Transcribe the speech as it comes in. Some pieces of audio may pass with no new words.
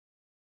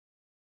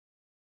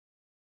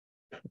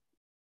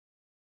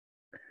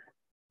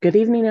Good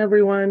evening,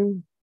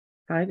 everyone.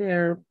 Hi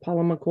there,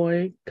 Paula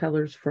McCoy,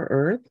 Colors for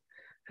Earth.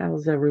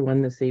 How's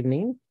everyone this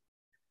evening?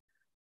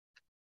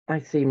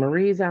 I see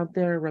Marie's out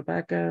there,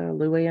 Rebecca,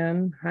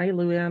 Luann. Hi,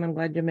 Luann. I'm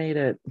glad you made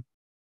it.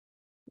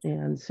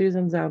 And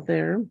Susan's out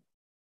there.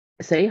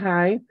 Say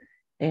hi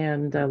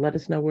and let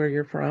us know where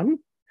you're from.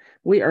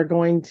 We are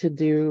going to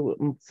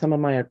do some of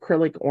my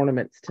acrylic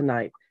ornaments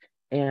tonight.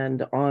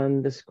 And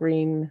on the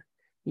screen,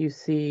 you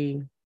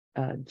see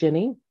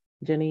Jenny.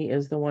 Jenny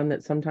is the one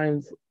that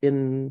sometimes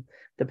in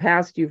the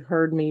past you've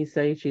heard me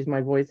say she's my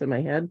voice in my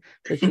head,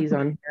 but she's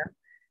on here.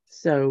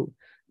 So,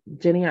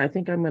 Jenny, I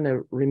think I'm going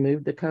to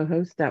remove the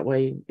co-host. That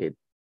way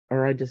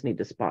or I just need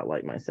to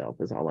spotlight myself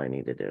is all I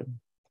need to do.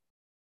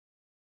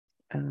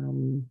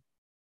 Pin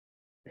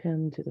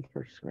to the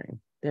first screen.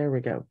 There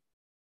we go.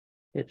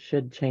 It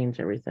should change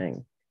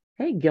everything.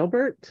 Hey,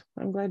 Gilbert,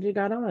 I'm glad you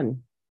got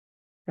on.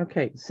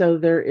 Okay, so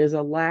there is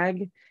a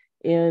lag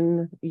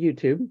in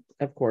YouTube,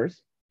 of course.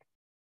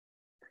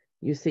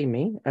 You see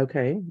me.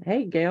 Okay.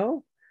 Hey,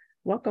 Gail.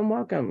 Welcome,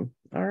 welcome.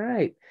 All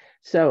right.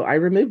 So I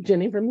removed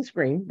Jenny from the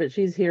screen, but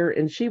she's here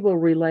and she will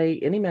relay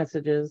any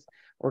messages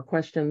or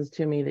questions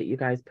to me that you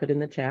guys put in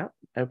the chat.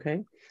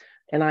 Okay.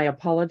 And I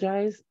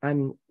apologize.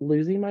 I'm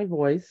losing my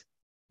voice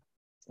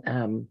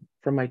from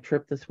my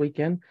trip this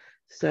weekend.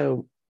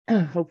 So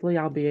hopefully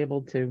I'll be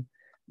able to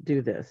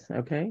do this.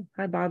 Okay.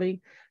 Hi,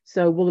 Bobby.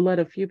 So we'll let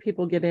a few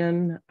people get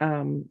in.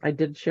 I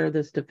did share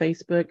this to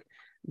Facebook,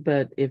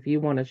 but if you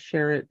want to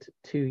share it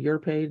to your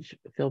page,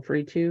 feel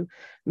free to.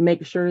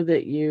 Make sure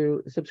that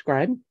you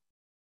subscribe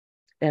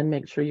and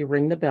make sure you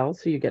ring the bell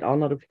so you get all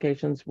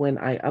notifications when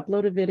I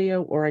upload a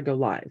video or I go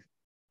live.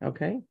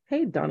 Okay.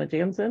 Hey, Donna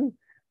Jansen,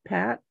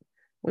 Pat,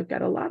 we've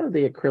got a lot of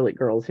the acrylic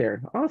girls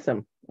here.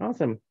 Awesome.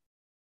 Awesome.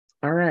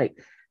 All right.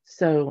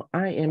 So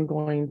I am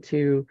going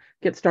to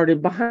get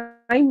started. Behind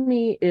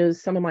me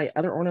is some of my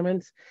other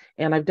ornaments,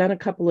 and I've done a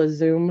couple of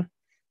Zoom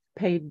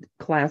paid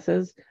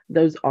classes.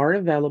 Those are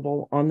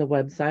available on the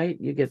website.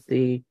 You get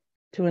the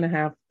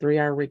 2.5,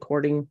 3-hour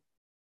recording,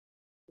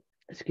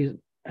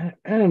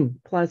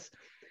 plus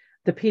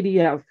the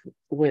PDF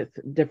with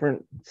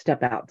different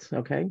step outs.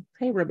 Okay.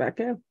 Hey,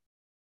 Rebecca.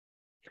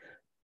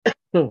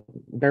 Oh,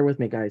 bear with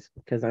me, guys,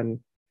 because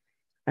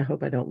I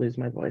hope I don't lose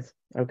my voice.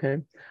 Okay.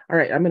 All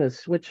right. I'm going to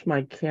switch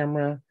my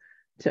camera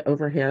to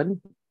overhead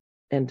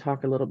and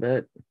talk a little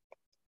bit.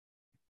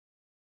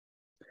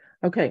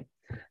 Okay.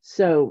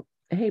 So,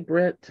 hey,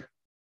 Britt,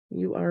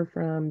 you are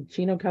from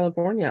Chino,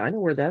 California. I know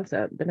where that's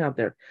at. Been out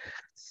there.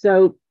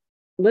 So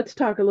let's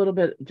talk a little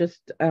bit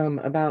just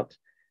about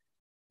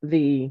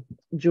the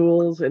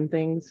jewels and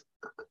things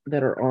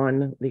that are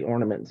on the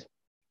ornaments.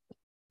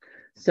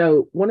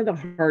 So one of the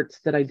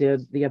hearts that I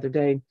did the other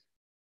day,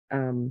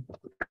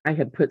 I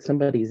had put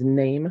somebody's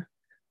name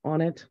on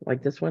it,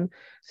 like this one.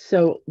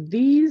 So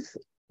these,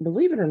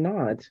 believe it or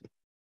not,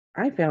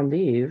 I found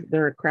these.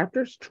 They're a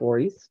crafter's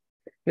choice.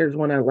 Here's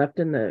one I left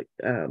in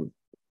the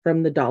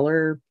from the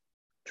Dollar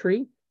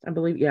Tree, I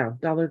believe. Yeah,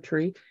 Dollar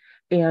Tree.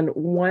 And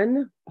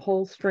one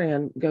whole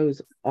strand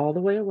goes all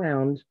the way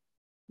around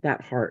that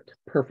heart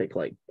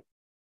perfectly.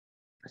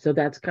 So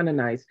that's kind of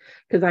nice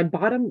because I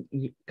bought them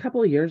a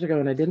couple of years ago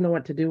and I didn't know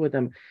what to do with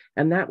them.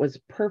 And that was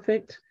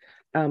perfect.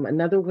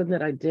 Another one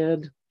that I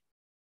did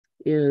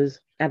is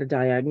at a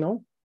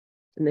diagonal,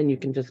 and then you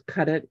can just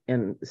cut it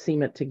and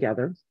seam it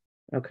together.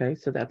 Okay,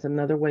 so that's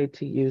another way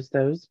to use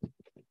those.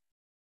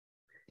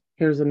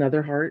 Here's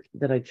another heart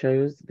that I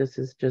chose. This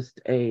is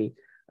just a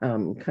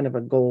kind of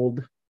a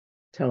gold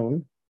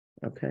tone.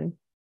 Okay,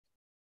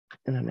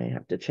 and I may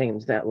have to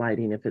change that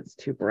lighting if it's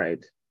too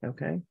bright.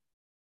 Okay.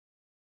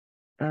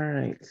 All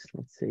right,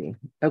 let's see.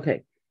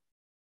 Okay.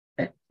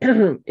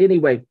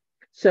 Anyway,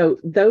 so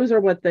those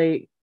are what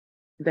they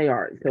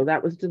are. So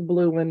that was the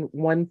blue one.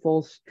 One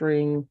full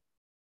string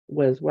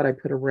was what I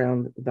put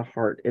around the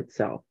heart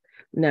itself.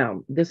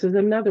 Now, this is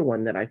another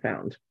one that I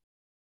found.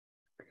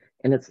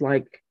 And it's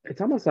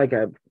almost like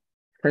a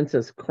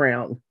princess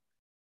crown.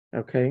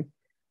 Okay.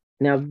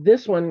 Now,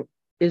 this one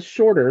is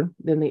shorter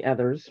than the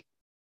others.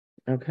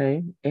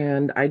 Okay.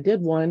 And I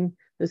did one,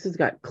 this has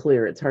got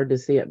clear. It's hard to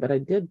see it, but I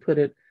did put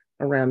it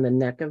around the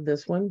neck of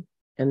this one.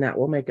 And that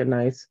will make a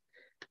nice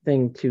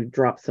thing to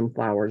drop some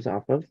flowers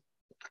off of.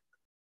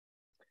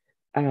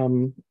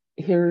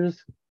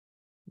 Here's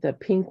the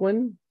pink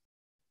one,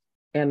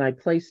 and I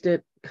placed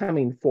it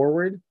coming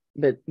forward,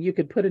 but you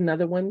could put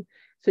another one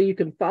so you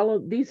can follow.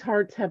 These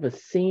hearts have a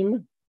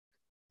seam.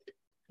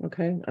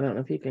 Okay, I don't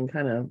know if you can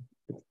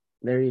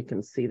there you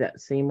can see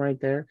that seam right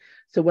there.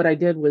 So what I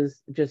did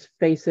was just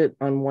face it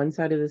on one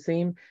side of the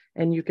seam,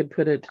 and you could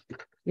put it,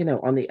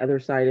 on the other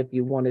side if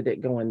you wanted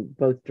it going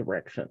both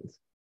directions.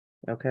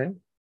 Okay.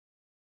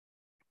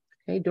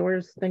 Hey,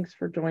 Doris, thanks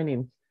for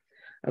joining.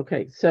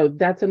 Okay, so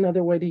that's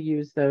another way to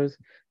use those.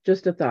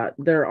 Just a thought.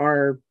 There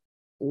are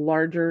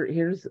larger,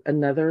 here's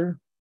another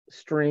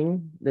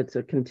string that's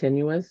a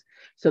continuous.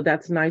 So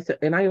that's nice.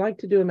 And I like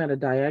to do them at a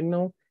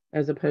diagonal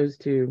as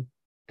opposed to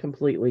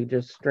completely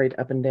just straight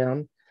up and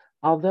down.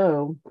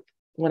 Although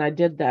when I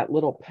did that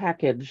little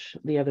package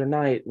the other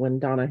night when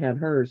Donna had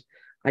hers,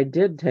 I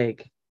did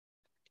take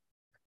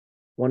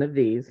one of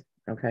these,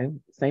 okay,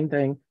 same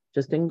thing,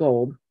 just in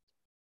gold,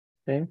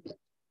 okay,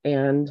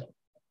 and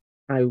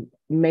I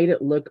made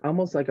it look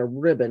almost like a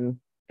ribbon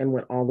and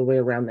went all the way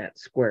around that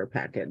square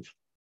package.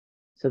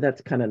 So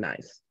that's kind of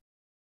nice,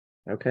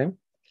 okay.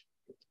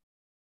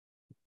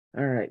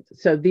 All right,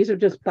 so these are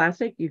just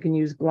plastic. You can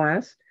use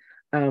glass,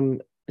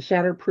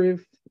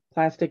 shatterproof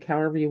plastic,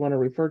 however you want to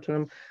refer to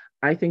them.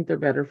 I think they're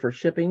better for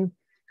shipping.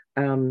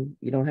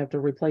 You don't have to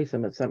replace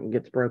them if something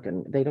gets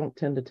broken. They don't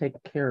tend to take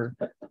care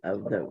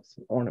of those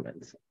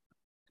ornaments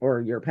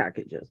or your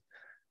packages.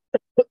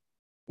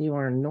 You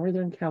are in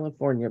Northern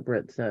California,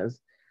 Britt says,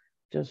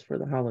 just for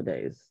the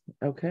holidays.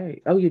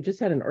 Okay. Oh, you just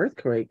had an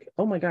earthquake.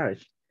 Oh my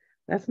gosh.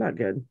 That's not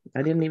good.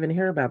 I didn't even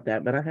hear about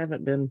that, but I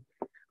haven't been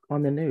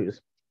on the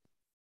news.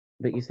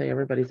 But you say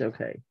everybody's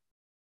okay.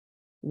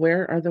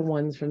 Where are the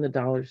ones from the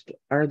dollar store?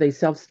 Are they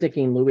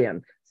self-sticking?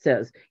 Luann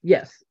says,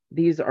 yes,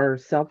 these are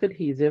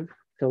self-adhesive.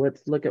 So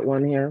let's look at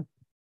one here.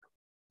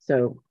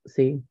 So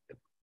see,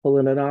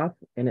 pulling it off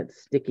and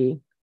it's sticky.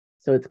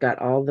 So it's got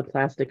all the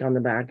plastic on the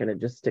back and it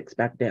just sticks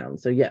back down.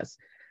 So yes,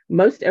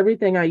 most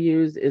everything I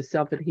use is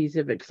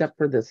self-adhesive except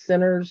for the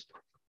centers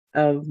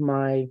of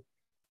my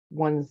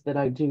ones that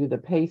I do the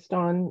paste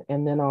on.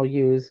 And then I'll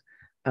use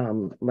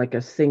like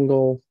a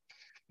single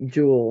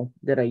jewel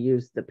that I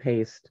use the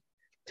paste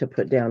to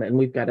put down. And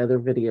we've got other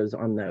videos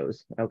on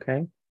those,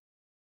 okay?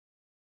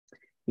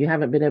 You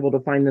haven't been able to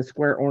find the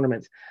square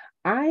ornaments.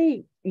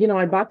 I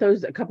bought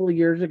those a couple of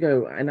years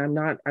ago, and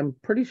I'm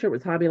pretty sure it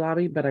was Hobby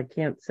Lobby, but I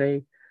can't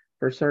say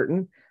for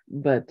certain.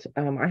 But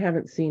I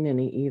haven't seen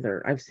any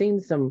either. I've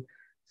seen some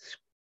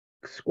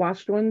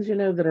squashed ones,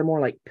 that are more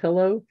like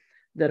pillow,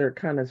 that are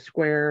kind of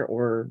square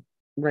or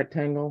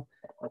rectangle.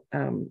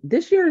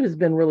 This year has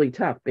been really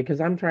tough because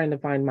I'm trying to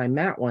find my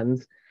matte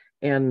ones,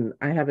 and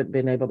I haven't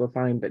been able to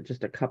find but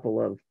just a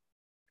couple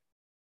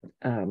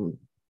of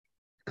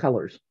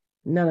colors.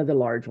 None of the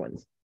large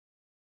ones.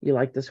 You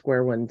like the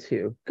square one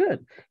too.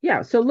 Good.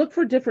 Yeah. So look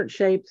for different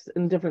shapes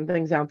and different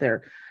things out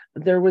there.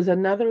 There was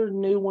another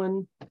new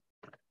one.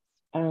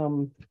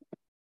 Hold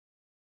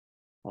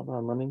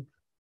on,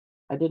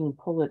 I didn't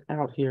pull it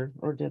out here,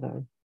 or did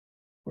I?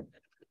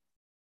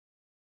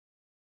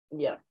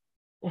 Yeah.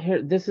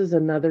 Here, this is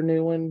another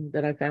new one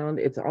that I found.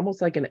 It's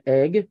almost like an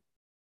egg.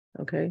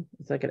 Okay.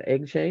 It's like an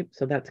egg shape.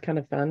 So that's kind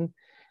of fun.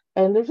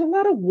 And there's a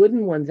lot of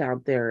wooden ones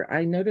out there.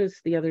 I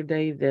noticed the other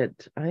day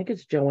that I think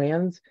it's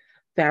Joann's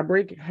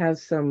Fabric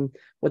has some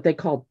what they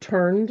call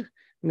turned,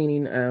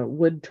 meaning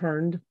wood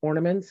turned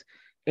ornaments.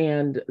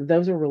 And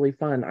those are really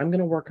fun. I'm going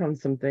to work on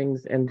some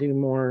things and do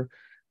more,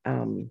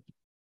 a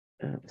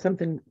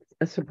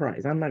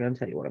surprise. I'm not going to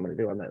tell you what I'm going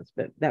to do on those,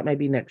 but that might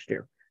be next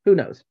year. Who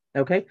knows?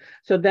 Okay.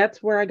 So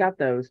that's where I got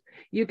those.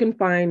 You can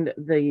find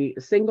the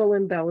single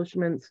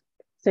embellishments.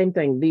 Same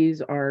thing.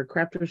 These are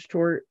Crafter's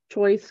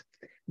Choice.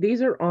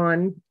 These are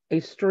on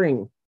a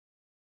string.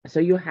 So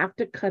you have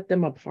to cut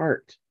them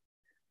apart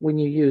when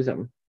you use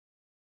them.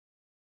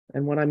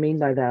 And what I mean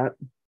by that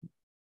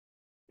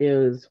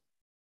is,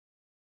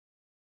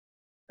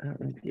 I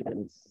don't know if you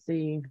can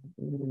see.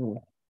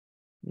 Let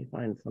me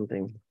find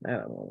something.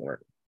 That won't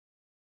work.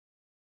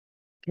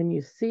 Can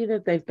you see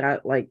that they've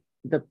got like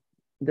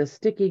the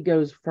sticky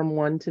goes from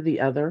one to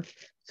the other?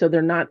 So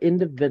they're not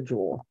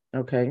individual,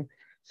 okay?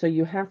 So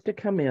you have to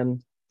come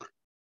in,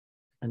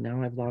 and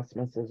now I've lost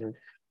my scissors.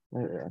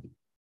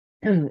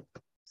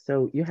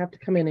 So you have to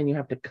come in and you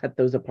have to cut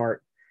those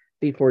apart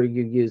before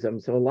you use them.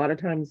 So a lot of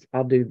times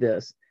I'll do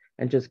this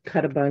and just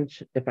cut a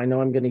bunch if I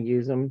know I'm going to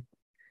use them,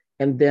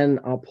 and then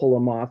I'll pull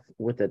them off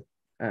with a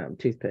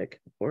toothpick,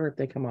 or if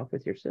they come off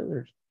with your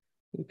scissors,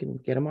 you can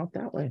get them off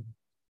that way.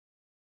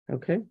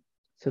 Okay,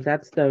 so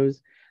that's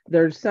those.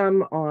 There's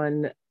some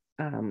on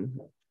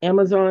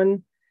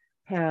Amazon,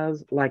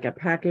 has like a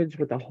package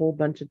with a whole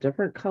bunch of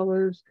different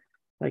colors,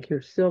 like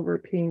here's silver,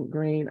 pink,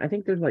 green. I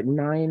think there's like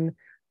 9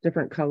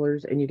 different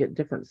colors, and you get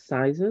different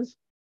sizes.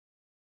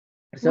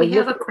 So we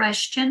have a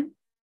question.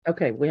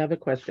 Okay, we have a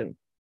question.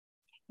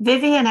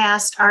 Vivian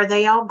asked, are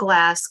they all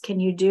glass? Can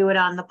you do it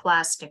on the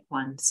plastic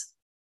ones?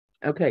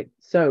 Okay,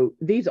 so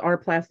these are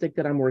plastic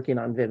that I'm working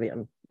on,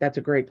 Vivian. That's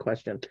a great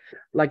question.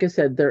 Like I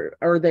said,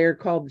 they're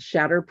called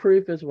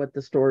shatterproof is what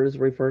the stores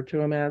refer to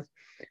them as.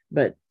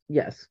 But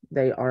yes,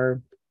 they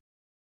are.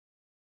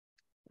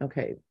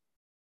 Okay,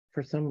 I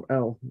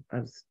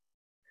was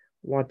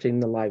watching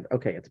the live.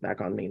 Okay, it's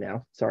back on me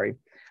now. Sorry. I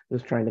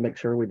was trying to make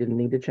sure we didn't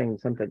need to change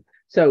something.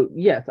 So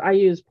yes, I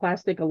use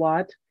plastic a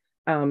lot.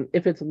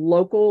 If it's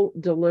local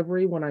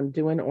delivery, when I'm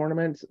doing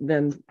ornaments,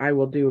 then I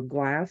will do a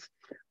glass,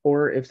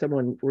 or if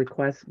someone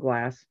requests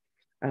glass,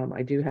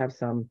 I do have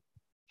some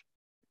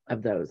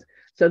of those.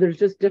 So there's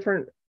just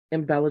different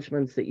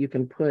embellishments that you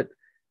can put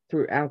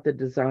throughout the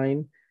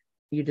design.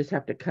 You just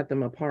have to cut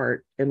them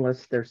apart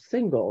unless they're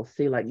single.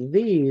 See, like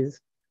these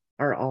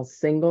are all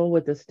single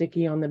with the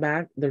sticky on the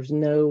back. There's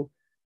no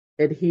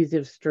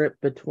adhesive strip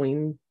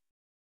between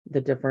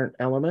the different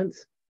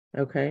elements.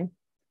 Okay.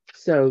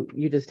 So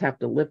you just have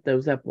to lift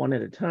those up one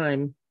at a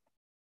time.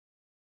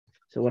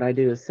 So what I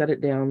do is set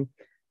it down,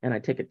 and I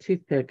take a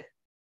toothpick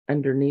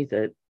underneath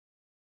it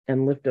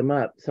and lift them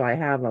up so I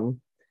have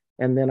them,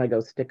 and then I go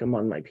stick them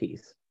on my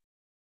piece.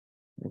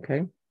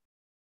 Okay.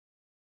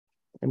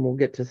 And we'll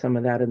get to some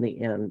of that in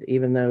the end,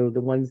 even though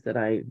the ones that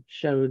I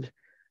showed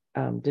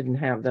didn't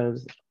have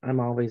those. I'm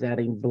always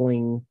adding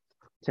bling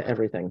to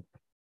everything.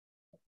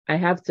 I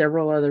have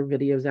several other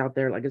videos out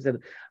there. Like I said,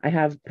 I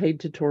have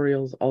paid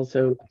tutorials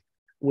also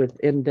with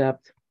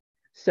in-depth.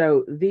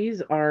 So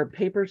these are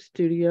Paper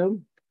Studio,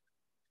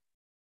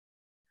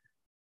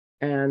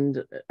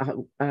 and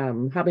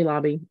Hobby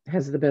Lobby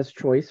has the best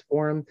choice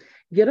for them.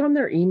 Get on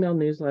their email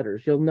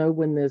newsletters. You'll know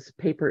when this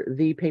Paper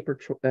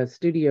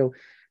Studio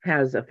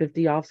has a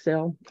 50 off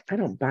sale. I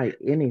don't buy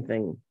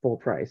anything full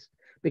price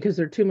because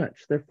they're too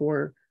much. They're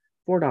 $4.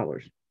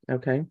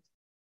 Okay.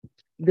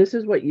 This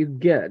is what you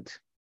get,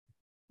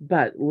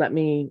 but let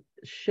me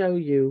show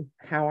you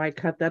how I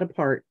cut that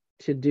apart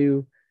to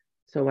do.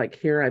 So like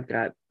here, I've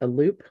got a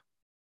loop.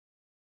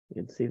 You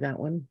can see that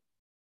one.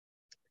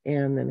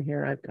 And then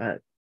here I've got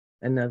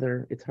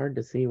another. It's hard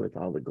to see with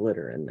all the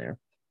glitter in there.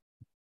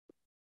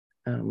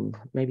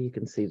 Maybe you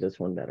can see this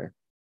one better.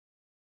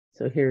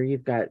 So here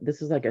you've got,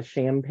 this is like a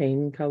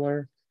champagne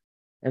color.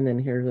 And then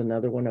here's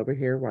another one over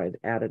here where I've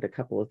added a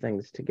couple of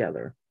things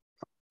together.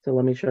 So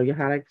let me show you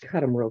how to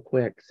cut them real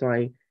quick. So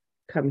I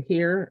come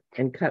here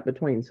and cut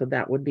between. So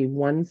that would be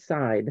one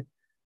side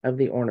of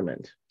the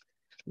ornament.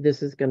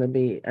 This is going to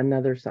be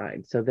another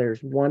side. So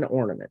there's one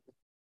ornament.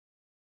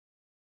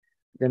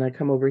 Then I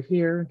come over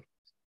here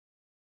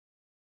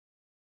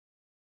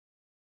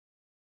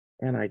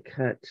and I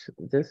cut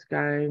this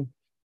guy.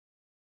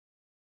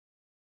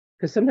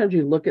 Because sometimes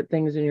you look at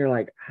things and you're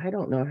like, I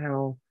don't know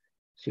how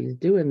she's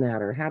doing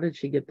that, or how did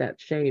she get that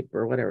shape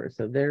or whatever.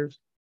 So there's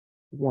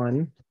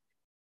one.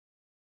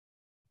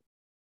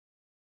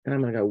 And I'm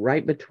going to go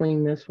right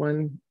between this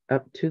one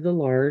up to the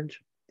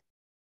large.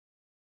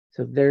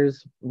 So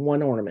there's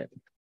one ornament.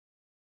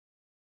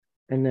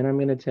 And then I'm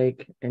going to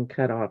take and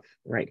cut off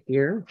right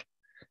here.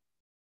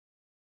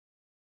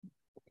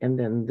 And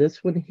then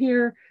this one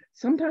here,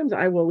 sometimes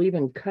I will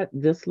even cut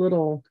this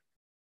little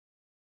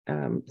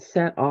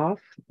set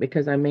off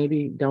because I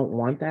maybe don't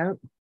want that.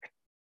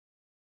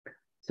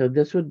 So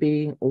this would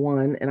be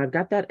one, and I've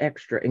got that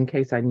extra in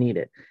case I need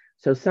it.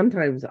 So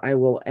sometimes I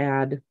will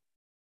add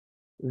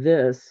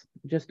this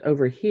just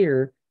over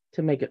here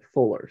to make it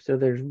fuller. So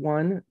there's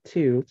 1,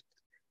 2,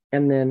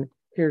 and then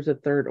here's a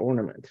third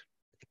ornament.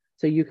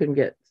 So you can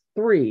get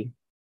 3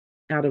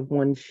 out of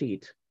one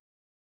sheet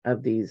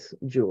of these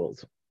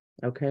jewels.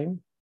 Okay.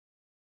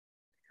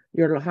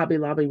 Your Hobby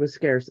Lobby was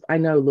scarce. I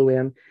know,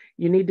 Luann.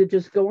 You need to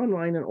just go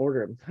online and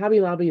order them. Hobby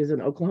Lobby is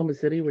in Oklahoma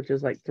City, which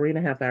is like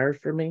 3.5 hours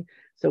for me.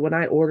 So when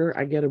I order,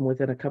 I get them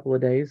within a couple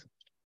of days.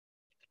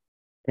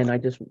 And I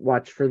just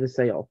watch for the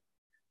sale.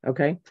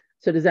 Okay.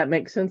 So does that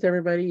make sense,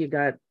 everybody? You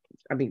got,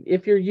 I mean,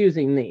 if you're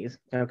using these,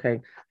 okay,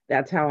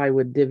 that's how I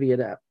would divvy it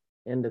up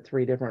into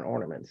 3 different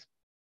ornaments.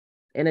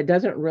 And it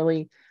doesn't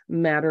really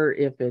matter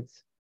if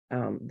it's,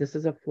 this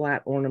is a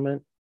flat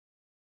ornament.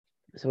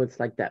 So it's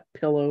like that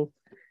pillow.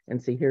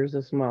 And see, here's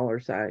a smaller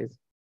size.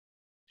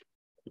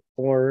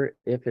 Or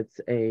if it's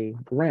a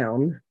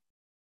round,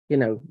 you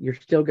know, you're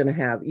still going to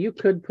have, you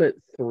could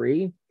put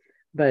 3,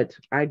 but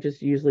I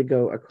just usually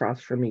go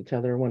across from each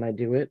other when I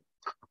do it.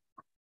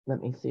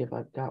 Let me see if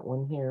I've got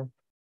one here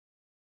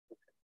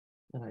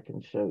that I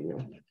can show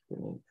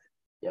you.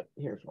 Yep,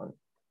 here's one.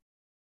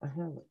 I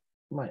have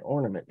my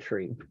ornament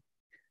tree.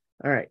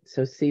 All right,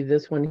 so see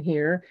this one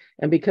here.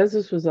 And because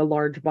this was a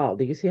large ball,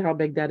 do you see how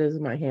big that is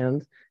in my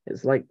hands?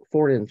 It's like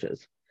 4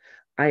 inches.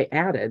 I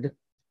added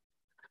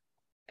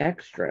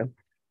extra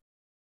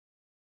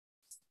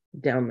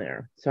down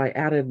there. So I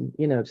added,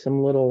 you know,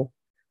 some little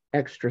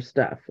extra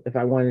stuff if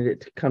I wanted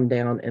it to come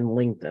down and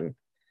lengthen.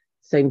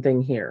 Same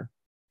thing here.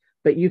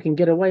 But you can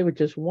get away with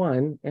just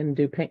one and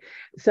do paint.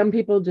 Some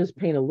people just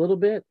paint a little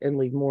bit and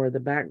leave more of the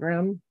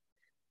background,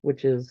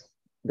 which is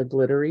the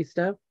glittery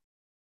stuff.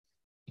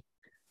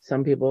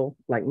 Some people,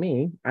 like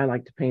me, I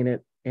like to paint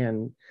it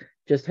and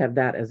just have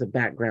that as a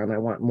background. I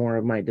want more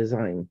of my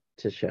design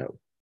to show.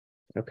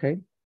 Okay.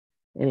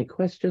 Any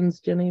questions,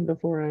 Jenny,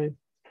 before I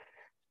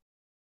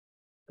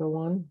go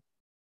on?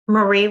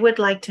 Marie would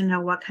like to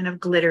know what kind of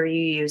glitter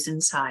you use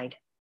inside.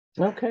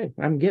 Okay,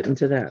 I'm getting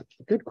to that.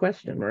 Good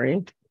question,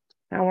 Marie.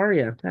 How are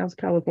you? How's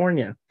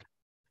California?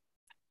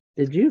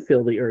 Did you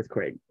feel the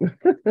earthquake?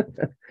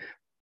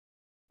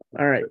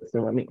 All right, so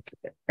let me,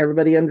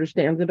 everybody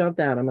understands about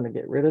that. I'm going to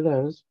get rid of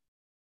those.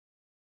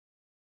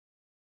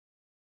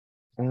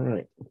 All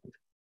right.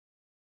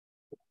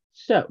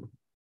 So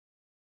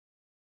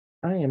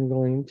I am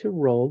going to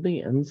roll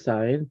the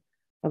inside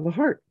of a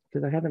heart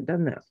because I haven't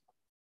done that.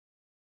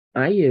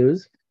 I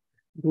use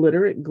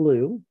Glitter It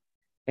glue,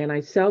 and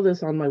I sell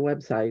this on my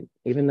website,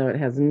 even though it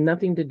has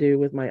nothing to do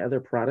with my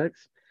other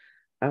products.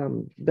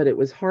 But it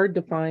was hard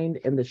to find,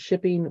 and the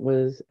shipping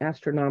was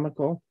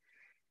astronomical.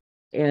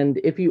 And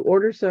if you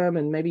order some,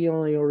 and maybe you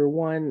only order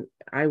one,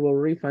 I will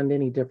refund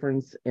any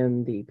difference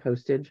in the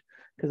postage,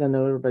 because I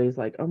know everybody's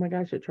like, oh my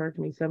gosh, it charged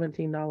me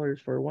 $17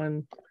 for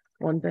one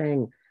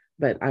thing.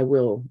 but I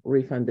will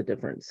refund the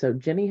difference. So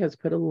Jenny has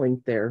put a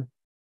link there.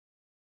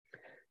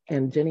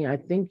 And Jenny, I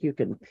think you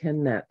can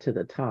pin that to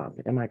the top.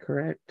 Am I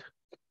correct?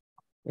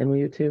 In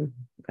YouTube?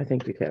 I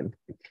think you can.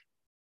 Do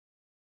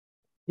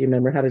you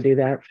remember how to do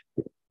that?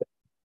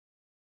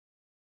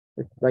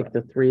 It's like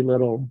the three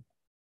little.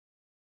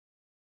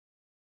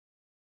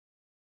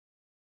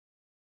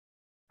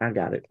 I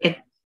got it.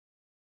 Okay.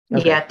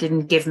 Yeah, it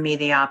didn't give me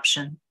the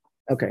option.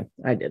 Okay,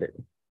 I did it.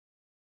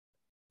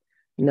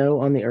 No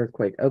on the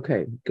earthquake.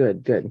 Okay,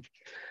 good, good.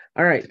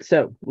 All right,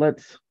 so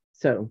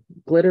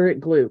glitter it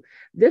glue.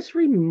 This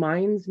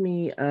reminds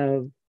me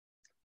of,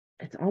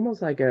 it's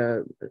almost like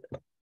a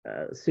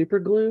super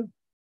glue,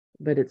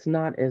 but it's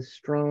not as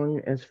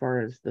strong as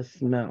far as the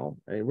smell.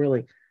 It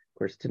really, of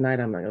course, tonight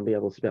I'm not going to be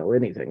able to smell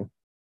anything,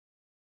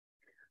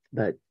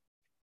 but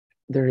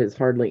there is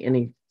hardly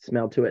any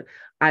smell to it.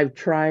 I've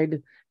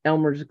tried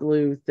Elmer's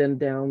glue, thinned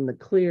down the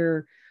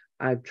clear.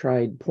 I've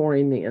tried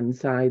pouring the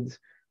insides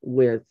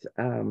with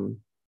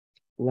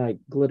like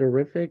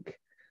glitterific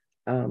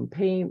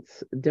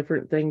paints,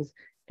 different things.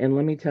 And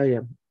let me tell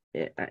you,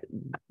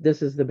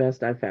 this is the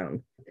best I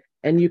found.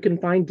 And you can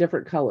find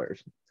different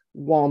colors.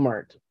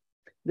 Walmart.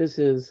 This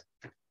is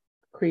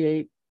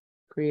Creatology.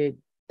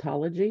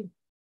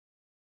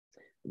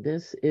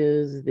 This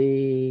is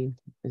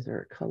is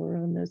there a color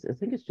on this? I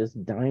think it's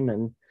just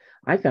diamond.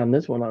 I found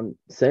this one on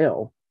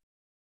sale.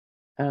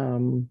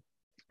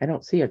 I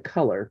don't see a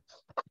color,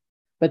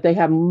 but they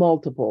have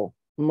multiple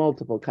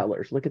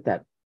colors. Look at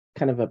that,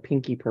 kind of a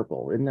pinky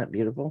purple. Isn't that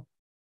beautiful?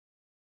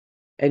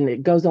 And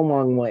it goes a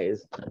long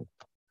ways.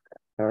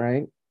 All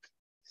right.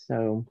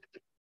 So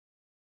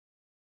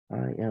I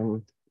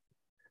am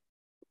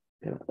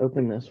going to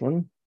open this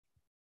one.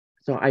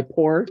 So I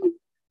pour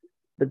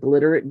the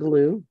glitter it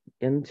glue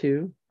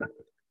into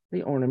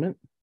the ornament.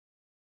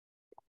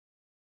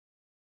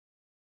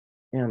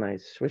 And I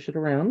swish it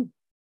around.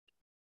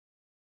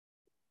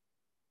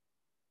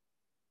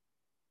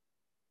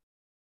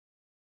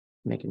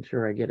 Making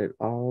sure I get it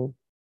all.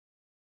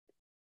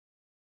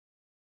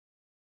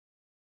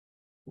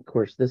 Of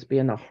course, this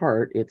being a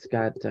heart, it's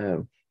got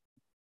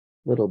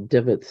little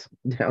divots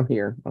down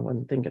here. I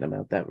wasn't thinking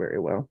about that very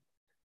well.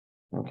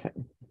 Okay.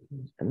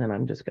 And then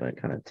I'm just going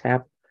to kind of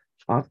tap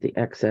off the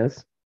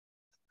excess.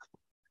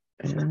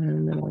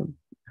 And then I'll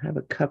have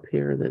a cup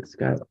here that's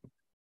got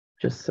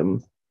just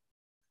some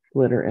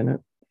glitter in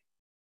it.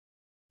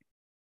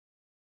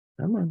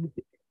 Come on.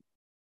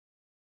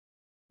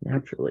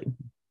 Naturally.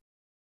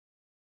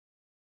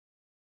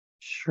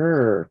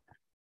 Sure.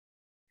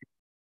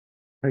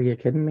 Are you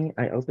kidding me?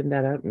 I opened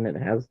that up and it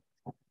has,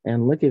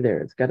 and looky there,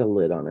 it's got a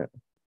lid on it.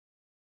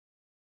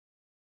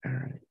 All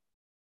right.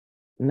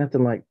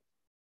 Nothing like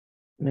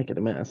making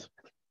a mess.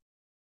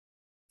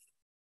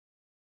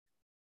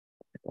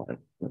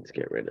 Let's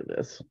get rid of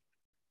this.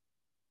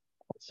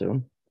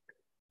 So,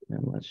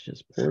 and let's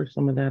just pour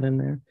some of that in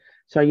there.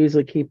 So I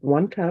usually keep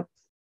 1 cup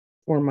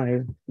for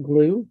my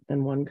glue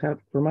and 1 cup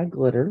for my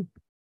glitter.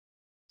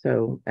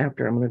 So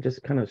after, I'm going to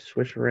just kind of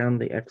swish around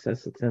the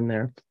excess that's in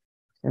there.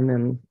 And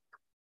then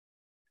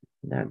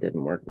that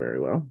didn't work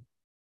very well.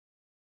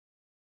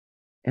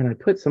 And I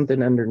put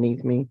something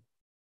underneath me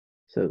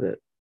so that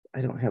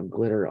I don't have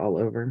glitter all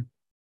over.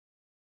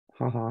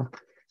 Haha.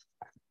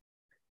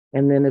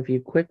 And then if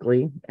you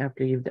quickly,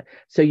 after you've done,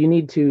 so you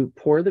need to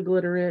pour the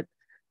glitter in,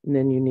 and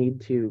then you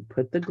need to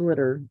put the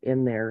glitter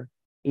in there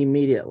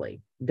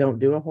immediately. Don't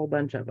do a whole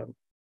bunch of them.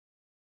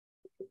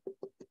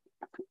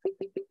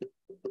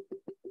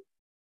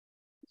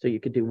 So you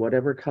could do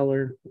whatever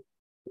color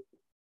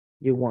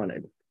you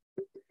wanted.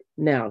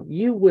 Now,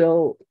 you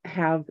will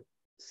have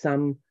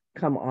some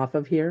come off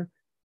of here,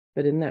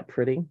 but isn't that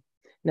pretty?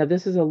 Now,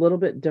 this is a little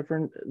bit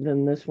different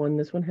than this one.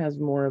 This one has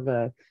more of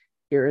a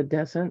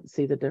iridescent.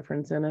 See the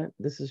difference in it?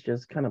 This is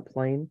just kind of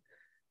plain.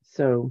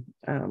 So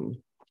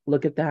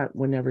look at that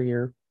whenever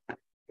you're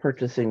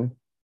purchasing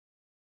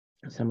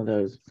some of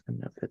those. I'm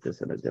going to put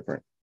this in a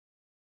different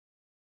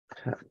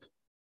cup.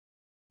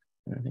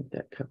 I think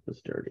that cup was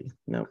dirty.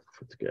 Nope,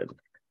 it's good.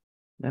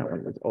 That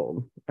one was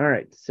old. All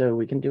right, so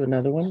we can do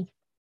another one.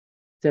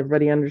 Does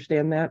everybody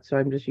understand that? So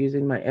I'm just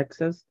using my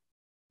excess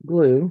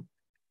glue,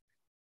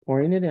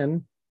 pouring it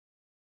in,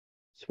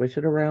 swish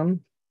it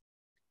around.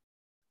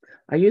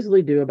 I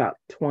usually do about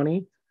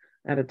 20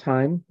 at a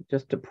time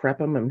just to prep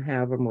them and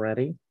have them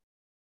ready.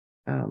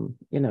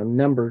 You know,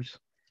 numbers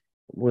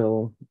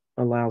will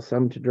allow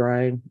some to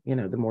dry. You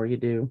know, the more you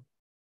do,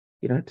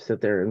 you don't have to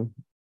sit there and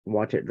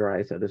watch it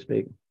dry, so to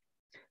speak.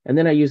 And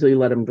then I usually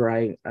let them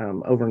dry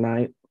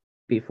overnight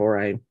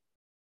before I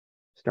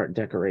start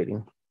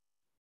decorating.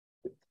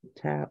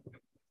 Tap,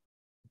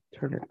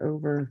 turn it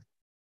over.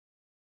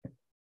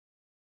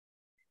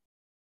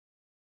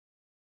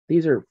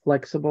 These are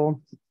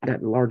flexible.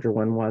 That larger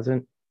one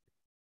wasn't.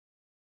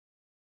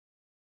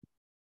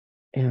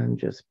 And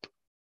just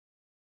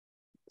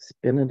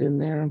spin it in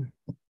there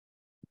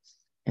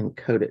and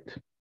coat it.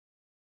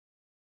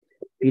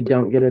 If you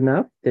don't get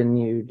enough, then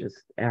you just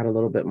add a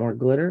little bit more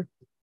glitter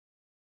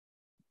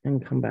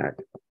and come back.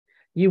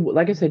 You,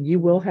 like I said, you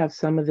will have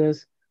some of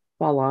this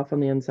fall off on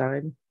the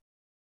inside.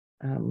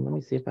 Let me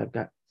see if I've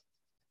got,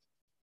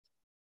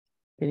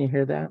 can you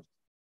hear that?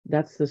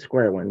 That's the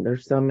square one.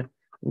 There's some,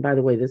 by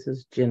the way, this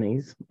is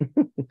Jenny's.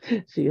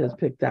 She has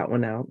picked that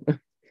one out.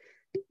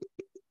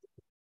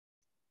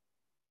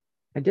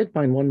 I did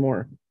find one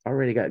more.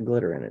 Already got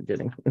glitter in it,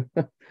 Jenny.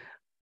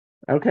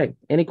 Okay,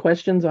 any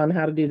questions on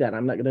how to do that?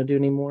 I'm not going to do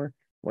any more.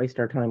 Waste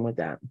our time with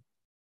that.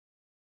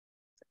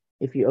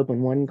 If you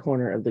open one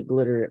corner of the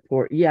glitter at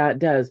four, yeah, it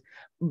does,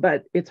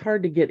 but it's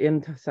hard to get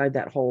inside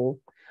that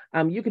hole.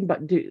 You can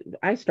do.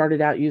 I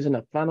started out using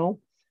a funnel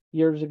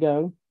years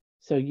ago,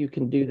 so you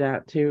can do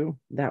that too.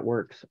 That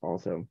works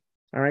also.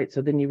 All right,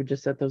 so then you would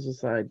just set those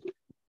aside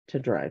to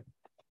dry.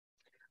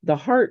 The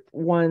heart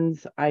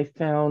ones I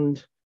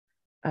found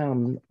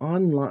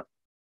online.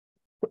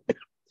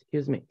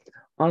 Excuse me,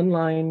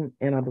 online,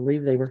 and I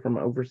believe they were from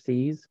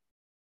overseas.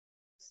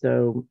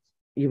 So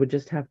you would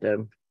just have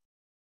to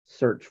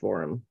search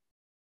for them.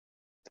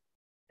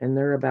 And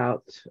they're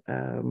about,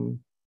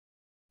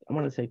 I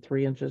want to say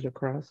 3 inches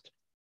across.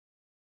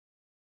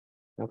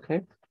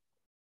 Okay.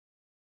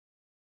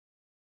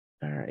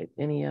 All right.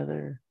 Any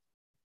other?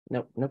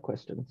 Nope, no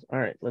questions. All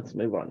right, let's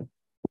move on.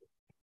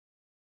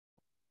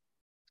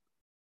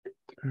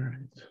 All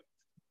right.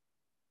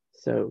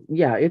 So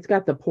yeah, it's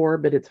got the pour,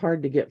 but it's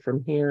hard to get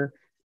from here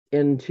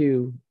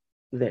into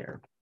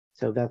there.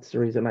 So that's the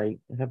reason I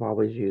have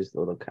always used the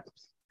little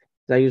cups.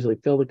 I usually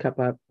fill the cup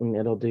up and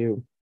it'll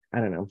do, I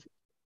don't know,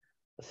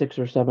 6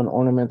 or 7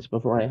 ornaments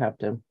before I have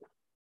to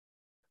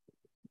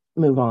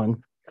move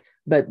on.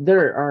 But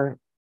there are,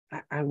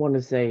 I want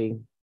to say,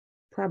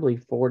 probably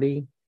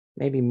 40,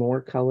 maybe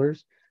more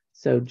colors.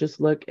 So just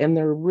look, and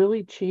they're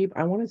really cheap.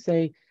 I want to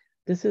say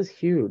this is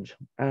huge.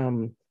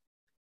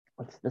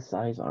 What's the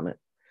size on it?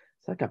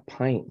 It's like a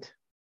pint.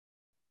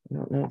 I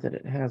don't know that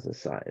it has a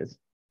size.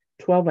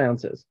 12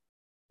 ounces.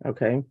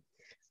 Okay.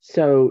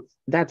 So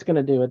that's going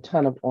to do a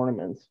ton of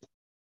ornaments.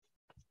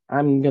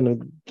 I'm going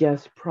to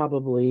guess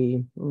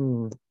probably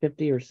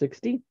 50 or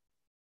 60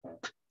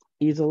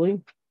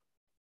 easily.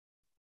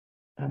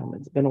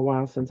 It's been a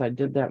while since I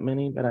did that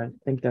many, but I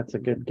think that's a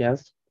good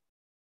guess.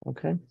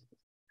 Okay.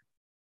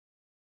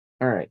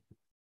 All right.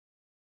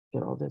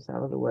 Get all this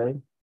out of the way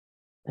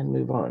and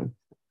move on.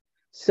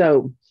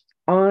 So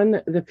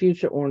on the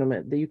future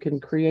ornament, you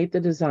can create the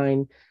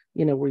design,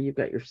 you know, where you've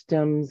got your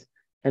stems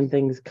and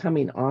things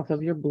coming off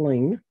of your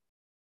bling.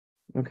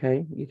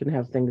 Okay. You can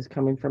have things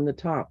coming from the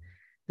top.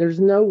 There's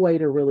no way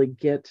to really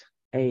get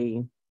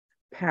a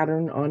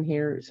pattern on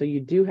here. So you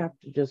do have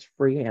to just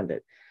freehand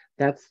it.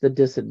 That's the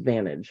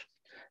disadvantage.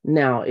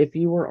 Now, if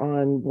you were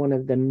on one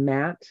of the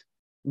matte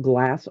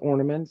glass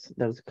ornaments,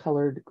 those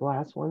colored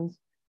glass ones,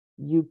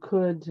 you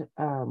could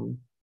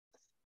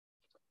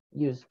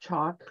use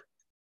chalk.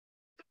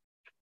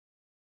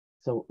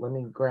 So let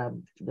me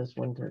grab this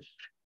one.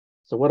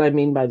 So what I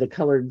mean by the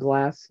colored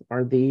glass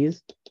are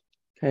these,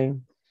 okay?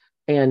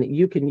 And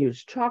you can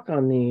use chalk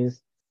on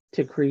these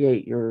to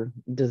create your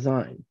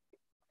design.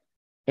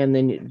 And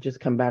then you just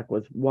come back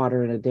with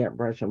water and a damp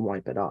brush and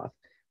wipe it off.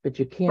 But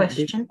you can't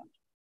do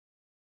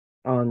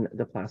on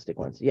the plastic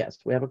ones. Yes,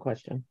 we have a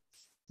question.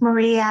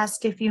 Marie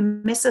asked, if you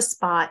miss a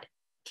spot,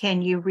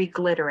 can you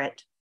re-glitter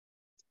it?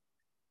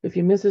 If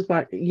you miss a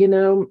spot, you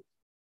know,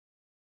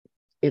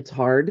 it's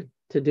hard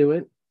to do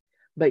it.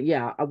 But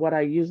yeah, what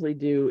I usually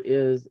do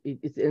is,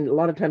 and a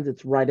lot of times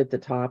it's right at the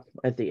top,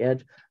 at the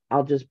edge.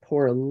 I'll just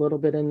pour a little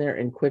bit in there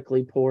and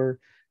quickly pour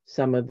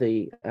some of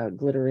the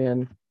glitter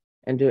in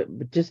and do it.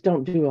 But just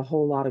don't do a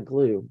whole lot of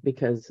glue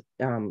because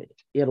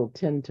it'll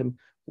tend to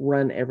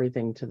run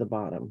everything to the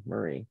bottom,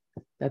 Marie.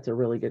 That's a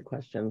really good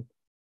question.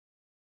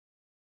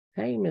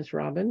 Hey, Miss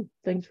Robin,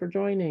 thanks for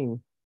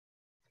joining.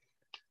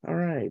 All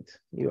right,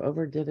 you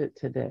overdid it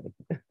today.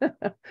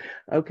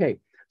 Okay,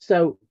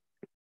 so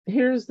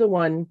here's the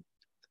one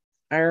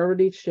I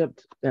already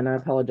shipped, and I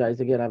apologize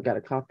again. I've got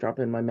a cough drop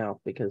in my mouth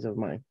because of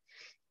my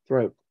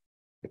throat.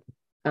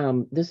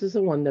 This is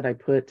the one that I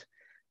put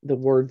the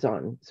words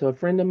on. So a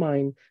friend of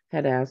mine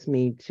had asked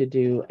me to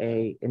do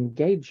a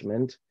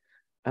engagement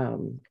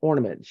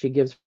ornament. She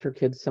gives her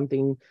kids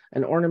something,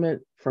 an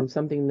ornament from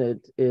something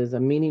that is a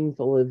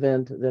meaningful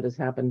event that has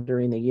happened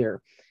during the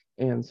year.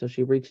 And so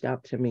she reached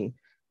out to me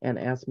and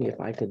asked me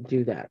if I could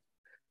do that.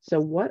 So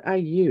what I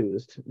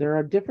used, there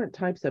are different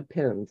types of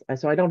pins.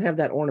 So I don't have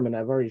that ornament.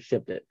 I've already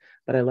shipped it,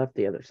 but I left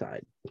the other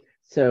side.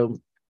 So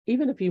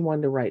even if you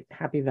wanted to write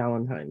Happy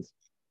Valentine's,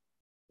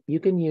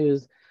 you can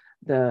use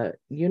the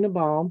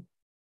Uniball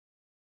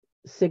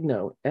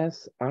Signo,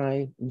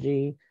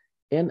 Signo,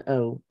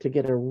 to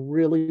get a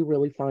really,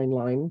 really fine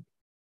line.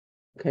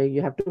 Okay,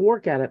 you have to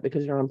work at it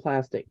because you're on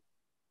plastic.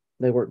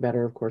 They work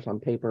better, of course, on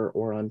paper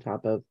or on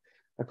top of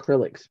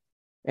acrylics.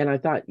 And I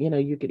thought, you know,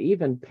 you could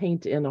even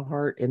paint in a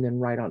heart and then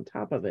write on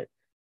top of it.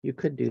 You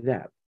could do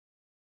that.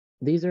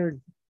 These are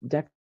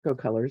deco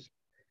colors.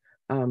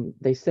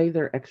 They say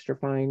they're extra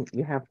fine.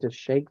 You have to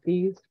shake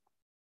these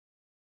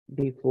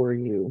before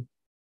you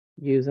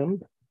use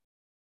them.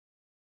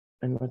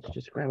 And let's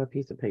just grab a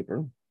piece of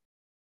paper.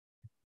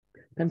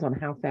 Depends on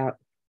how fat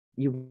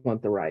you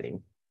want the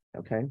writing.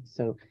 Okay,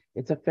 so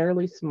it's a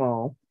fairly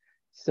small.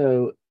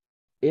 So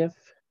if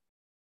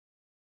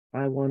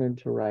I wanted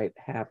to write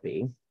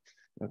happy,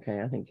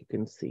 okay, I think you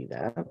can see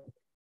that.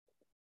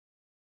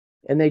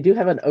 And they do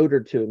have an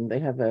odor to them.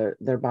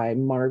 They're by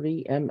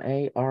Marvy,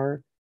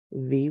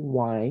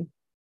 Marvy.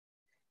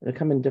 They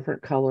come in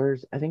different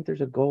colors. I think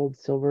there's a gold,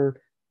 silver,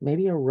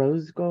 maybe a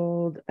rose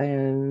gold,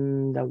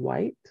 and a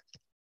white.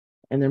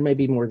 And there may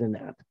be more than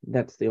that.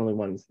 That's the only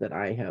ones that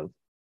I have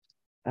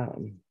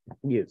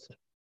used.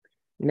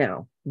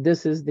 Now,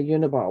 this is the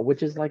Uniball,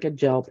 which is like a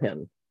gel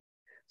pen.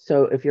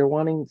 So if you're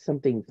wanting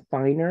something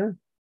finer,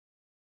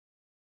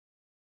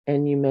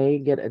 and you may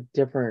get a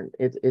different,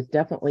 it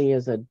definitely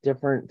is a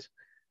different,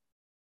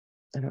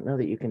 I don't know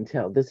that you can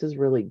tell. This is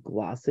really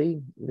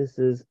glossy. This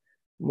is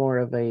more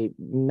of a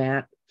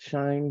matte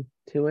shine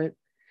to it.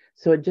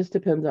 So it just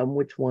depends on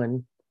which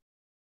one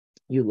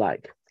you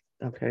like.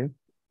 Okay.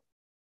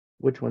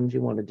 Which ones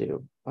you want to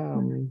do.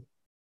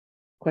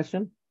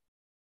 Question?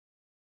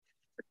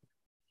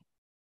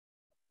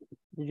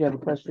 Did you have a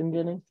question,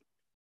 Jenny?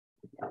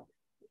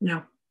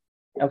 No.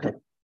 Okay.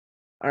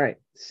 All right.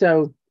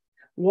 So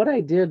what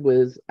I did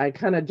was I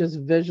kind of just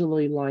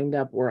visually lined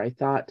up where I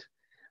thought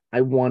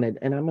I wanted,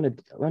 and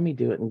let me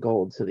do it in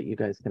gold so that you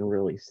guys can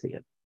really see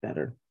it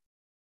better.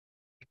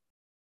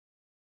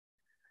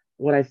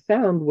 What I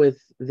found with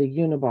the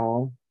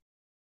Uniball,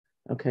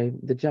 okay,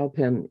 the gel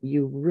pen,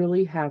 you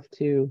really have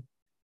to,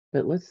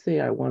 but let's say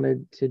I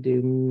wanted to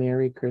do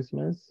Merry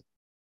Christmas.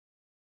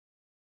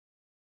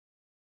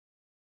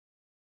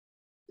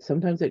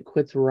 Sometimes it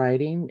quits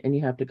writing and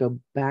you have to go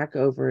back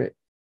over it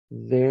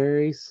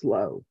very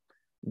slow.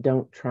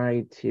 Don't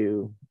try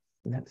to,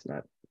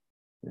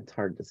 it's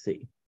hard to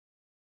see.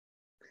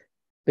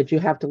 But you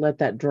have to let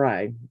that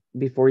dry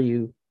before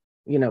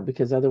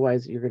because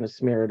otherwise you're going to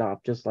smear it off,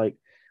 just like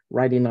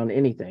writing on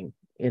anything.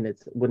 And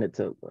when it's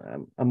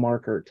a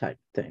marker type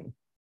thing.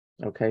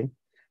 Okay.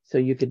 So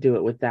you could do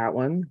it with that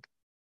one.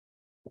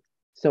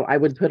 So I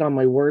would put on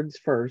my words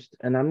first,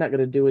 and I'm not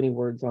going to do any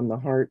words on the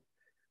heart.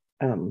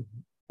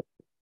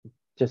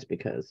 Just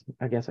because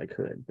I guess I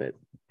could,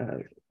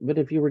 but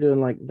if you were doing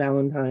like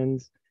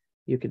Valentine's,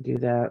 you could do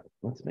that.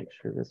 Let's make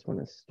sure this one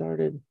is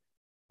started,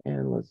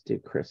 and let's do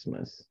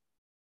Christmas.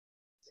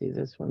 See,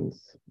 this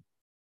one's,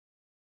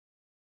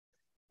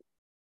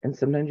 and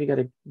sometimes you got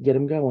to get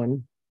them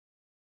going.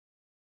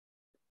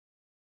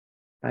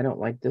 I don't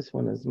like this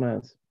one as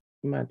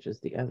much as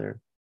the other.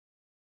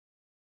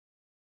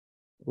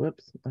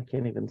 Whoops, I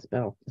can't even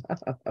spell.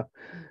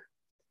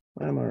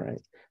 I'm all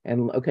right.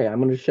 And okay, I'm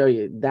going to show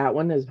you. That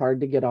one is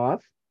hard to get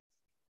off.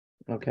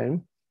 Okay.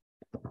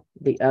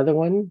 The other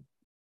one,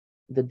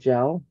 the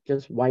gel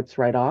just wipes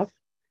right off.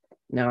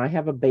 Now I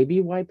have a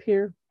baby wipe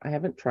here. I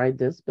haven't tried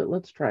this, but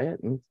let's try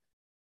it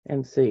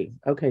and see.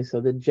 Okay,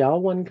 so the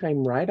gel one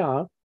came right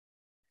off.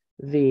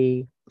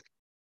 The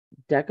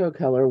Deco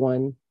Color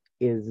one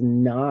is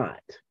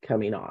not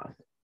coming off.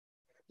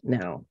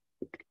 Now,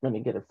 let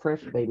me get a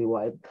fresh baby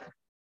wipe.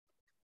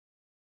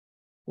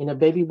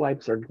 Baby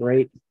wipes are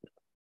great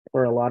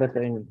for a lot of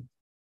things.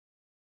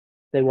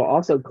 They will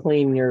also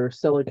clean your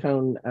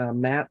silicone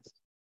mats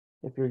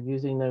if you're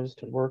using those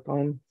to work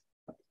on.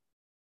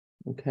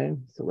 Okay,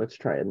 so let's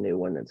try a new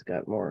one that's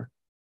got more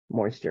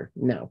moisture.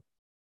 No.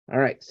 All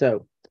right,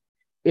 so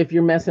if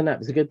you're messing up,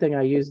 it's a good thing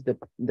I used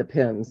the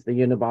pins, the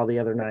Uniball the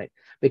other night,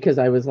 because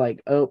I was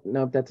like, oh,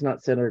 no, that's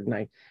not centered. And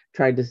I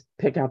tried to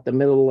pick out the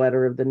middle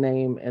letter of the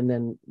name and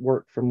then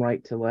work from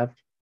right to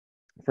left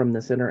from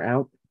the center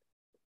out.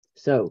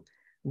 So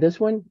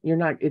this one,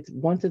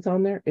 once it's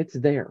on there, it's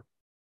there.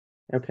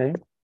 Okay.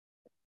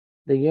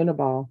 The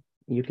Uniball,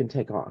 you can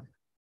take off.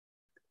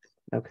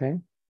 Okay.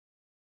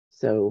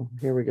 So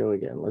here we go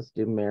again. Let's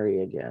do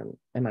Mary again.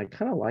 And I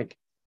kind of like,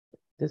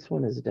 this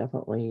one is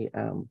definitely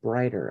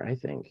brighter, I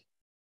think.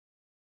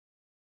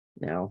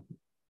 Now,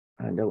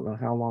 I don't know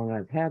how long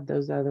I've had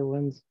those other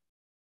ones.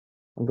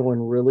 I'm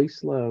going really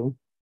slow.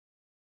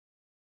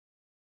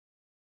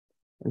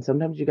 And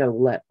sometimes you got to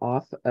let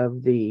off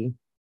of the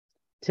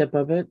tip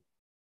of it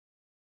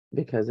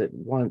because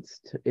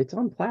it's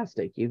on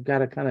plastic. You've got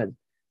to kind of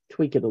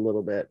tweak it a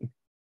little bit.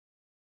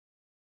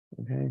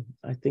 Okay,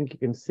 I think you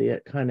can see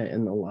it kind of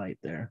in the light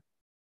there.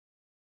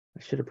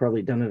 I should have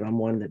probably done it on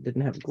one that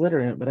didn't have glitter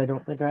in it, but I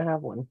don't think I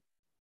have one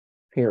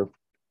here.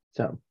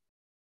 So,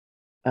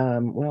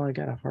 well, I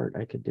got a heart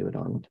I could do it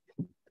on.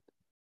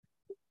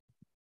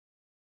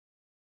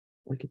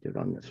 We could do it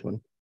on this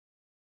one.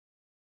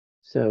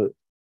 So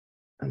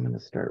I'm going to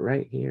start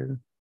right here.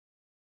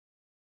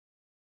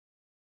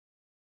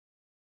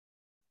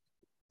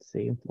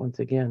 See, once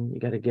again, you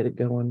got to get it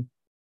going.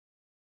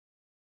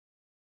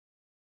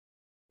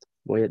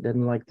 Boy, it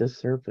doesn't like this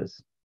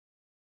surface.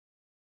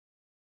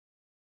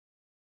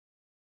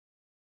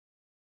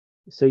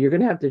 So you're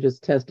going to have to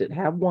just test it.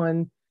 Have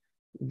one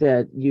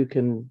that you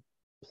can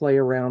play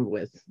around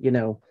with,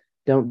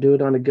 don't do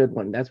it on a good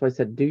one. That's why I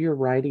said, do your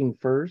writing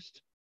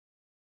first.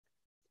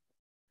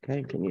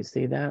 Okay, can you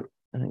see that?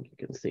 I think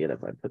you can see it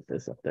if I put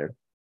this up there.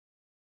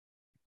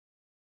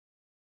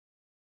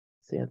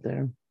 See it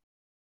there?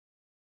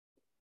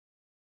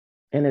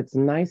 And it's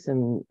nice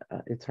and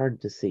it's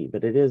hard to see,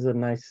 but it is a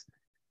nice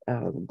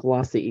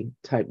glossy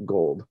type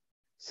gold.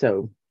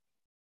 So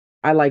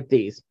I like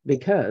these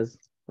because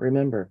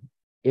remember,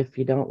 if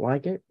you don't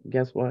like it,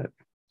 guess what?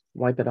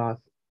 Wipe it off,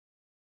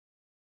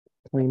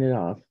 clean it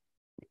off,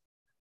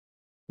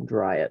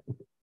 dry it.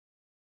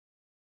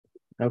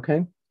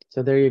 Okay,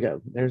 so there you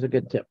go. There's a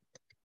good tip.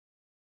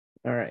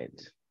 All right.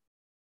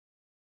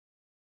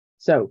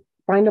 So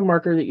find a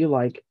marker that you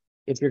like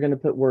if you're going to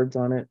put words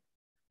on it.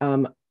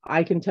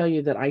 I can tell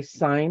you that I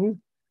sign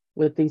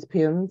with these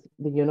pins,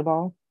 the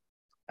Uniball.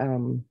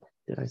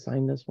 Did I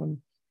sign this one?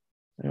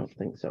 I don't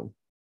think so.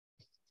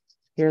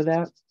 Hear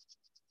that?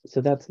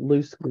 So that's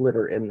loose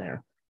glitter in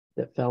there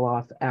that fell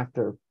off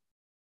afterwards.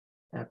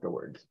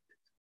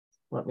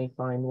 Let me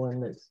find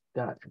one that's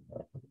got,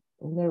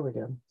 and there we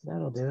go.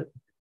 That'll do it.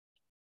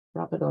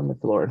 Drop it on the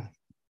floor.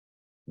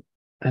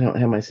 I don't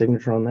have my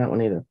signature on that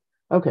one either.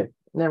 Okay,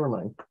 never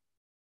mind.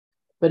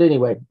 But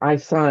anyway, I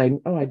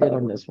signed. Oh, I did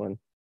on this one.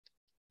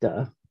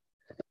 Duh.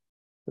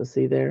 So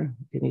see there?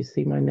 Can you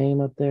see my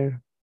name up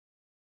there?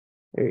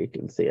 There you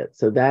can see it.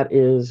 So that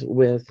is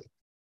with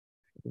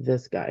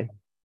this guy.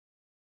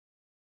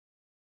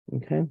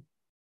 Okay.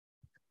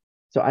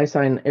 So I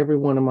sign every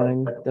one of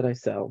mine that I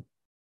sell.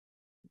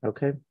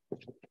 Okay.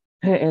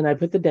 And I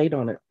put the date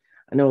on it.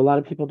 I know a lot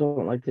of people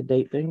don't like to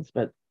date things,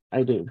 but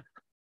I do.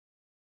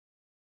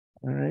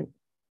 All right.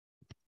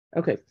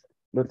 Okay,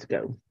 let's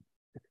go.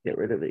 Get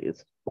rid of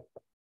these.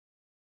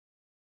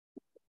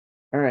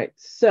 All right.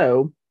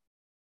 So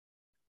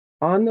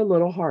on the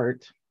little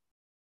heart,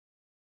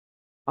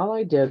 all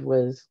I did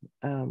was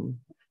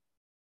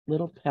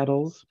little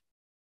petals.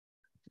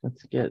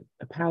 Let's get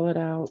a palette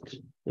out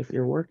if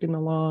you're working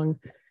along.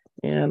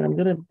 And I'm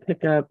going to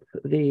pick up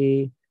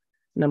the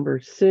number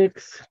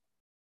 6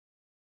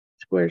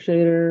 square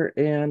shader,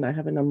 and I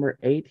have a number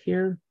 8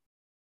 here.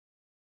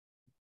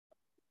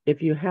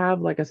 If you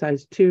have like a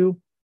size 2,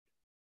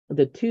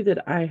 the 2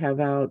 that I have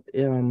out,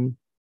 Robin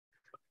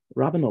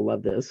will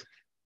love this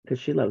because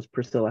she loves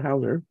Priscilla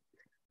Hauser.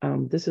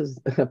 This is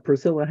a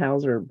Priscilla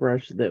Hauser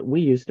brush that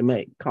we used to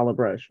make, Kala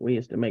brush. We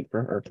used to make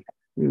for her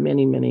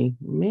many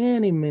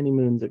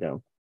moons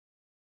ago.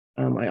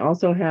 I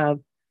also have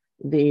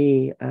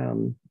the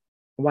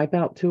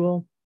Wipeout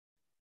tool.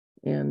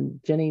 And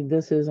Jenny,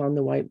 this is on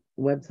the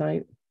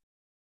website.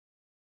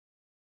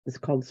 It's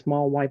called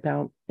Small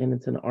Wipeout, and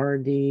it's an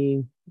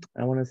RD,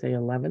 I want to say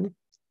 11.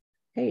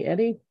 Hey,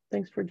 Eddie,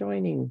 thanks for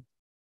joining.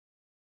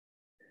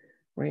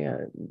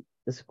 Maria,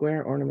 the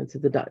square ornaments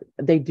at the dot.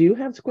 They do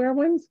have square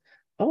ones?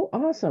 Oh,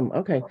 awesome.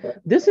 Okay.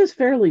 This is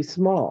fairly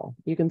small.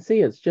 You can see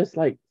it's just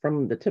like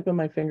from the tip of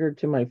my finger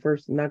to my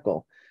first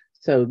knuckle.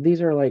 So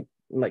these are like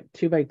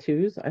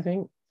 2x2s, I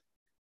think.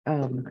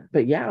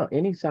 But yeah,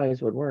 any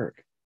size would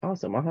work.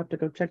 Awesome. I'll have to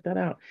go check that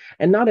out.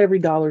 And not every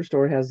dollar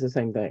store has the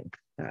same thing,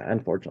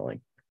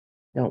 unfortunately.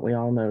 Don't we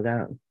all know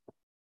that?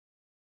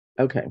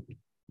 Okay.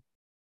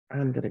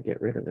 I'm going to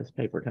get rid of this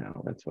paper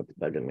towel. That's what's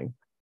bugging me.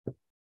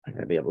 I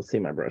got to be able to see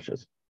my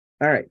brushes.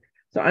 All right.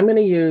 So I'm going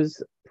to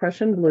use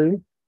Prussian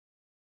blue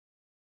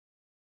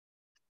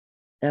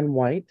and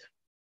white.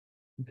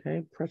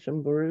 Okay.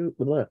 Prussian blue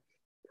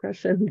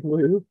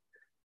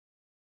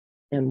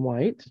and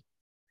white.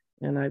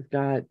 And I've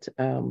got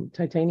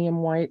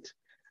titanium white.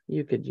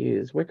 You could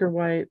use wicker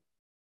white.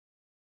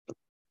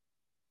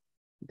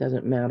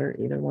 Doesn't matter.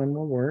 Either one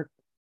will work.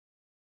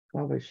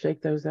 Always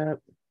shake those up.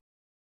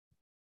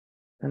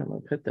 And I'm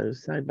going to put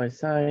those side by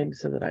side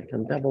so that I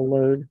can double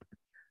load.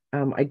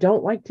 I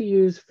don't like to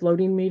use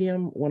floating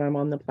medium when I'm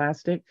on the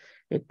plastic.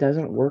 It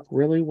doesn't work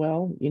really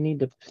well. You need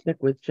to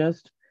stick with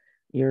just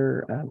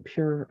your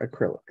pure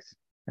acrylics.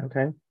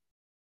 Okay.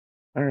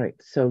 All right.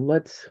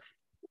 So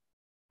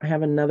I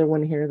have another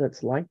one here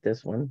that's like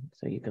this one.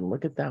 So you can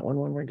look at that one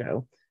when we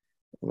go.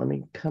 Let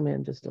me come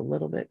in just a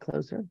little bit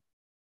closer.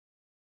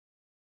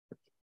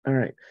 All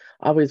right.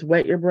 Always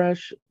wet your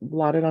brush,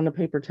 blot it on a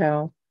paper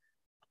towel.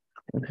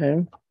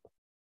 Okay.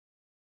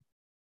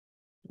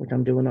 Like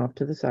I'm doing off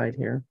to the side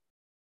here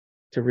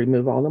to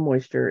remove all the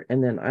moisture.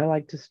 And then I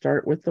like to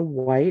start with the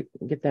white,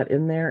 get that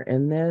in there,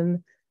 and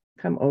then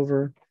come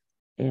over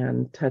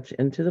and touch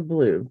into the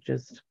blue.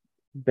 Just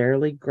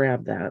barely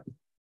grab that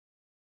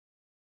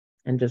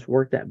and just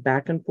work that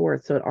back and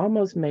forth. So it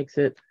almost makes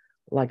it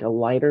like a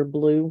lighter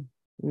blue,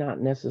 not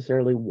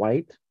necessarily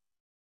white.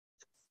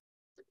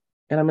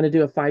 And I'm going to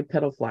do a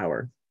 5-petal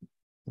flower.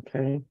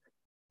 Okay.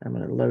 I'm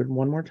going to load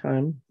one more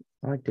time.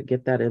 I like to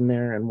get that in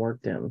there and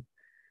worked in.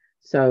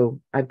 So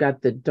I've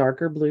got the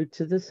darker blue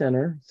to the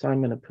center. So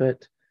I'm going to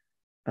put,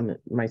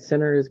 my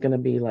center is going to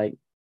be like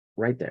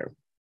right there.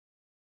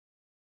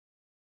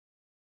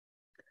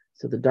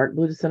 So the dark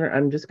blue to center,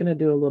 I'm just going to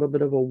do a little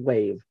bit of a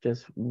wave.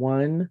 Just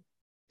 1,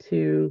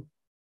 2,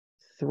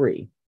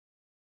 3.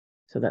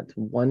 So that's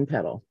 1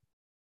 petal.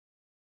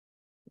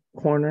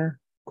 Corner,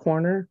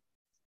 corner,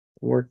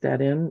 work that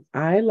in.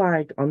 I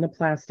like on the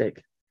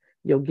plastic,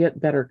 you'll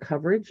get better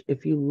coverage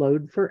if you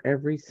load for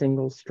every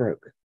single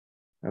stroke.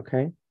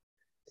 Okay.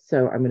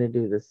 So I'm going to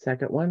do the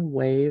second one,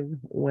 wave,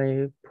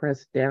 wave,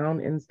 press down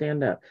and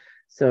stand up.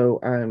 So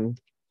I'm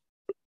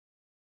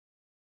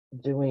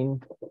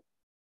doing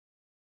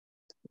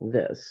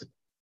this.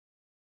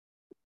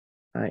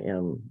 I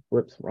am,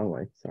 whoops, wrong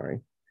way,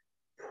 sorry.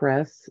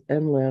 Press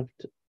and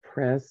lift,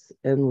 press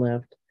and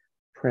lift,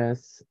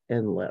 press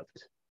and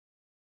lift.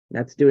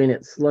 That's doing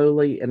it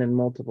slowly and in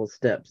multiple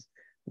steps.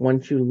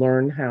 Once you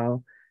learn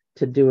how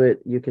to do it,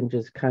 you can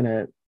just kind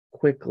of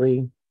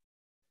quickly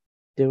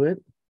do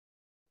it.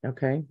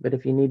 Okay. But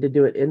if you need to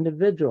do it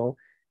individual,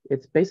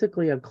 it's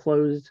basically a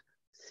closed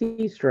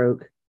C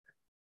stroke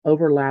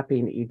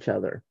overlapping each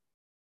other,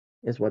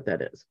 is what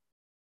that is.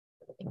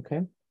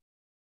 Okay.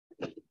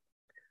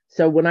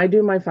 So when I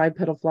do my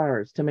 5-petal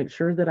flowers, to make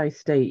sure that I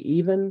stay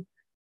even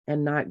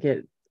and not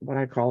get what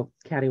I call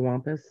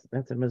cattywampus,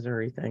 that's a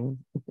Missouri thing.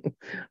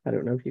 I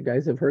don't know if you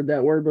guys have heard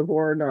that word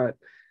before or not,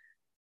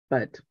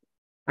 but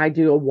I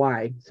do a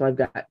Y. So I've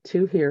got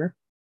 2 here,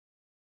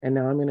 and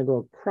now I'm going to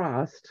go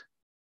across.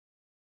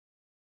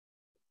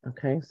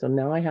 Okay, so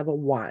now I have a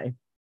Y.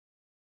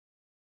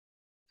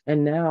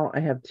 And now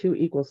I have 2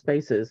 equal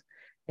spaces,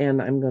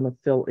 and I'm going to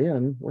fill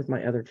in with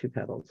my other 2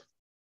 petals.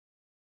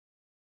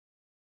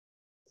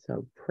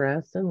 So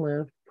press and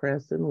lift,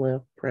 press and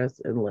lift, press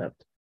and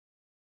lift.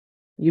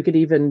 You could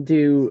even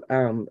do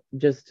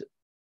just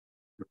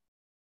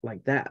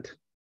like that.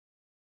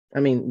 I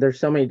mean, there's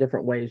so many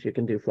different ways you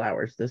can do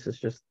flowers. This is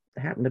just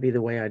happened to be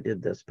the way I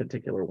did this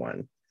particular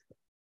one.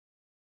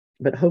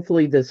 But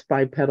hopefully this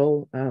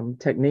 5-petal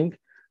technique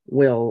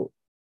will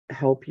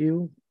help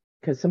you,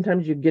 because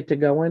sometimes you get to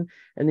going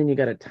and then you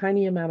got a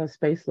tiny amount of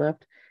space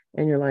left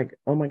and you're like,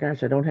 oh my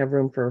gosh, I don't have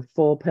room for a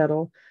full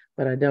petal,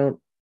 but I don't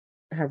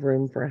have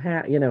room for a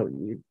hat. You know,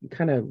 you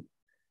kind of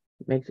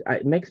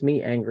it makes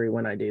me angry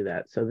when I do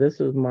that. So this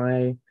is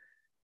my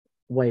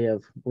way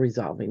of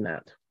resolving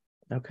that.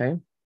 Okay.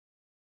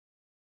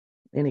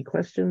 Any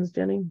questions,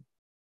 Jenny?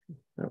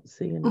 I don't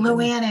see anything.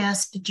 Luann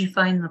asked, did you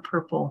find the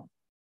purple?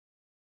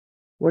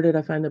 Where did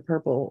I find the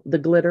purple? The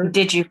glitter?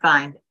 Did you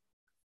find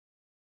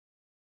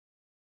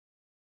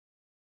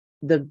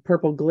the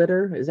purple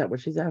glitter? Is that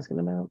what she's asking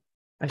about?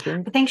 I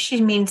think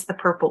she means the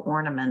purple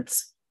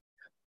ornaments.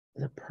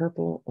 The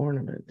purple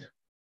ornament.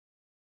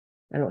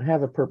 I don't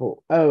have a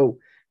purple. Oh,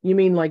 you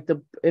mean like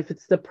if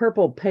it's the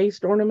purple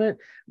paste ornament?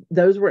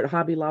 Those were at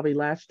Hobby Lobby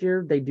last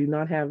year. They do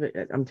not have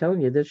it. I'm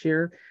telling you, this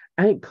year,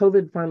 I think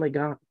COVID finally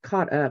got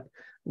caught up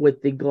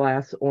with the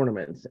glass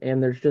ornaments,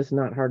 and there's just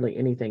not hardly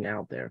anything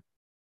out there.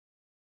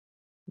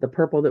 The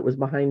purple that was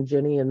behind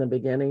Jenny in the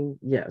beginning,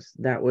 yes,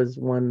 that was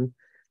one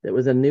that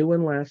was a new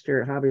one last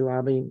year at Hobby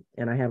Lobby,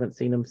 and I haven't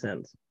seen them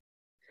since.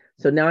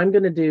 So now I'm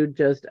going to do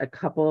just a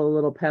couple of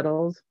little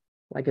petals,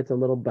 like it's a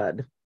little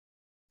bud.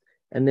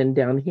 And then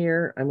down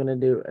here, I'm going to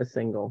do a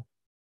single.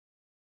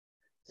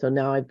 So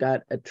now I've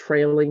got a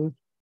trailing,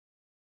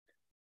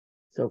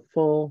 so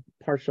full,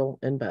 partial,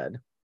 and bud.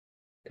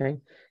 Okay.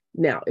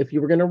 Now, if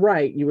you were going to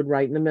write, you would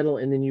write in the middle,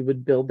 and then you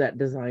would build that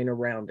design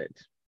around it.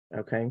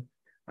 Okay.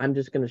 I'm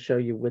just going to show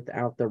you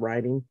without the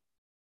writing,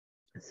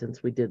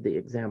 since we did the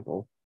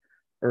example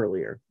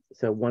earlier.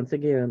 So once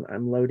again,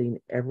 I'm loading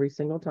every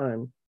single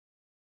time.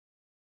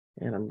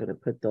 And I'm going to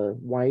put the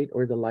white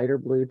or the lighter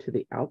blue to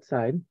the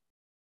outside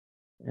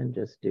and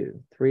just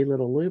do 3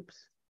 little loops,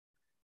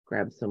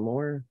 grab some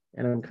more,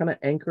 and I'm kind of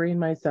anchoring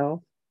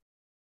myself.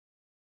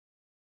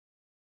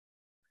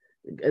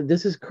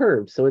 This is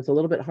curved, so it's a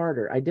little bit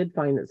harder. I did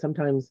find that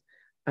sometimes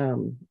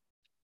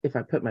if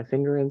I put my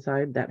finger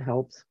inside, that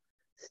helps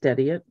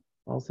steady it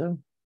also.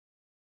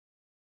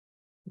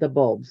 The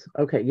bulbs.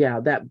 Okay, yeah,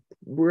 that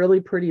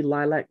really pretty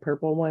lilac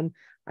purple one.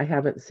 I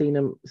haven't seen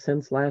them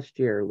since last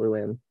year,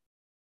 Luann.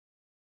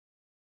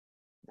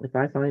 If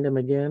I find them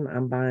again,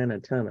 I'm buying a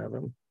ton of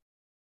them.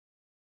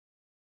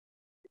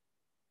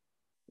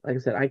 Like I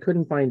said, I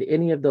couldn't find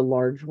any of the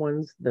large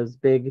ones, those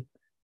big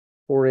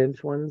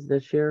 4-inch ones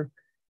this year.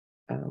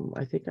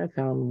 I think I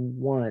found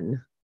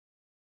one.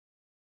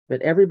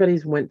 But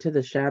everybody's went to the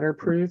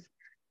shatterproof.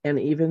 And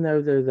even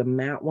though they're the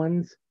matte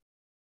ones,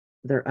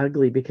 they're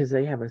ugly because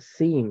they have a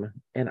seam.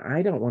 And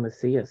I don't want to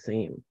see a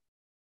seam.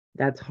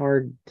 That's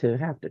hard to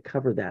have to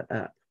cover that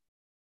up.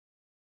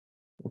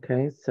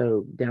 Okay,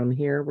 so down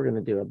here, we're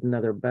going to do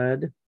another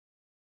bud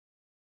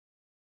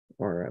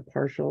or a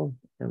partial,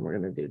 and we're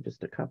going to do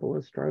just a couple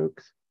of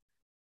strokes.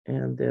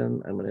 And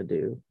then I'm going to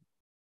do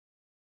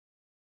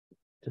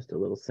just a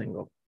little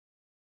single.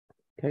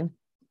 Okay.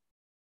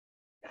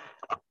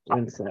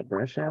 Rinse that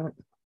brush out.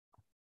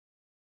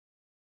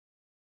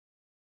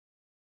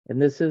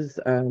 And this is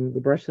the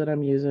brush that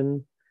I'm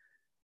using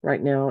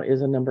right now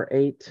is a number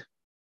 8.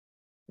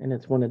 And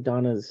it's one of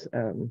Donna's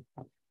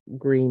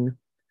green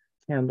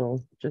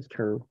handle, just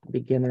her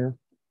beginner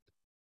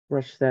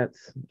brush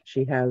sets.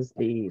 She has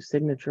the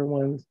signature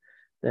ones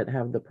that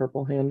have the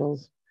purple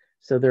handles.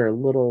 So they're a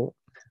little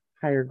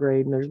higher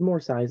grade, and there's more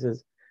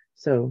sizes.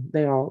 So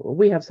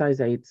we have size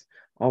 8s.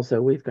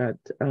 Also, we've got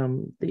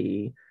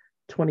the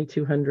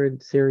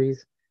 2200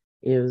 series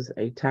is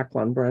a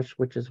Taklon brush,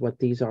 which is what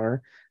these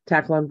are.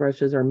 Taklon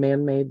brushes are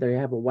man-made. They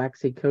have a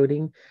waxy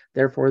coating.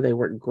 Therefore, they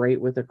work great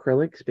with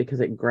acrylics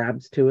because it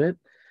grabs to it.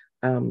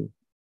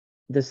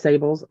 the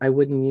sables, I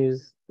wouldn't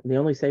use, the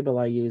only sable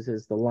I use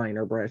is the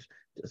liner brush,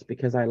 just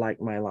because I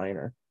like my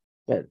liner.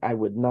 But I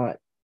would not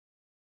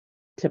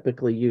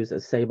typically use a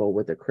sable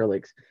with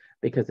acrylics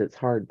because it's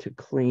hard to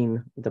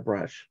clean the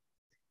brush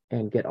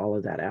and get all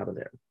of that out of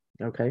there.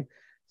 Okay,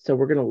 so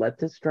we're going to let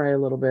this dry a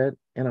little bit,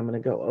 and I'm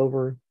going to go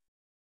over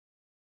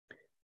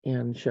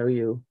and show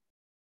you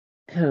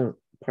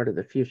part of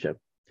the fuchsia.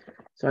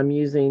 So I'm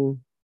using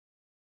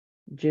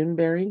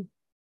Juneberry,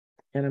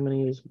 and I'm going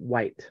to use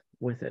white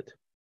with it.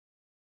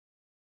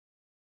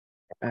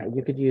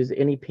 You could use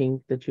any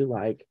pink that you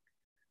like.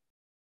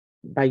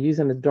 By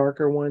using a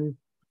darker one,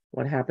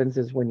 what happens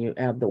is when you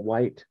add the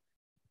white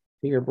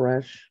to your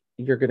brush,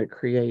 you're going to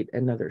create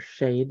another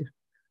shade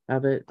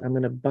of it. I'm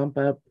going to bump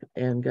up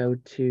and go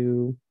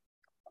to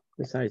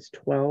the size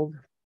 12.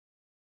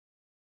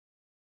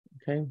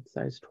 Okay,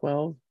 size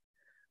 12.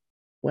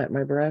 Wet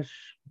my brush.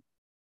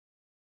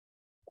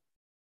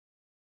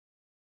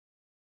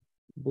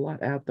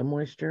 Blot out the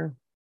moisture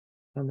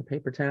on the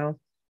paper towel.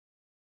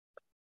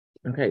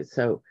 Okay,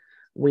 so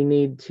we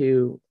need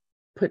to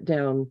put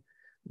down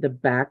the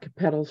back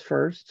petals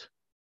first,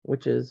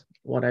 which is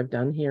what I've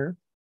done here.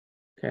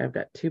 Okay, I've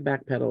got 2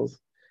 back petals,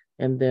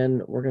 and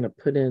then we're going to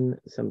put in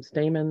some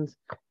stamens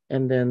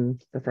and then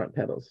the front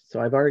petals. So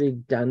I've already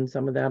done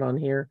some of that on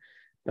here,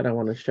 but I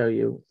want to show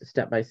you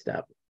step by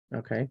step.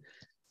 Okay,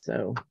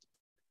 so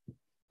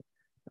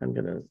I'm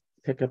going to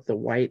pick up the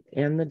white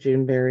and the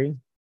Juneberry.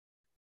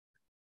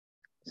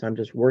 So I'm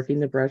just working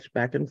the brush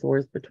back and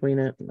forth between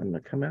it. I'm going to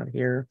come out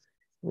here,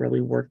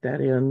 really work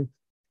that in.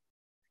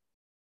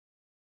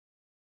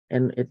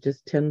 And it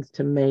just tends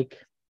to make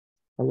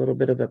a little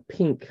bit of a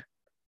pink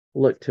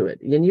look to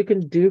it. And you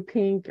can do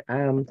pink.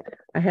 I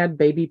had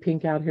baby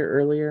pink out here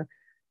earlier.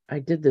 I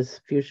did this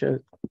fuchsia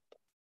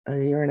a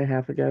year and a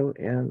half ago,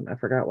 and I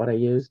forgot what I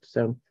used.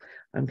 So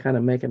I'm kind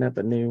of making up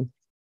a new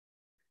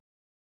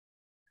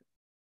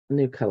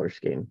color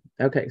scheme.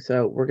 Okay,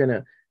 so we're going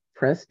to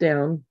press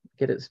down,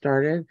 get it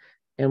started,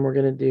 and we're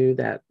going to do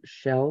that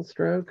shell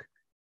stroke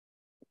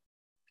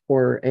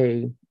or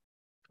a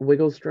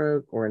wiggle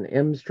stroke or an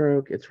M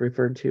stroke. It's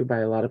referred to by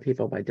a lot of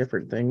people by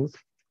different things.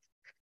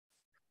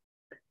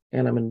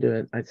 And I'm going to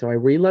do it. So I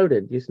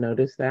reloaded. You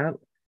notice that.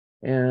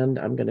 And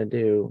I'm going to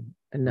do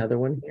another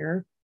one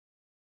here.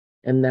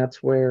 And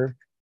that's where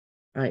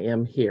I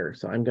am here.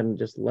 So I'm going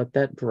to just let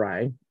that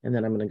dry. And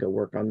then I'm going to go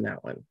work on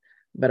that one.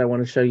 But I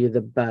want to show you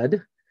the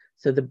bud.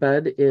 So the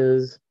bud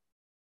is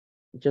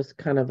just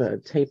kind of a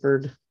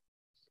tapered.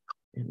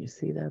 And you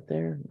see that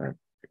there? Not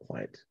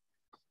quite.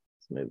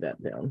 Let's move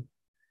that down.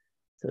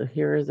 So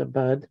here is a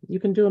bud.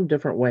 You can do them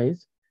different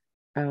ways.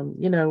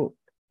 You know,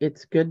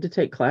 it's good to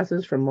take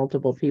classes from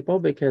multiple people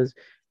because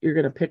you're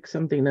going to pick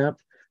something up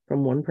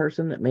from one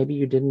person that maybe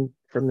you didn't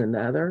from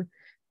another,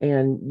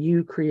 and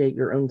you create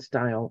your own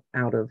style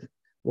out of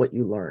what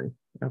you learn.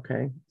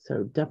 Okay,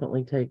 so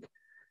definitely take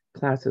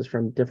classes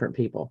from different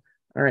people.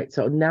 All right,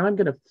 so now I'm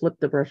going to flip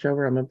the brush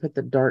over. I'm going to put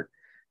the dart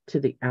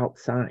to the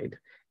outside,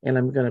 and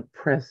I'm going to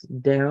press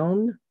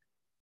down,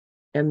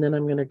 and then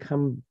I'm going to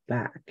come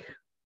back.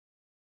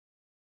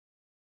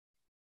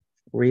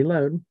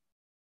 Reload.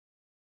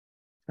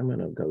 I'm going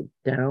to go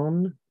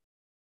down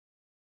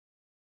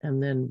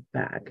and then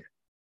back.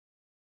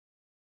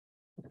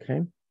 Okay,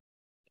 can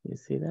you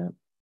see that?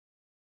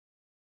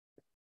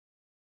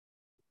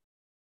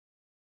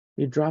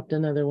 You dropped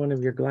another one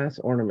of your glass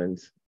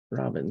ornaments,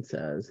 Robin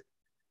says.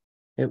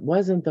 It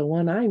wasn't the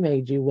one I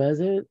made you, was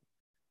it?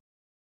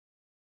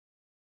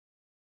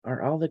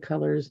 Are all the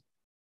colors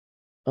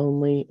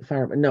only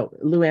fire? No,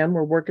 Luann,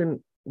 we're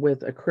working with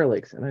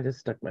acrylics, and I just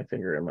stuck my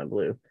finger in my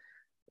blue.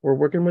 We're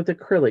working with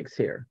acrylics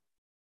here.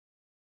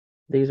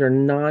 These are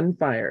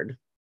non-fired.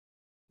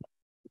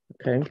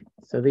 Okay,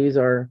 so these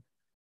are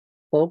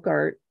folk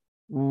art,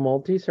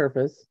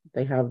 multi-surface.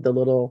 They have the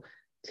little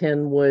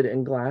tin, wood,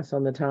 and glass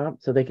on the top,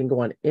 so they can go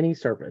on any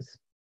surface.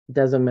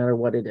 Doesn't matter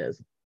what it is.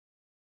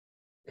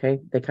 Okay,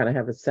 they kind of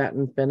have a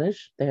satin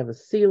finish. They have a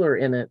sealer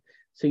in it,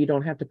 so you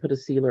don't have to put a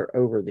sealer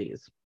over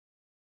these.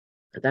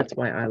 That's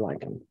why I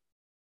like them.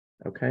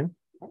 Okay.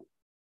 All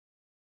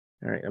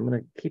right, I'm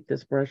going to keep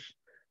this brush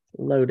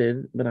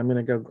loaded, but I'm going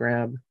to go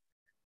grab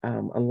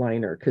a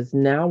liner, because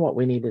now what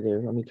we need to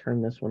do, let me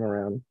turn this one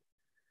around,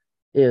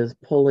 is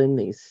pull in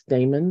these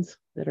stamens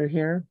that are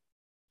here.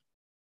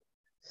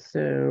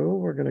 So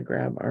we're going to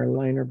grab our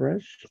liner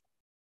brush.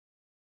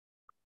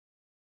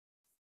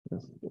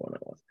 This is the one I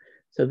want.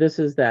 So this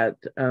is that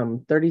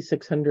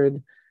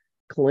 3600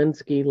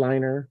 Kolinsky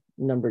liner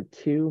number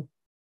 2.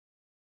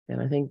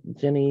 And I think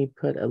Jenny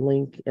put a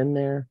link in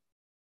there.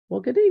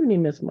 Well, good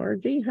evening, Miss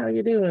Margie. How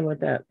you doing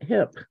with that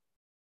hip?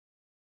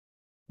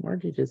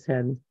 Margie just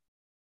had,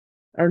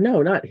 or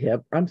no, not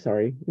hip. I'm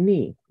sorry,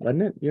 knee,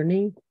 wasn't it? Your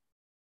knee?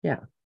 Yeah.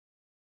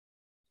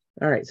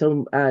 All right.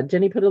 So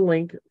Jenny put a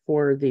link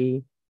for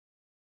the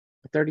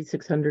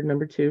 3600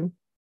 number 2.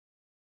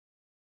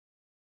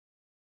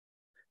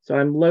 So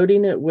I'm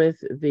loading it with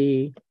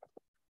the,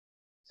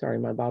 sorry,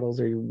 my bottles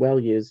are well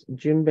used.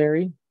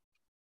 Juneberry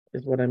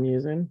is what I'm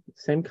using.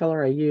 Same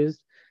color I used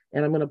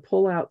And I'm going to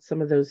pull out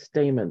some of those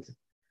stamens.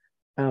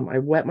 I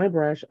wet my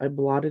brush, I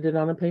blotted it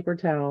on a paper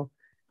towel,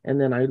 and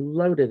then I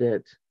loaded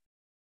it.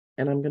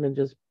 And I'm going to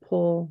just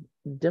pull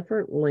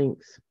different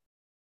links,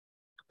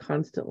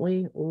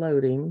 constantly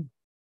loading.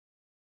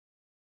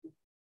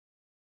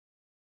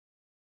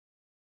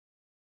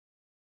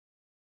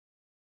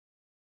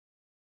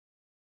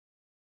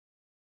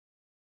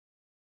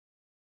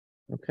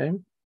 Okay,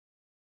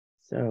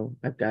 so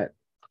I've got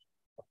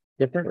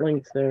different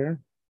links there.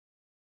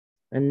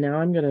 And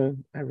now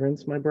I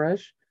rinse my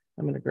brush.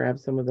 I'm gonna grab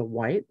some of the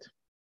white.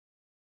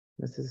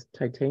 This is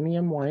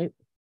titanium white.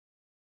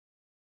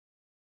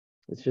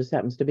 This just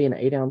happens to be an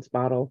 8-ounce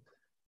bottle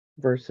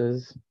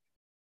versus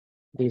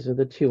these are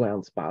the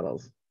 2-ounce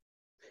bottles.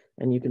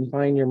 And you can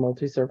find your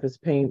multi-surface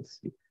paints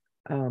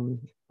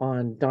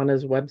on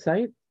Donna's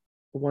website,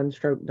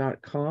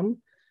 onestroke.com.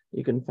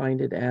 You can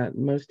find it at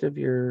most of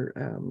your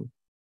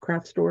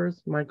craft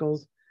stores,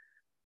 Michael's,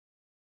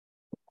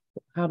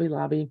 Hobby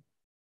Lobby,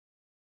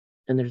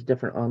 and there's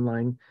different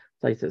online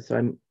places. So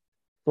I'm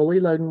fully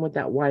loading with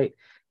that white,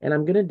 and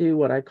I'm going to do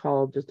what I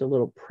call just a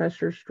little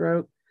pressure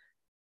stroke.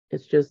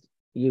 It's just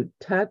you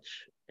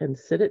touch and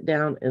sit it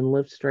down and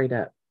lift straight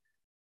up.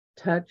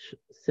 Touch,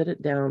 sit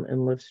it down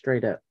and lift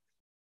straight up.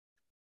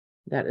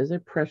 That is a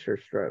pressure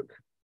stroke.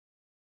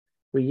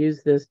 We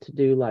use this to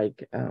do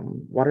like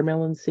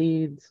watermelon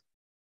seeds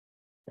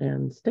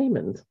and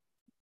stamens,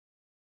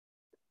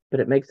 but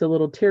it makes a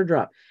little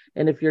teardrop.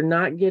 And if you're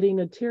not getting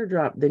a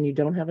teardrop, then you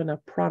don't have enough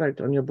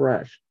product on your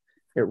brush.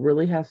 It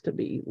really has to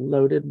be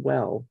loaded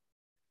well.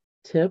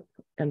 Tip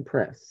and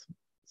press.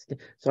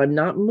 So I'm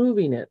not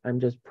moving it. I'm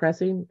just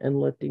pressing and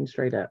lifting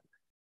straight up.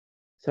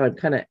 So I'm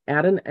kind of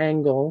at an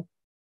angle.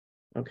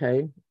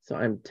 Okay. So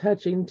I'm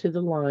touching to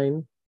the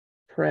line,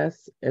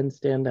 press and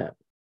stand up.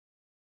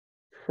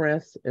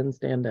 Press and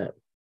stand up.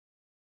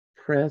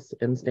 Press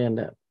and stand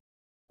up.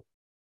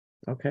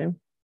 Okay.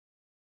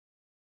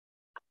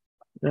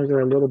 Those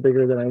are a little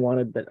bigger than I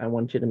wanted, but I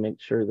want you to make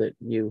sure that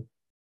you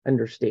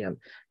understand.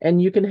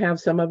 And you can have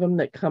some of them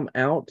that come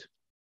out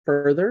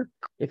further.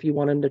 If you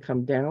want them to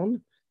come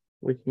down,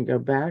 we can go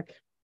back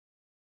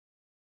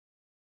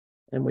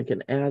and we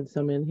can add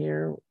some in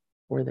here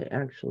where they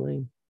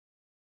actually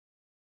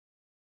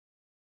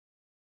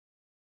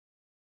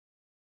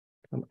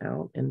come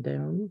out and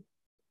down.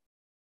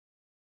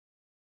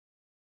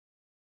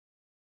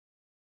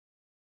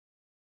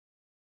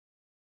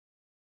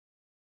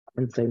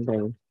 And same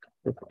thing,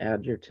 just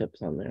add your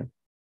tips on there.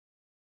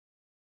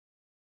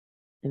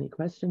 Any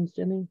questions,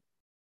 Jenny?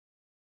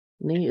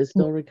 Knee is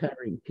still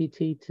recovering.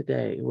 PT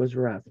today was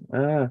rough.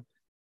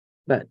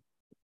 But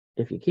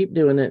if you keep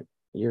doing it,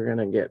 you're going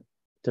to get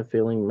to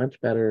feeling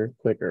much better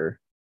quicker.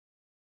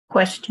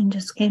 Question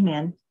just came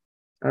in.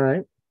 All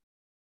right.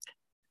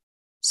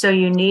 So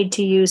you need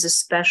to use a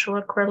special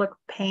acrylic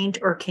paint,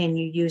 or can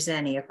you use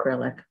any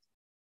acrylic?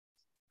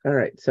 All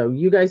right. So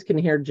you guys can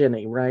hear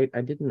Jenny, right?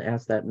 I didn't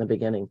ask that in the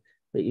beginning,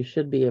 but you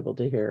should be able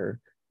to hear her.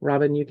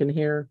 Robin, you can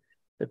hear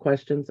the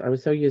questions. I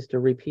was so used to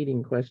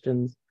repeating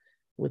questions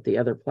with the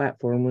other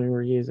platform we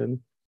were using.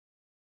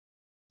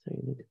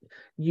 So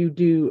you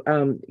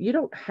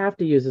don't have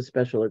to use a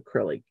special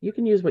acrylic. You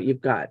can use what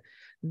you've got.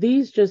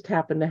 These just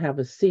happen to have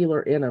a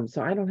sealer in them,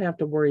 so I don't have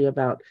to worry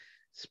about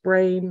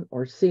spraying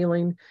or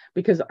sealing,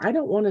 because I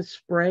don't want to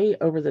spray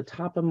over the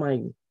top of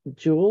my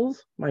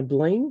jewels, my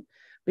bling,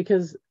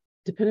 because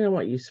depending on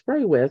what you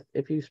spray with,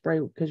 if you spray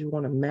because you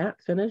want a matte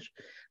finish,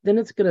 then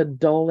it's going to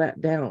dull that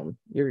down.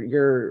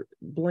 Your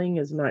bling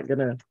is not going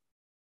to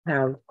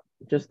have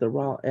just the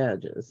raw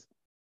edges.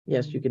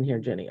 Yes, you can hear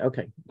Jenny.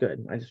 Okay,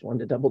 good. I just wanted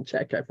to double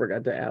check. I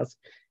forgot to ask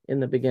in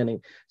the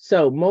beginning.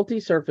 So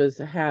multi-surface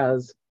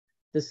has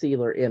the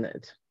sealer in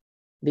it.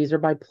 These are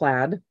by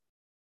Plaid.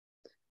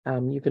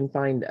 You can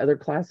find other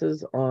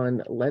classes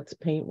on Let's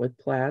Paint with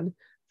Plaid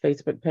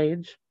Facebook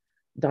page.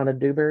 Donna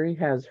Dewberry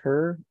has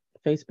her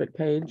Facebook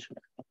page,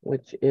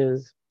 which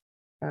is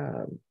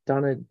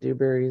Donna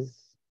Dewberry's,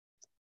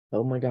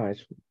 oh my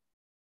gosh.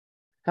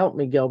 Help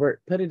me,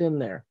 Gilbert. Put it in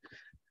there.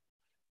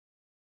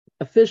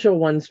 Official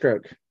One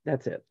Stroke.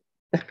 That's it.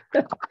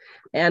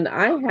 And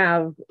I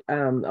have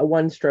a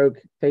One Stroke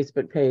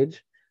Facebook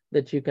page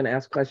that you can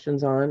ask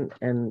questions on.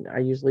 And I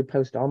usually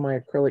post all my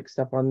acrylic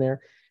stuff on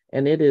there.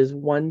 And it is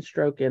One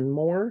Stroke and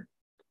More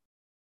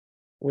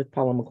with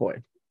Paula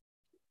McCoy.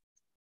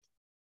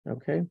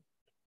 Okay.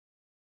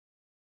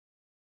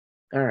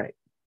 All right.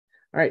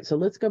 All right. So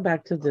let's go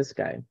back to this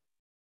guy.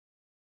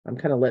 I'm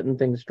kind of letting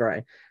things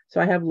dry. So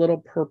I have little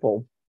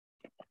purple.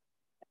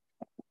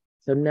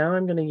 So now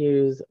I'm going to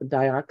use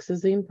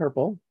dioxazine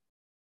purple,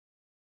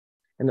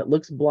 and it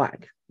looks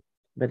black,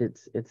 but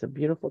it's a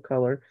beautiful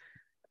color.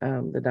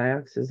 The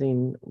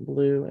dioxazine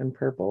blue and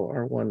purple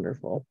are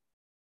wonderful,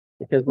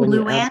 because when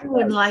Luann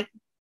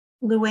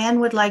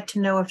would like to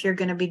know if you're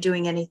going to be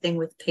doing anything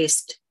with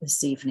paste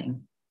this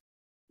evening.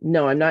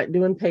 No, I'm not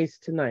doing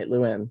paste tonight,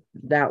 Luann.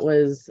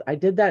 I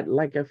did that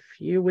like a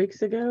few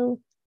weeks ago.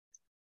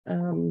 I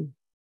don't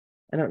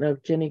know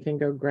if Jenny can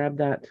go grab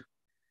that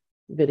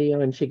video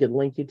and she could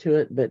link you to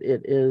it, but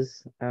it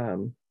is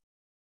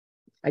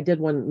I did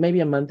one maybe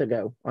a month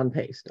ago on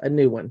paste, a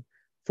new one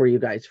for you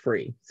guys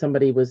free.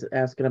 Somebody was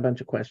asking a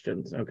bunch of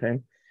questions, okay?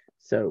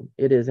 So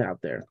it is out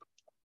there.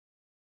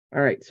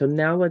 All right, so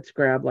now let's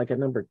grab like a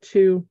number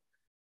 2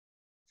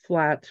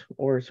 flat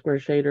or square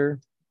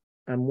shader.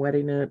 I'm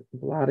wetting it,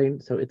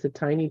 blotting, so it's a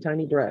tiny,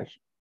 tiny brush,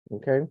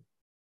 okay?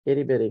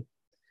 Itty bitty.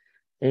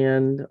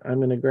 And I'm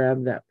gonna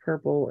grab that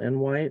purple and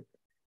white,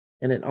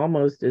 and it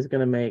almost is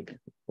gonna make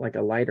like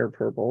a lighter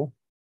purple,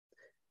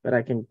 but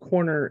I can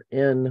corner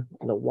in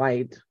the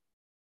white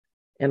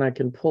and I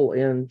can pull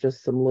in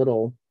just some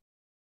little,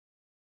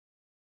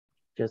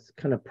 just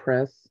kind of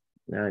press.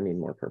 Now I need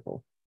more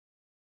purple.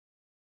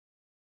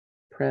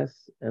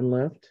 Press and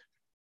lift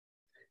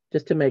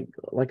just to make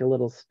like a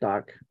little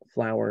stock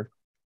flower.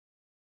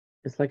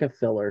 It's like a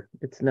filler.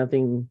 It's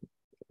nothing,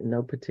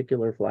 no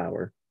particular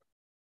flower.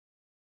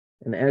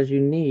 And as you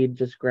need,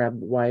 just grab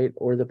white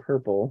or the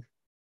purple.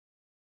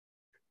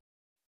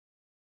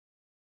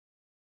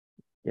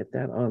 Get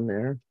that on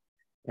there.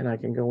 And I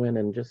can go in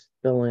and just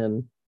fill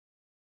in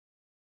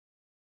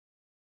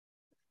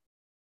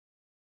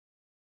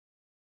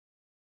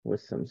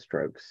with some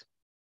strokes,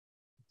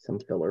 some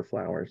filler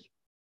flowers.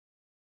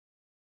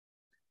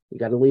 You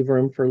got to leave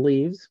room for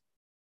leaves.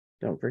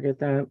 Don't forget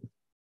that.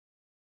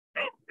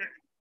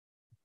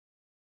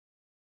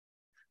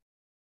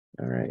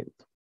 All right.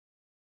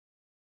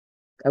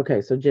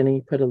 Okay, so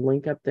Jenny put a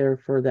link up there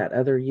for that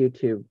other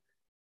YouTube,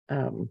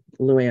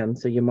 Luann.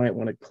 So you might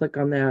want to click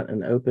on that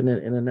and open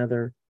it in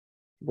another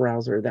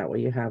browser. That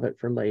way you have it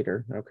for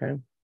later, okay?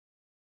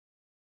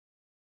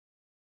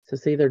 So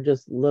see, they're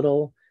just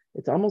little,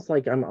 it's almost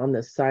like I'm on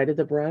the side of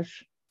the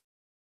brush.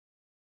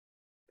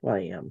 Well, I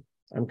am.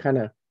 I'm kind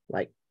of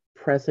like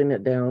pressing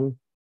it down.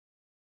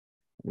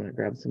 I'm gonna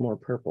grab some more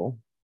purple.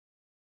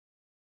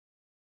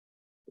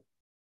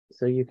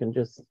 So you can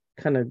just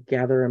kind of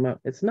gather them up.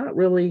 It's not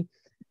really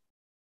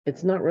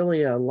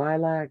a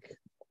lilac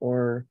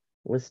or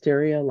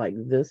wisteria like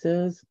this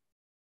is,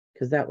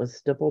 because that was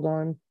stippled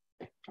on,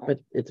 but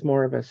it's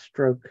more of a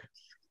stroke,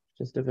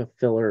 just of a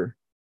filler.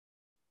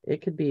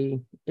 It could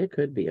be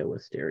a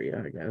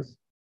wisteria, I guess.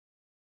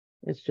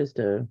 It's just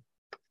a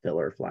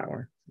filler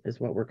flower is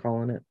what we're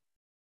calling it.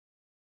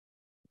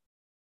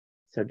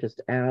 So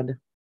just add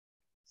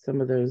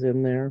some of those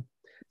in there.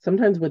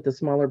 Sometimes with the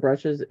smaller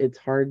brushes, it's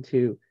hard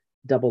to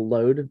double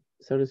load,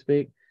 so to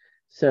speak.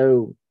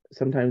 So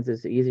sometimes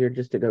it's easier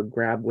just to go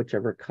grab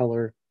whichever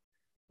color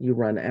you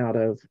run out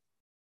of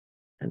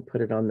and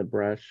put it on the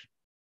brush.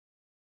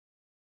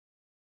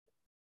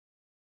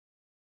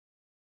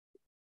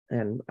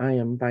 And I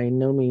am by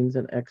no means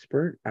an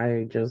expert.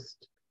 I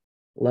just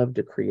love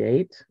to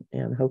create,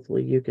 and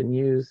hopefully you can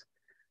use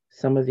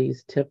some of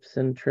these tips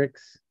and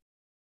tricks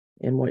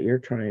in what you're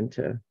trying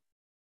to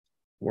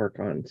work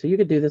on. So you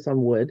could do this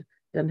on wood.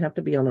 Doesn't have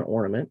to be on an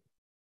ornament.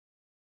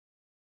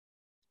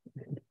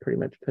 You can pretty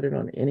much put it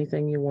on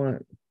anything you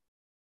want.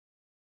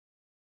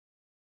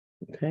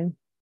 Okay,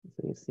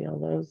 so you see all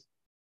those?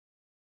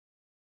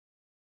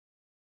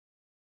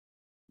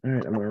 All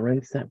right, I'm gonna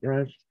rinse that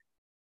brush.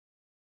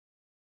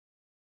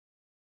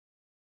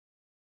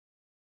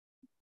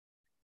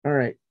 All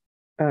right,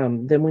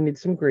 then we need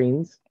some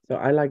greens. So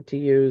I like to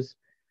use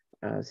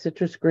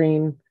citrus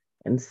green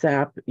and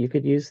sap. You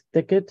could use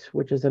thicket,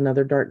 which is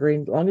another dark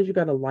green. As long as you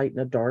got a light and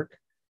a dark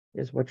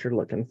is what you're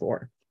looking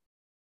for.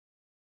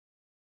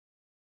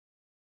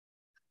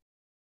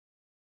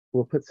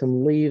 We'll put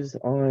some leaves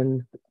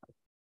on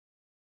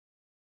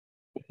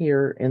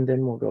here, and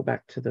then we'll go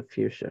back to the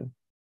fuchsia.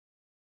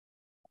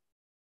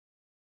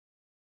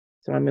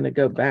 So I'm going to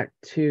go back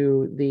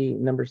to the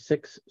number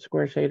 6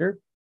 square shader,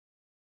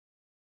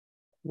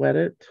 wet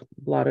it,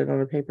 blot it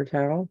on a paper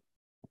towel.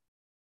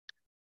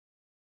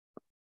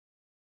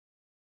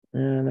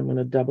 And I'm going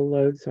to double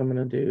load. So I'm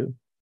going to do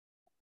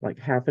like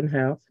half and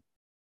half.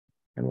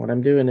 And what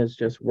I'm doing is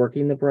just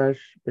working the brush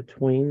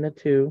between the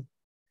two.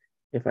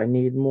 If I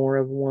need more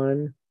of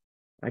one,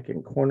 I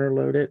can corner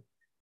load it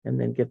and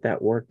then get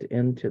that worked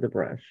into the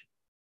brush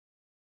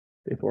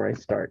before I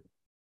start.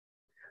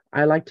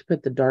 I like to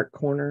put the dark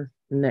corner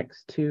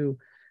next to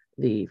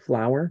the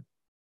flower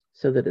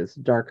so that it's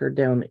darker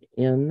down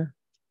in.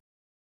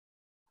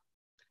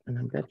 And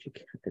I bet you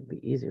it'd be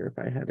easier if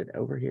I had it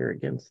over here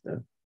against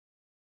the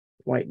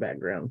white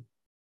background.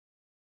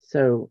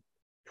 So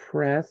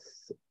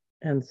press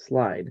and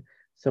slide.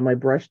 So my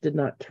brush did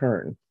not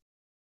turn.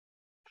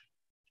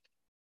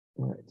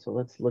 All right, so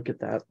let's look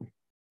at that.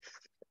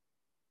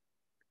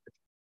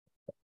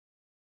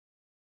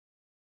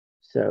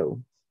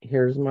 So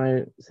here's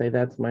my, say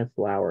that's my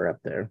flower up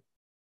there.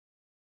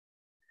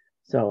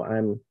 So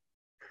I'm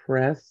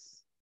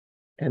press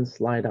and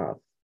slide off.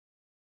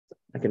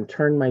 I can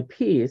turn my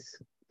piece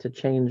to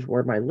change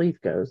where my leaf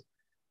goes,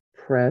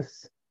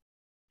 press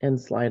and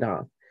slide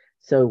off.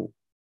 So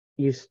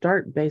you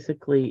start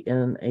basically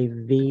in a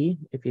V,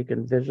 if you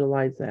can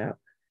visualize that,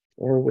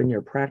 or when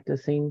you're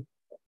practicing,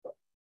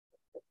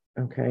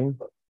 okay,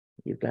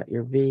 you've got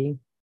your V.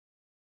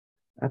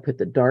 I put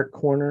the dark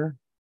corner,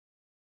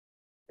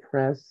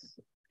 press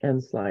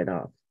and slide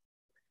off.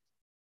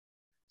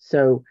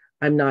 So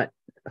I'm not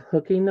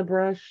hooking the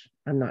brush.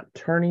 I'm not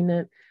turning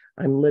it.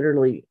 I'm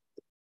literally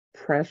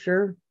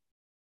pressure,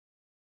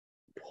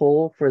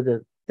 pull for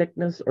the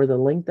thickness or the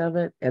length of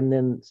it, and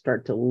then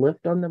start to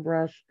lift on the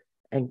brush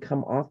and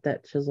come off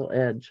that chisel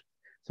edge.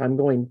 So I'm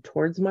going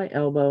towards my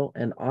elbow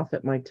and off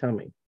at my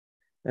tummy.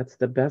 That's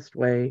the best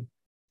way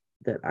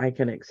that I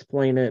can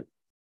explain it,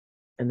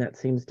 and that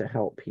seems to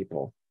help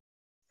people.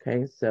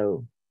 Okay,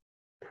 so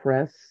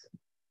press,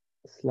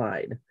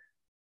 slide,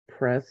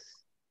 press,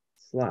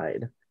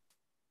 slide,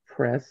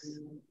 press,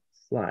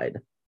 slide.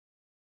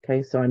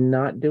 Okay, so I'm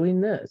not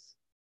doing this.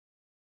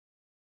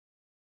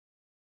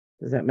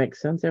 Does that make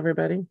sense,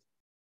 everybody?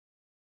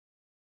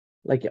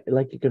 Like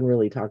you can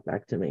really talk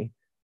back to me.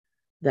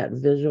 That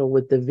visual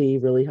with the V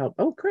really helped.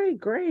 Oh, great,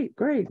 great,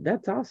 great.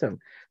 That's awesome.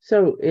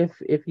 So if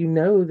you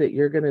know that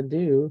you're going to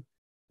do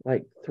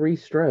like 3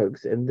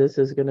 strokes and this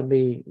is going to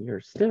be your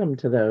stem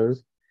to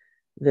those,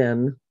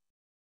 then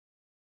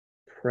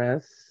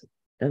press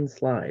and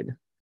slide,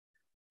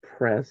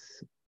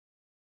 press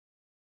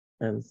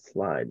and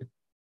slide.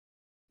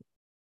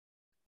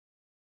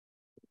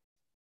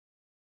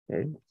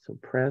 Okay, so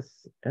press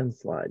and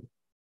slide.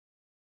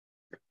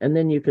 And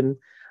then you can,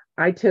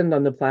 I tend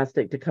on the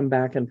plastic to come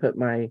back and put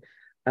my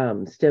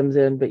stems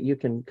in, but you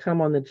can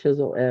come on the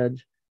chisel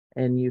edge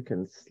and you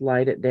can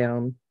slide it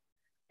down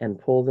and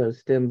pull those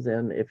stems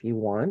in if you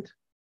want,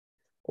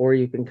 or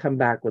you can come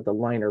back with a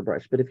liner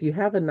brush. But if you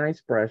have a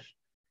nice brush,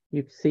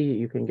 you see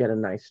you can get a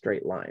nice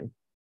straight line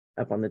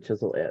up on the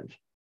chisel edge.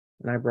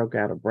 And I broke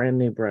out a brand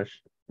new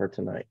brush for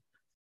tonight.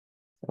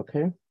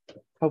 Okay,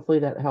 hopefully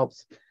that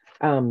helps.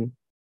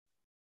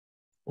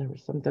 There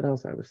was something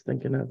else I was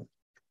thinking of.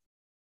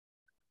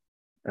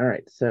 All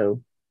right,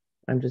 so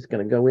I'm just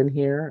going to go in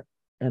here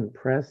and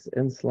press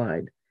and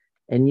slide.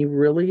 And you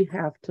really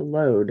have to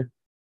load.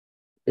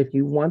 If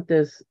you want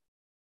this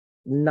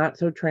not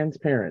so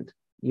transparent,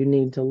 you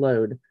need to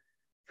load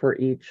for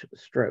each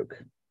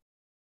stroke.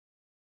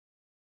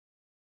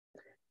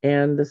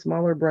 And the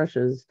smaller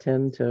brushes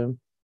tend to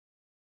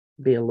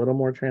be a little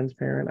more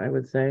transparent, I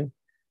would say.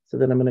 So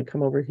then I'm going to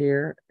come over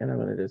here and I'm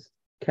going to just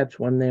catch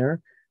one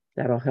there.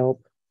 That'll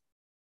help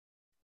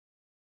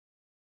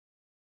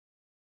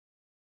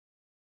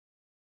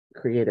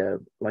create a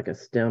like a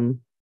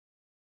stem.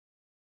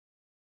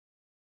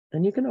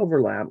 And you can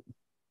overlap.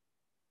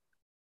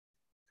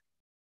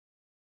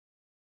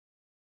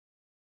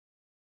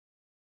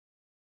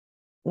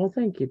 Well,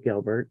 thank you,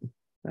 Gilbert.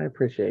 I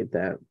appreciate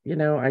that. You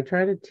know, I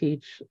try to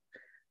teach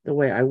the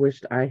way I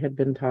wished I had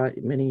been taught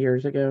many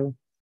years ago.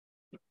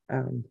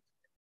 And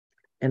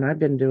I've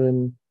been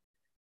doing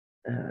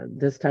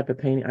this type of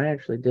painting. I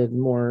actually did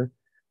more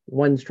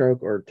one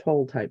stroke or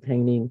toll type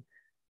painting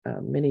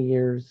many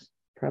years,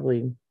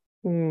 probably,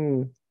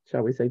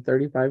 shall we say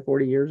 35,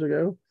 40 years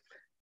ago.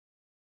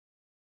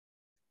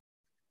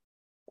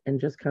 And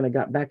just kind of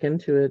got back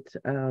into it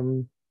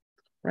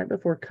right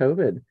before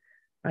COVID.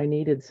 I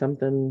needed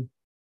something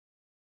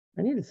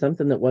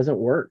that wasn't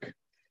work.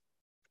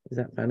 Is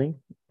that funny?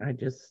 I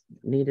just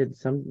needed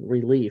some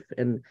relief.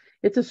 And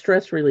it's a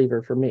stress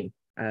reliever for me.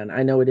 And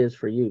I know it is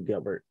for you,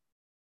 Gilbert.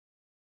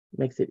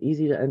 Makes it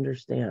easy to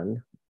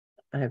understand.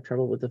 I have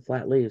trouble with the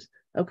flat leaves.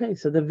 Okay,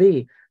 so the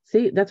V.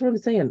 See, that's what I'm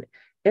saying.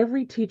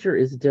 Every teacher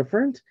is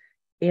different.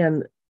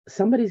 And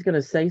somebody's going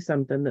to say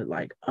something that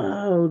like,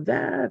 oh,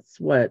 that's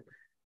what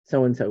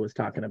so-and-so was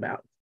talking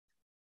about.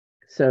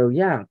 So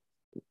yeah,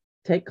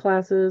 take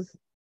classes,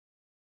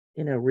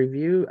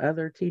 review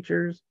other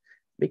teachers,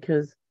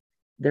 because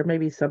there may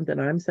be something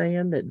I'm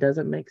saying that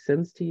doesn't make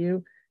sense to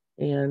you,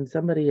 and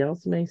somebody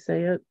else may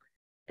say it,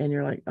 and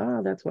you're like,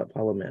 oh, that's what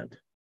Paula meant.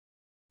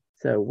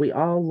 So we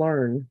all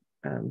learn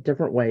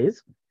different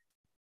ways.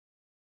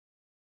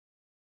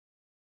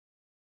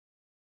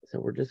 So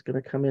we're just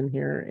going to come in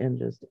here and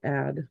just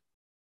add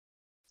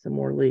some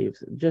more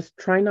leaves. Just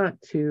try not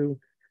to,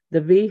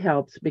 the V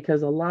helps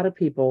because a lot of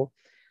people,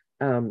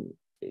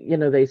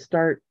 they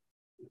start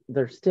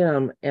their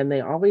stem and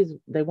they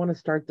want to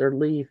start their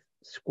leaf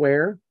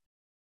square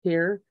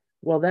here.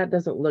 Well, that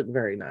doesn't look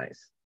very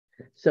nice.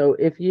 So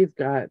if you've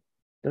got,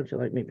 don't you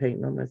like me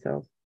painting on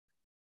myself?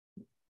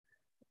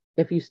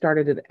 If you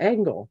started at an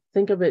angle,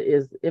 think of it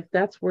as if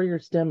that's where your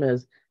stem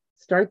is,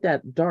 start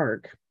that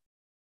dark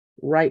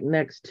right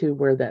next to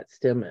where that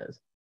stem is.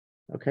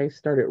 Okay,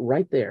 start it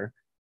right there.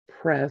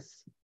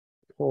 Press,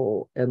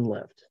 pull, and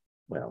lift.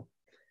 Well,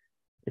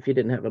 if you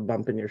didn't have a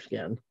bump in your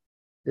skin.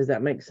 Does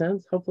that make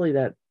sense? Hopefully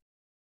that,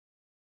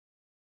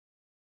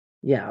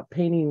 yeah,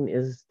 painting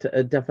is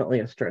definitely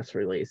a stress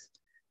release.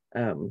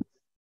 For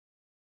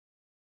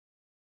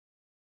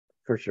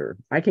sure.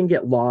 I can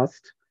get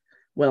lost.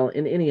 Well,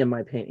 in any of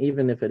my paint,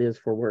 even if it is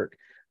for work,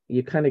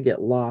 you kind of get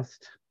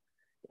lost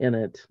in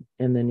it,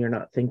 and then you're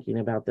not thinking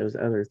about those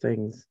other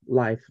things,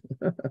 life,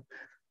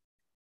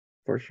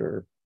 for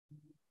sure.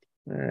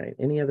 All right.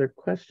 Any other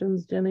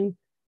questions, Jenny?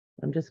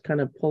 I'm just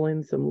kind of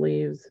pulling some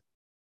leaves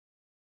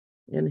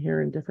in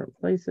here in different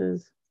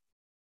places.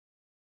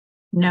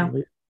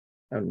 No.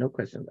 Oh, no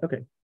questions.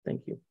 Okay.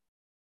 Thank you.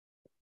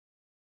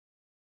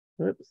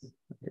 Whoops,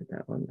 I did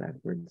that one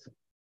backwards.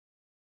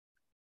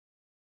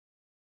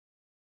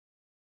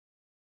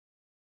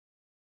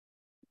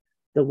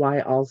 The Y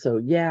also,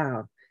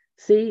 yeah.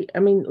 See, I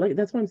mean, like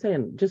that's what I'm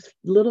saying. Just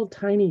little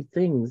tiny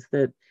things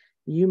that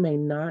you may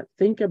not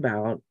think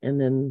about,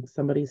 and then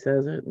somebody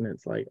says it, and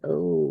it's like,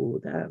 oh,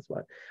 that's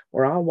what.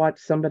 Or I'll watch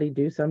somebody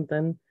do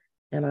something,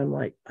 and I'm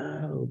like,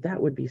 oh,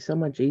 that would be so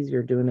much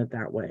easier doing it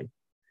that way.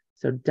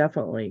 So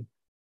definitely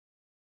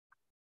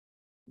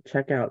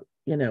check out,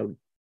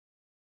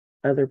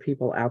 other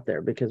people out there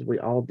because we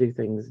all do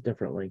things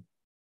differently.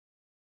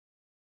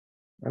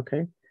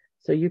 Okay,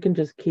 so you can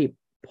just keep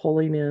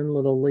pulling in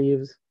little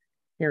leaves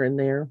here and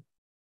there.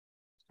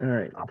 All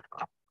right.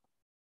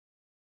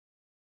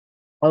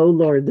 Oh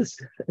Lord, this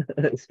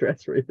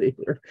stress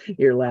reliever.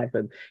 You're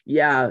laughing.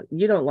 Yeah,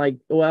 you don't like,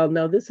 well,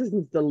 no, this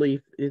isn't the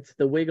leaf, it's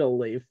the wiggle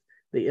leaf,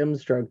 the M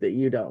stroke that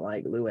you don't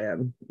like,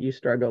 Luann. You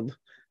struggled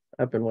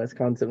up in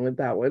Wisconsin with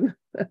that one.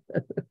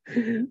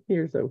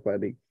 You're so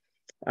funny.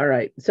 All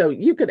right. So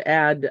you could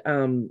add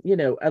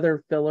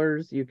other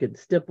fillers, you could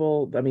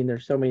stipple. I mean,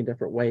 there's so many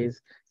different ways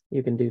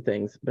you can do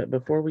things. But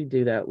before we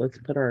do that, let's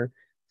put our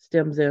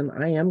stems in.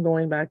 I am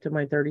going back to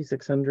my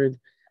 3600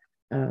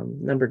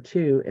 number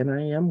 2, and I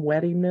am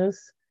wetting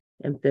this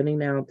and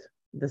thinning out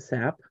the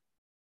sap,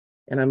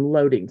 and I'm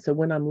loading. So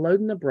when I'm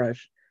loading the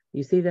brush,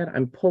 you see that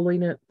I'm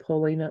pulling it,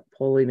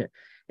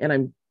 and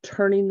I'm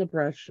turning the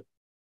brush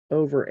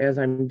over as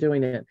I'm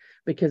doing it,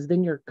 because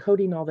then you're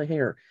coating all the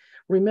hair.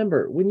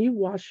 Remember, when you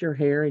wash your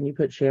hair and you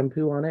put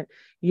shampoo on it,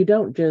 you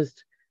don't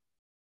just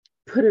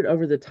put it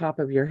over the top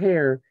of your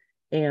hair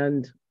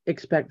and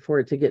expect for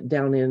it to get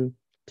down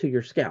into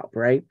your scalp,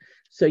 right?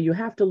 So you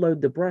have to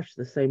load the brush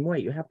the same way.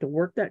 You have to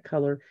work that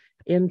color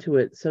into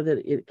it so that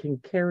it can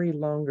carry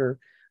longer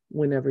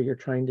whenever you're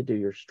trying to do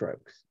your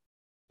strokes.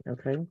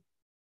 Okay.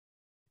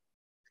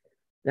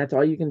 That's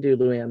all you can do,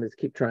 Luann, is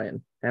keep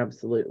trying.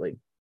 Absolutely.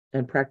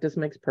 And practice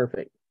makes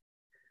perfect.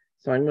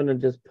 So I'm going to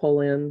just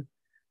pull in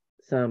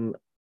some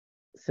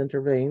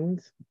center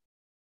veins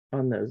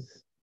on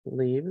those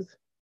leaves.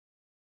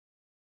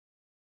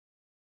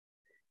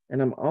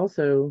 And I'm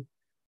also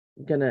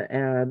going to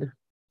add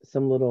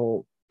some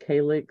little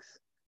calyx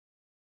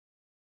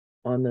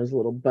on those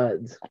little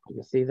buds.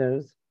 You see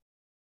those?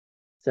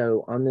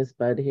 So on this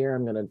bud here,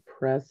 I'm going to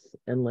press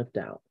and lift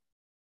out.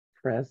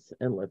 Press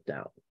and lift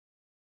out.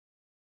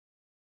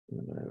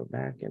 I'm going to go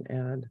back and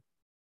add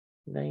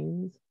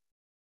veins.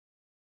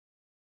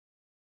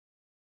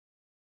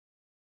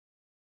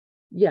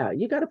 Yeah,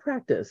 you got to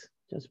practice.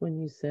 Just when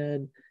you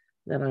said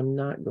that I'm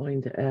not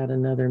going to add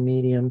another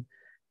medium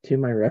to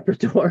my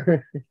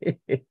repertoire.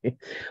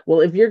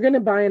 Well, if you're going to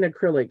buy an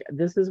acrylic,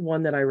 this is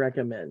one that I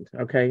recommend,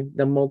 okay?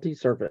 The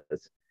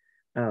multi-surface,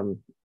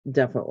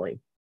 definitely.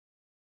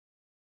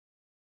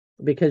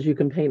 Because you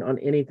can paint on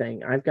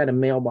anything. I've got a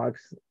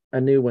mailbox, a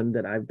new one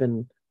that I've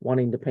been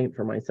wanting to paint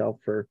for myself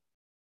for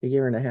a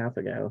year and a half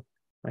ago.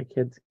 My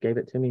kids gave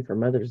it to me for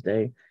Mother's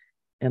Day,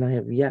 and I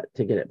have yet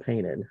to get it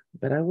painted,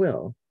 but I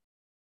will.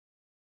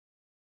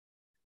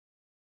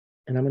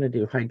 And I'm going to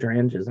do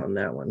hydrangeas on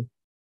that one.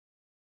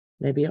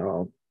 Maybe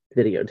I'll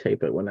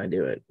videotape it when I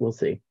do it. We'll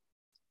see.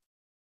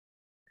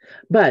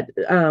 But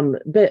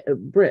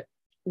Britt,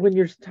 when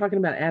you're talking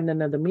about adding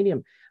another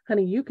medium,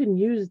 honey, you can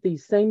use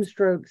these same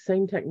strokes,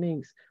 same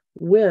techniques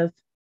with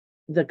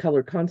the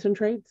color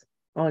concentrates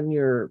on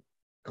your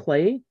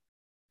clay.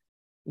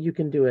 You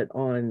can do it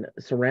on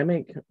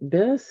ceramic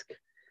bisque.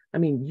 I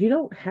mean, you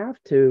don't have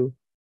to.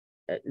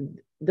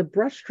 The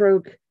brush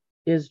stroke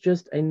is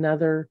just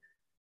another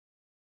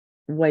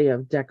way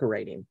of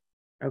decorating.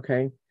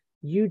 Okay.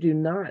 You do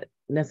not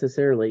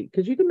necessarily,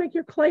 because you can make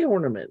your clay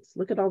ornaments.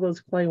 Look at all those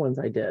clay ones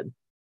I did.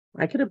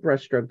 I could have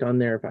brush stroked on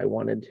there if I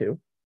wanted to.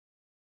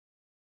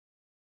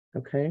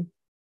 Okay.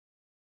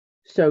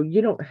 So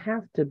you don't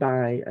have to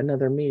buy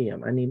another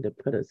medium. I need to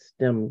put a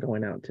stem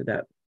going out to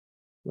that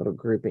little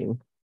grouping.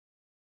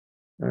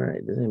 All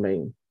right. Does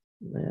anybody,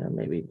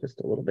 maybe just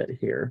a little bit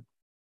here,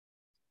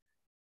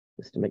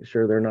 just to make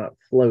sure they're not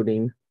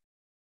floating.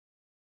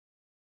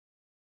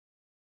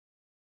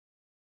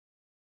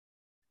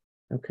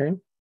 Okay.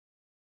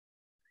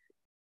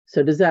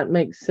 So does that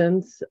make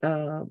sense,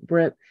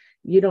 Britt?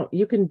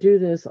 You can do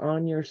this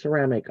on your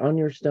ceramic, on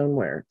your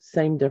stoneware,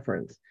 same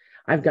difference.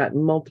 I've got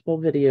multiple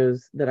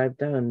videos that I've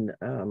done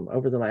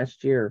over the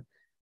last year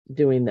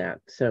doing that.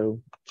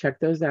 So check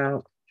those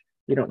out.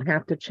 You don't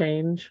have to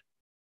change.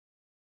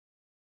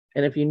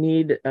 And if you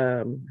need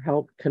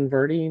help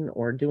converting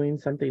or doing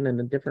something in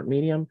a different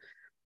medium,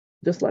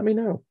 just let me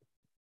know.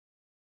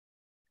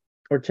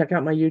 Or check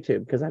out my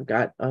YouTube, because I've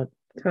got a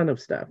ton of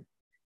stuff.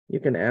 You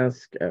can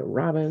ask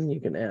Robin,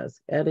 you can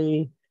ask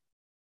Eddie,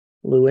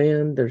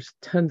 Luann, there's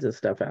tons of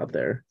stuff out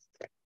there.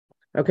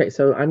 Okay,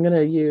 so I'm going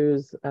to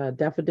use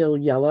Daffodil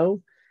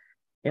Yellow,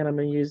 and I'm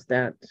going to use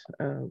that,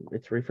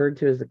 it's referred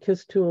to as a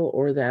kiss tool,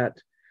 or that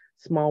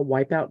small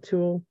wipeout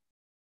tool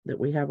that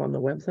we have on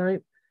the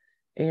website.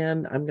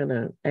 And I'm going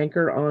to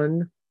anchor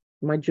on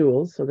my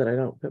jewels so that I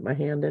don't put my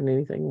hand in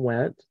anything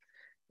wet.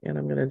 And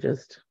I'm going to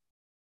just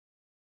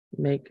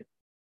make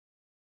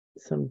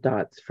some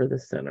dots for the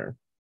center.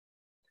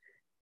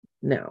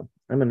 Now,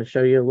 I'm going to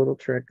show you a little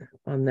trick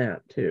on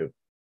that too,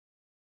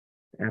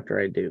 after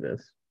I do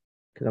this,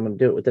 because I'm going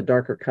to do it with a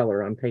darker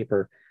color on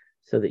paper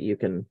so that you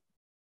can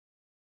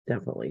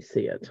definitely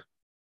see it.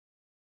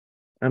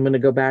 I'm going to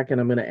go back and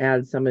I'm going to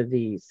add some of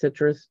the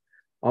citrus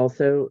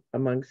also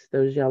amongst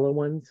those yellow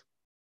ones,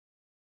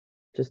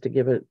 just to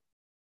give it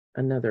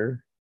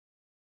another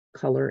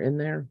color in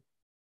there.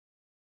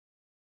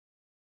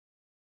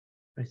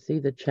 I see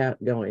the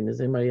chat going. Does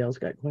anybody else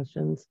got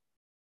questions?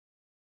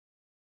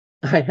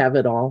 I have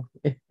it all.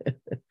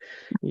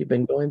 You've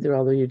been going through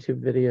all the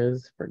YouTube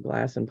videos for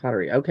glass and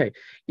pottery. Okay.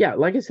 Yeah,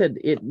 like I said,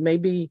 it may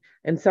be,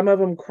 and some of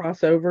them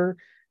cross over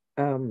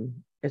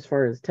as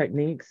far as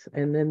techniques.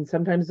 And then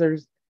sometimes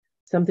there's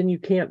something you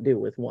can't do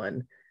with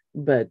one.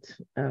 But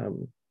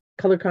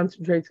color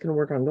concentrates can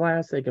work on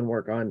glass. They can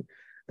work on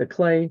the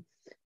clay.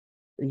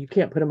 You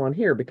can't put them on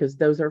here because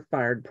those are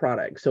fired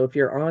products. So if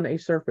you're on a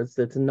surface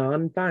that's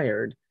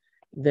non-fired,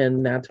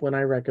 then that's when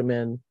I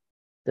recommend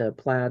the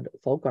Plaid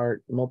Folk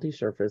Art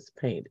multi-surface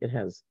paint. It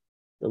has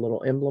the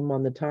little emblem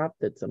on the top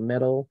that's a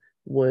metal,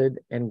 wood,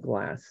 and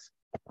glass.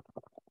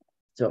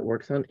 So it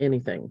works on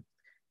anything.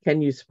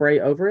 Can you spray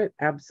over it?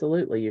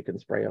 Absolutely, you can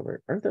spray over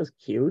it. Aren't those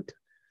cute?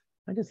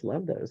 I just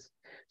love those.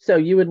 So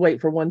you would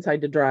wait for one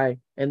side to dry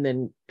and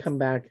then come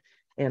back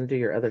and do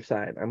your other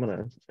side. I'm going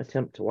to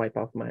attempt to wipe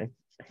off my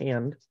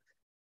hand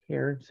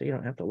here so you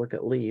don't have to look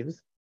at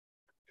leaves.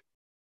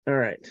 All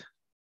right.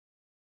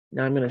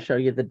 Now I'm going to show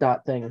you the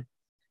dot thing,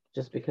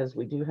 just because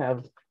we do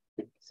have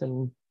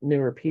some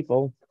newer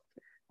people.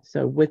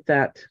 So with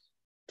that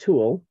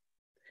tool,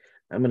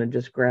 I'm going to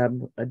just grab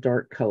a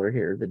dark color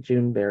here, the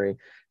Juneberry.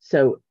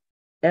 So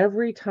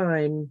every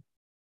time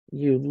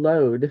you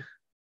load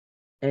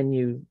and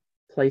you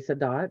place a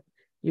dot,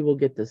 you will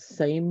get the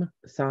same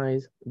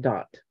size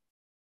dot.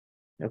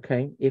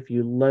 Okay, if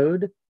you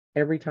load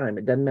every time,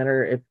 it doesn't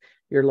matter if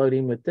you're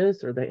loading with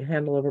this or the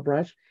handle of a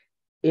brush.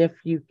 If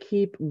you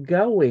keep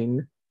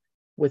going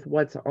with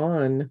what's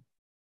on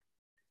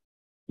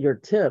your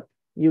tip,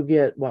 you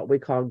get what we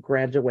call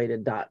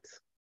graduated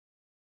dots.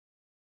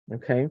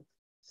 Okay,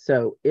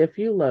 so if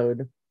you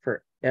load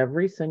for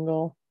every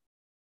single,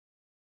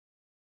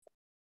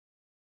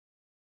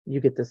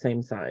 you get the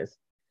same size.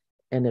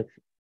 And if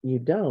you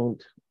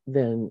don't,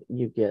 then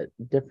you get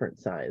different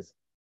size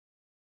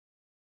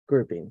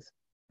groupings.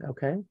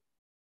 Okay.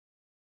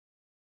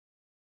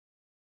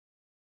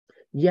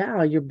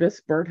 Yeah, your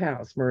Bisque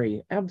birdhouse,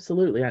 Marie.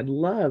 Absolutely. I'd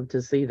love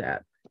to see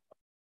that.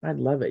 I'd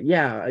love it.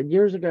 Yeah,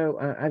 years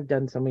ago, I've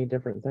done so many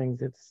different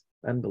things. It's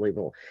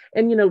unbelievable.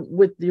 And, you know,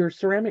 with your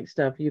ceramic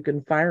stuff, you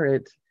can fire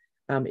it.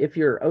 If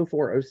you're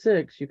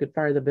 0406, you could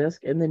fire the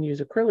bisque and then use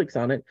acrylics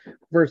on it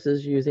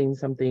versus using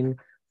something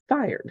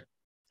fired.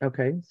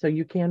 Okay, so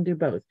you can do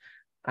both.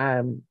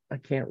 I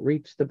can't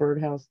reach the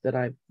birdhouse that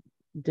I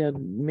did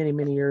many,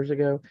 many years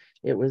ago.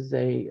 It was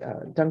a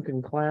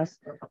Duncan class,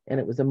 and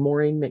it was a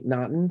Maureen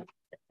McNaughton.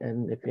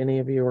 And if any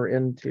of you are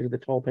into the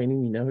tall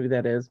painting, you know who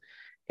that is.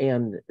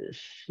 And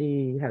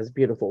she has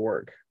beautiful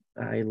work.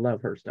 I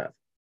love her stuff.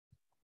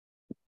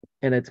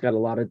 And it's got a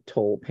lot of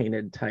toll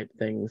painted type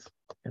things.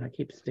 And I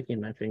keep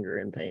sticking my finger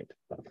in paint.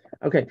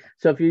 Okay,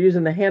 so if you're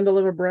using the handle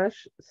of a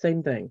brush,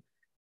 same thing.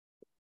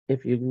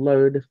 If you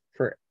load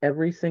for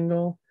every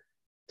single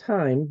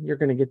time, you're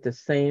going to get the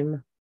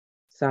same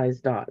size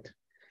dot.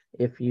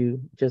 If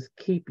you just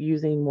keep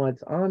using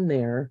what's on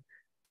there,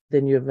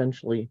 then you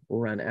eventually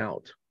run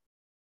out.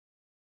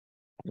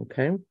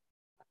 Okay,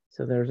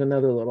 so there's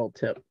another little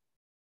tip.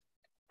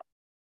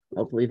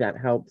 Hopefully that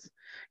helps.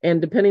 And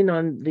depending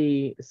on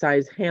the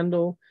size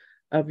handle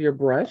of your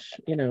brush,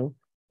 you know,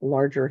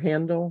 larger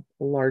handle,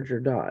 larger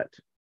dot.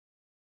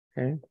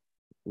 Okay,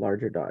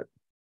 larger dot.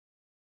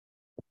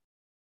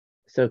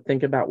 So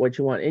think about what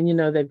you want. And, you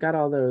know, they've got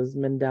all those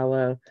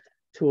Mandela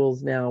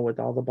tools now with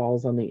all the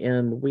balls on the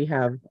end. We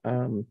have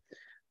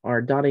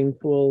our dotting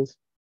tools.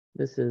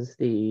 This is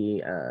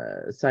the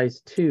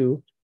size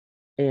 2,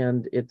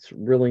 and it's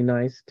really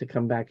nice to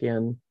come back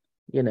in,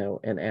 you know,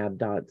 and add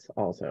dots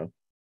also.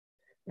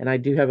 And I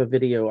do have a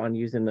video on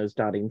using those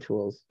dotting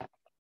tools.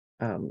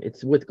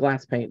 It's with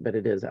glass paint, but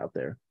it is out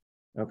there.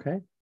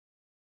 Okay.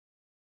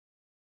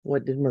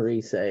 What did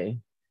Marie say?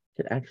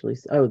 Could actually,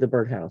 oh, the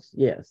birdhouse.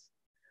 Yes.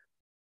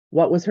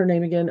 What was her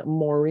name again?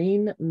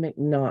 Maureen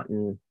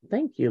McNaughton.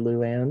 Thank you,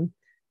 Luann.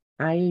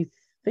 I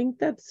think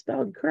that's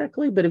spelled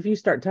correctly, but if you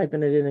start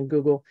typing it in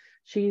Google,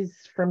 she's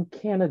from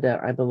Canada,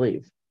 I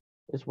believe,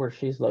 is where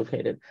she's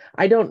located.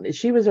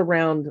 She was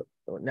around,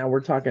 now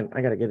we're talking,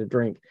 I got to get a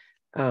drink.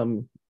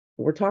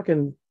 We're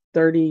talking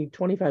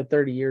 25,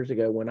 30 years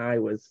ago when I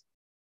was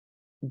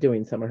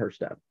doing some of her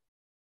stuff.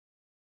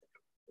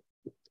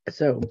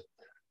 So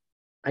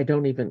I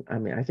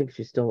think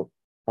she's still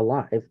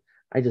alive.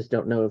 I just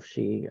don't know if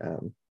she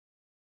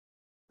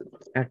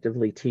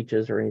actively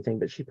teaches or anything,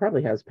 but she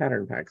probably has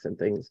pattern packs and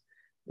things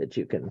that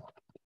you can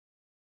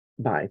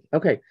buy.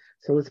 Okay,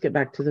 so let's get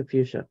back to the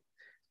fuchsia.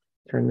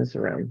 Turn this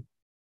around.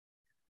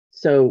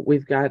 So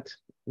we've got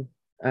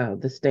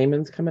the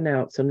stamens coming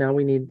out. So now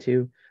we need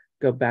to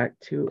go back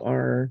to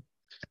our,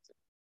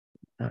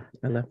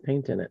 I left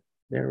paint in it.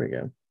 There we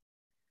go.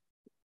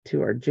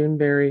 To our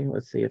Juneberry.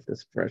 Let's see if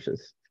this brush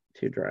is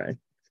too dry.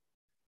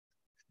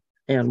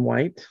 And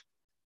white,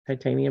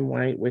 titanium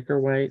white, wicker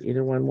white,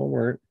 either one will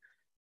work.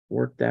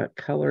 Work that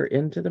color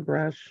into the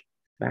brush,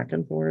 back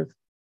and forth.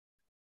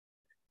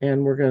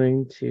 And we're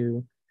going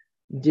to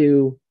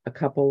do a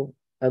couple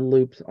of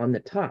loops on the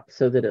top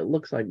so that it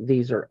looks like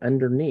these are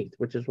underneath,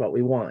 which is what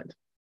we want.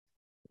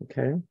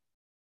 Okay.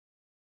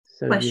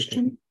 So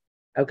Question.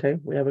 Okay,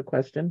 we have a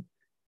question.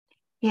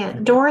 Yeah,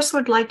 Doris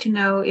would like to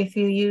know, if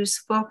you use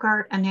folk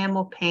art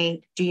enamel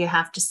paint, do you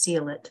have to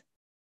seal it?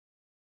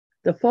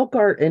 The folk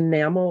art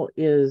enamel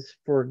is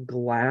for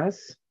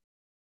glass,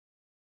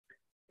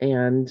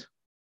 and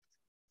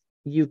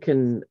you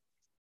can,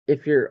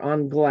 if you're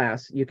on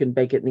glass, you can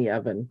bake it in the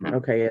oven.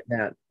 Okay, and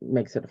that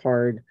makes it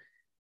hard.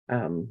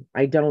 But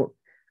you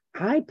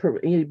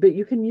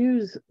can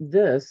use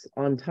this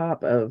on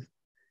top of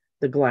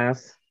the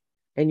glass,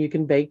 and you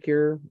can bake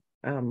your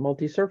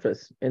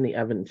multi-surface in the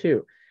oven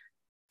too.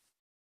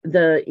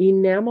 The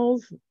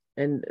enamels,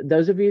 and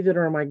those of you that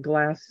are my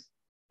glass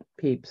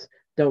peeps,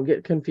 don't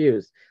get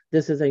confused.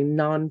 This is a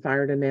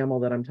non-fired enamel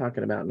that I'm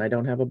talking about, and I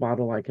don't have a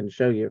bottle I can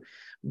show you.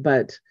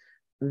 But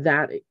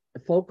that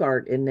folk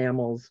art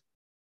enamels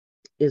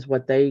is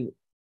what they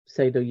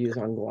say to use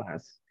on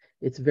glass.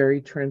 It's very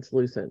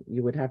translucent.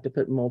 You would have to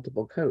put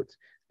multiple coats,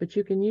 but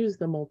you can use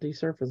the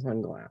multi-surface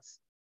on glass.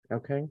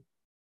 Okay.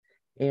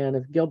 And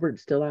if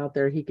Gilbert's still out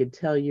there, he could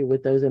tell you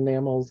with those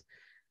enamels,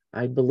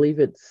 I believe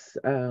it's,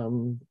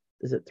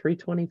 is it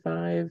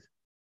 325?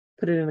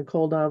 Put it in a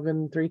cold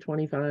oven,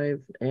 325,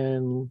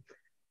 and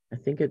I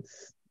think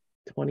it's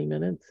 20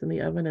 minutes in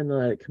the oven, and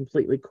let it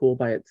completely cool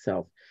by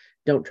itself.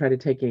 Don't try to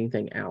take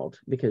anything out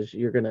because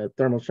you're going to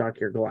thermal shock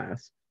your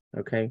glass,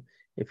 okay?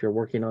 If you're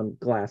working on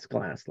glass,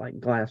 like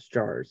glass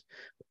jars.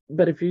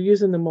 But if you're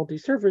using the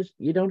multi-surface,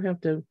 you don't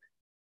have to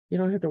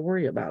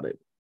worry about it.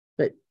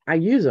 But I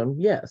use them,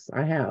 yes,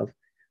 I have.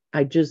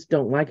 I just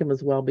don't like them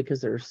as well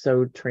because they're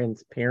so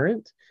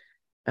transparent.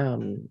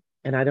 And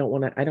I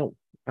want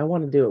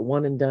to do it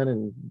one and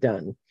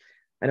done.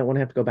 I don't want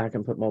to have to go back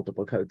and put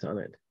multiple coats on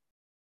it.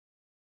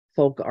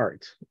 Folk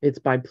art. It's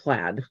by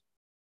Plaid.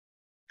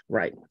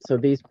 Right. So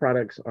these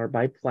products are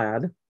by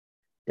Plaid.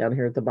 Down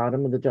here at the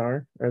bottom of the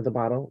jar or the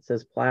bottle, it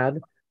says Plaid,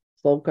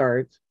 folk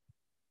art,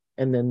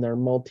 and then they're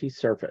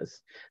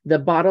multi-surface. The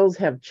bottles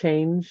have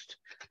changed.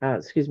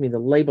 The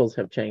labels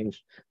have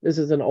changed. This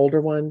is an older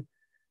one.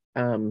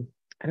 I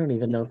don't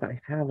even know if I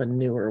have a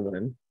newer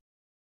one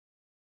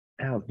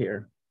out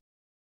here.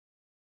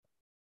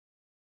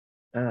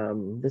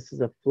 This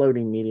is a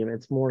floating medium.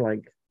 It's more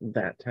like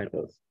that type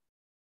of.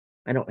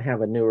 I don't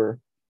have a newer,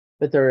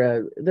 but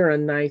they're a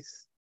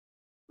nice.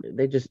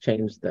 They just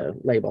changed the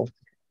label,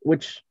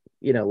 which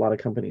a lot of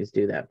companies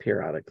do that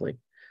periodically.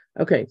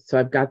 Okay, so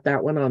I've got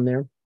that one on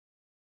there.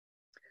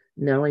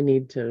 Now I'm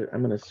going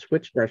to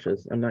switch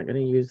brushes. I'm not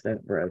going to use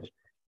that brush.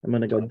 I'm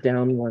going to go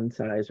down one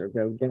size or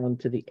go down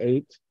to the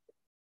 8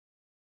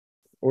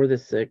 or the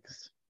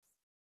 6.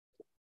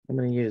 I'm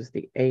going to use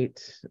the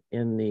 8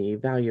 in the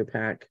value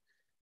pack,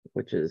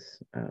 which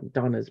is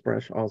Donna's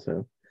brush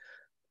also.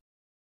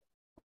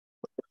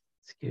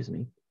 Excuse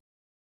me.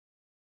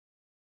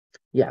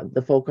 Yeah,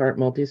 the folk art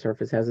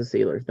multi-surface has a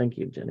sealer. Thank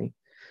you, Jenny.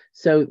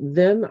 So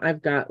then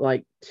I've got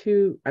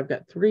I've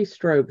got 3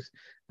 strokes.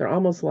 They're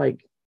almost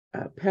like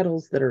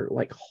petals that are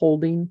like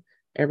holding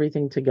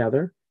everything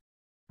together.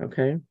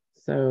 Okay,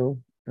 so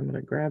I'm going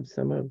to grab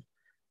some of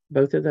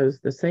both of those,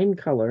 the same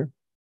color,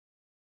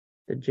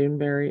 the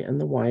Juneberry and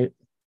the white.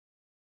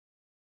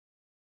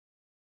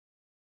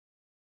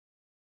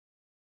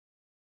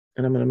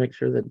 And I'm going to make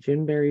sure that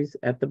Juneberry's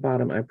at the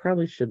bottom. I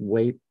probably should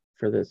wait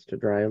for this to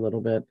dry a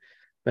little bit,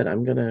 but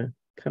I'm going to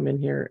come in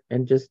here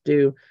and just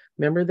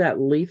remember that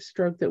leaf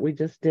stroke that we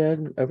just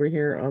did over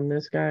here on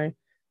this guy?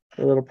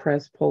 The little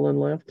press, pull, and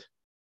lift?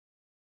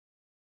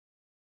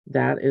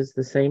 That is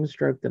the same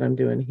stroke that I'm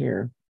doing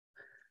here.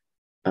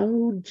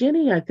 Oh,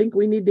 Jenny, I think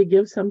we need to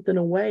give something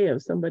away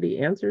if somebody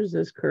answers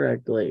this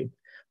correctly.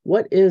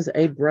 What is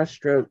a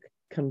brushstroke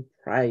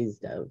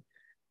comprised of?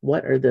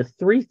 What are the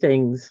 3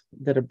 things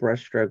that a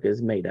brushstroke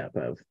is made up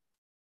of?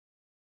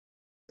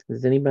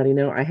 Does anybody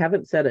know? I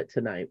haven't said it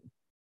tonight,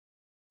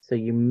 so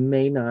you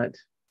may not.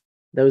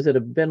 Those that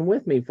have been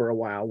with me for a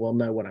while will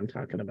know what I'm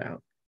talking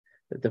about.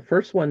 But the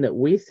first one that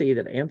we see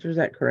that answers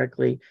that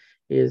correctly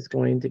is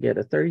going to get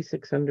a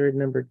 3600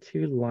 number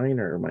 2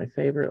 liner, my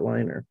favorite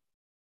liner.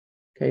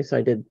 Okay, so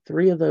I did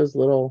 3 of those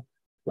little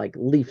like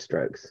leaf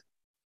strokes.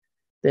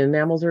 The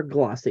enamels are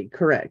glossy.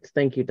 Correct.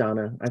 Thank you,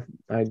 Donna.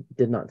 I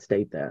did not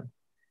state that.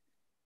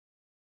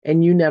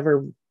 And you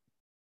never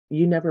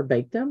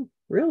bake them?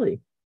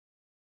 Really?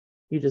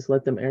 You just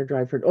let them air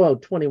dry for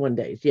 21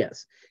 days.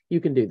 Yes,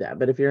 you can do that.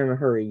 But if you're in a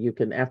hurry, you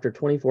can, after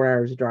 24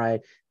 hours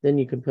dry, then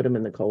you can put them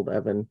in the cold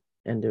oven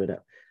and do it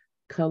up.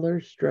 Color,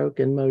 stroke,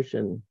 and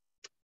motion.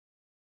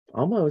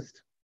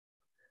 Almost.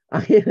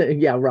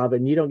 Yeah,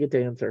 Robin, you don't get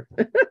to answer.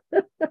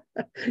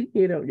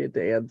 You don't get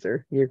to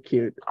answer. You're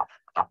cute.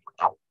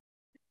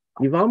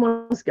 You've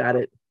almost got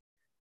it.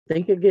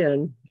 Think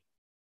again.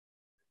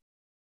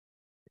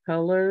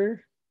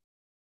 Color.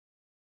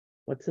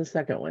 What's the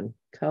second one?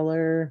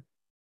 Color.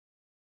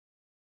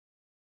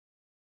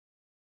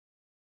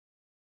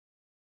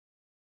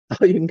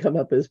 Oh, you can come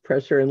up as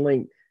pressure and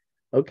length.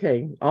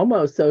 Okay,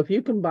 almost. So if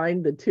you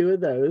combine the two of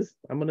those,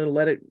 I'm going to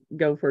let it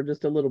go for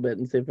just a little bit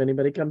and see if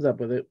anybody comes up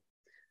with it.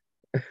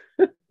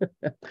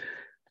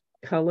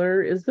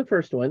 Color is the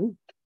first one.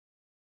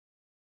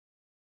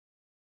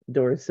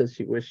 Doris says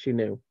she wished she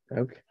knew.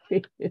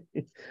 Okay.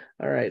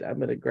 All right, I'm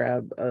going to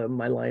grab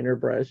my liner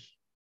brush.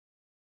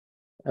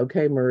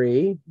 Okay,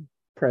 Marie,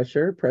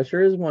 pressure.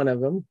 Pressure is one of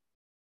them.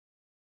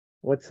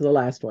 What's the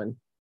last one?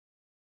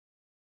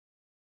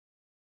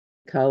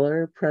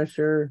 Color,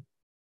 pressure.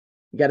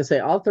 You got to say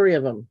all three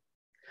of them.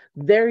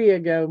 There you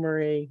go,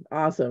 Marie.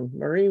 Awesome.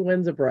 Marie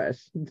wins a brush.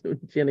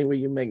 Jenny, will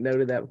you make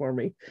note of that for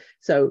me?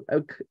 So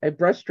a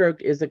brush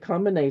stroke is a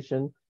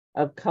combination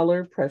of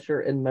color, pressure,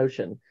 and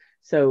motion.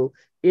 So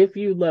if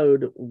you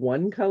load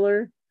one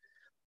color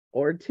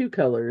or two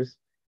colors,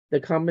 the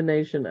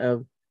combination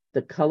of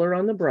the color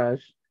on the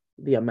brush,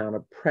 the amount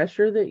of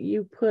pressure that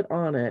you put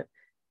on it,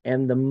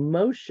 and the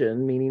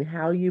motion, meaning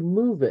how you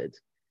move it,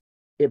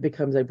 it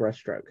becomes a brush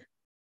stroke.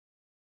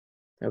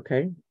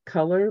 Okay,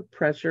 color,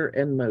 pressure,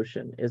 and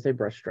motion is a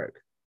brush stroke.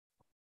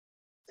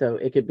 So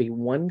it could be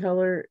one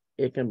color,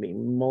 it can be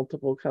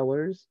multiple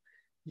colors.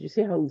 Did you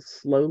see how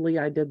slowly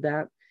I did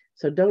that?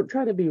 So don't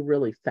try to be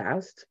really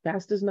fast.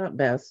 Fast is not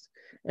best,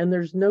 and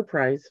there's no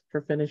prize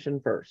for finishing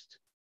first.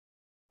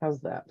 How's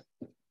that?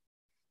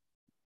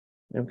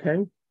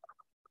 Okay.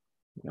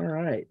 All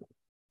right.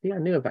 See, I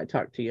knew if I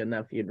talked to you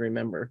enough, you'd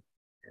remember.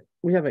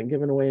 We haven't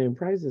given away any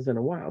prizes in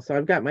a while. So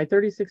I've got my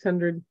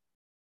 3600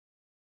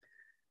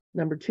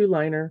 number 2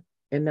 liner,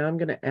 and now I'm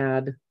going to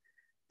add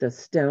the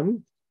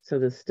stem. So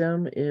the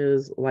stem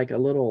is like a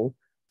little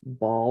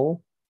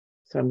ball.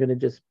 So I'm going to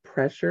just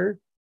pressure,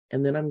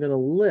 and then I'm going to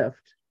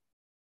lift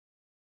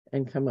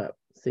and come up.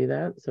 See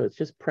that? So it's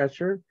just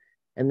pressure,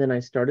 and then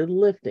I started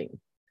lifting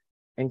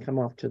and come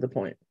off to the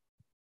point.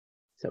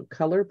 So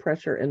color,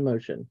 pressure, and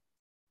motion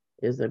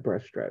is a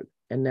brush stroke.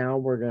 And now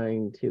we're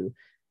going to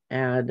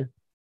add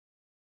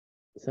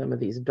some of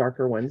these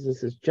darker ones.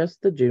 This is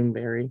just the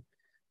Juneberry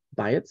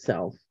by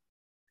itself.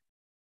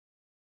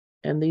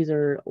 And these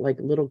are like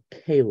little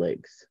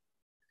calyx.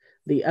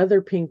 The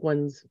other pink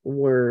ones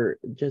were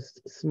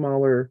just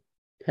smaller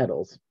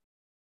petals.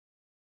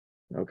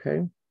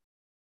 Okay.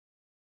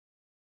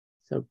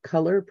 So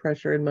color,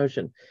 pressure, and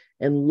motion.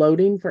 And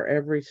loading for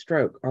every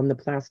stroke on the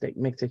plastic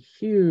makes a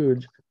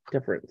huge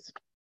difference.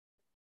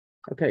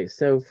 Okay,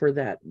 so for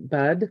that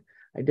bud,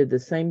 I did the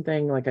same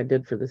thing like I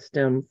did for the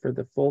stem for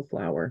the full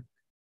flower.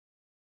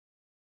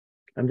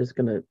 I'm just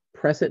going to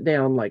press it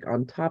down like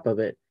on top of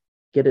it,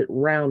 get it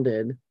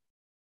rounded,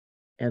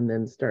 and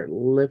then start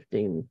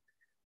lifting.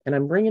 And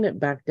I'm bringing it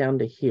back down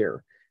to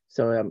here.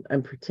 So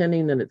I'm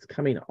pretending that it's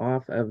coming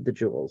off of the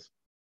jewels.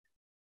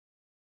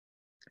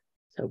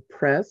 So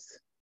press,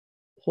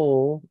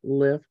 pull,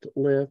 lift,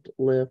 lift,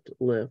 lift,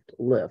 lift,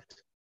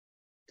 lift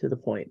to the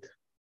point.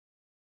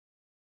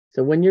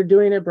 So when you're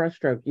doing a brush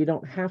stroke, you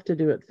don't have to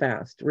do it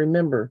fast.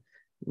 Remember,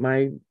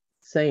 my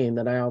saying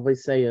that I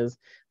always say is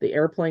the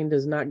airplane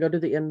does not go to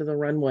the end of the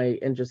runway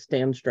and just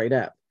stand straight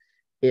up.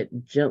 It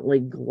gently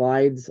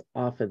glides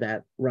off of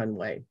that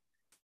runway.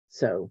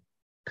 So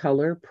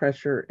color,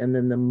 pressure, and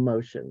then the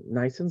motion,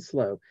 nice and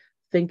slow.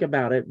 Think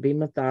about it, be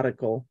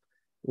methodical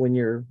when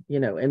you're,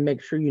 and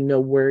make sure you know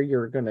where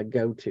you're going to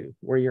go to,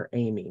 where you're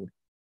aiming.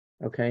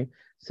 Okay,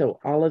 so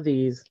all of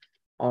these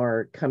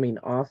are coming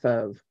off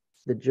of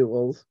the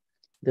jewels.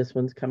 This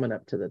one's coming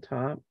up to the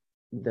top.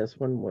 This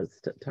one was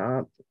to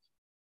top.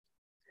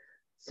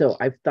 So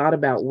I've thought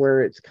about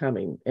where it's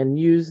coming and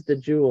use the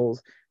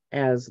jewels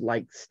as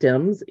like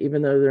stems,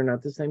 even though they're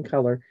not the same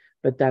color,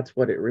 but that's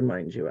what it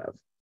reminds you of.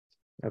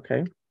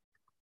 Okay.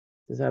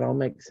 Does that all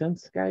make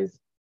sense, guys?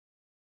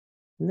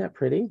 Isn't that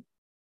pretty?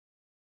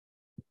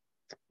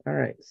 All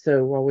right.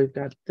 So while we've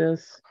got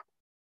this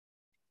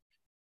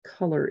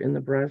color in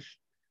the brush,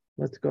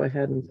 let's go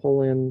ahead and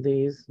pull in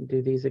these,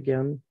 do these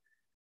again.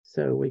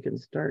 So we can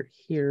start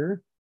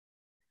here,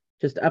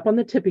 just up on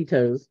the tippy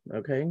toes,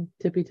 okay?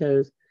 Tippy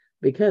toes,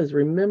 because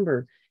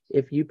remember,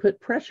 if you put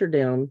pressure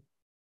down,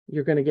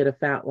 you're going to get a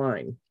fat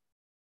line.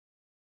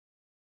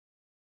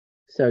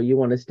 So you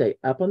want to stay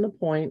up on the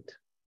point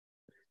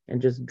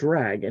and just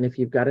drag. And if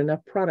you've got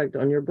enough product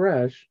on your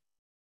brush,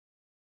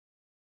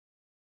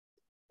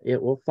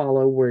 it will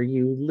follow where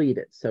you lead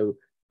it. So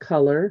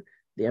color,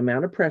 the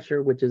amount of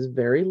pressure, which is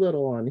very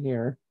little on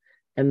here,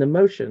 and the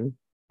motion,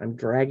 I'm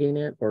dragging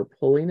it or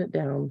pulling it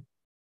down.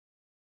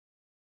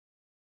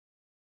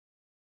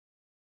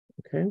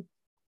 Okay.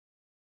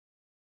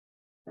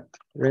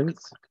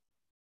 Rinse.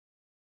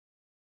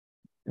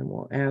 And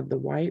we'll add the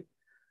white.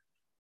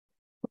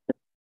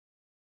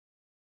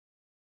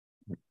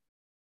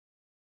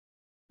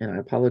 And I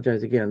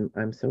apologize again,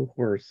 I'm so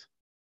hoarse.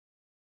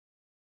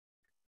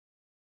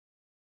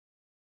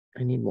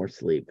 I need more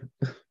sleep.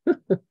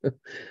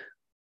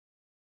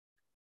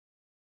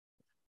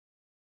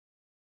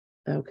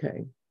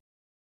 Okay.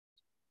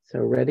 So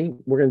ready?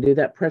 We're going to do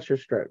that pressure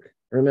stroke.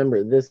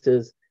 Remember, this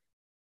is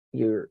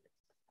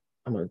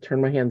I'm going to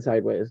turn my hand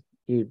sideways.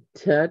 You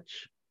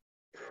touch,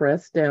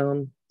 press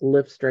down,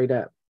 lift straight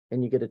up,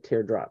 and you get a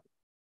teardrop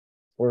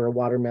or a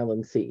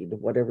watermelon seed,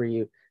 whatever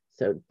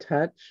so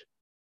touch,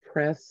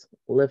 press,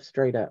 lift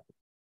straight up.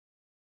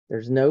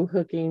 There's no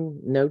hooking,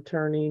 no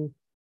turning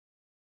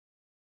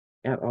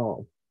at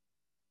all.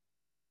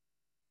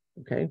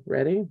 Okay,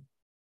 ready?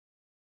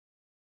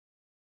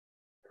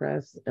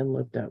 Press and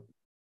lift up.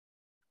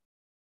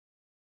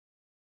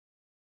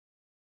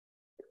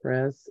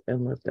 Press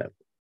and lift up.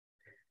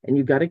 And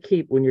you got to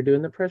keep, when you're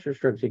doing the pressure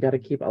strokes, you got to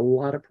keep a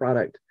lot of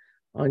product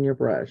on your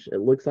brush.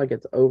 It looks like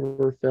it's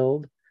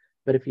overfilled,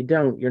 but if you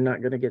don't, you're not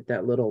going to get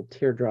that little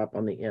teardrop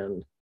on the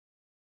end.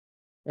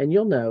 And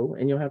you'll know,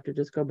 and you'll have to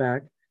just go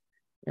back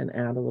and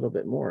add a little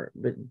bit more.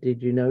 But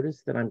did you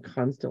notice that I'm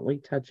constantly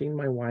touching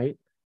my white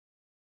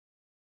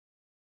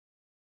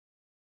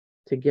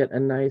to get a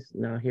nice,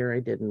 no, here I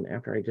didn't,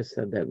 after I just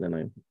said that, and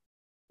then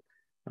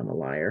I'm a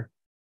liar.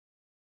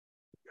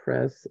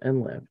 Press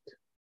and lift.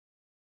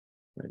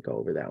 I'm going to go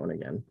over that one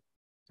again.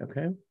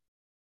 Okay.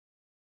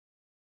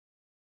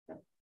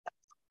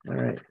 All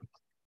right.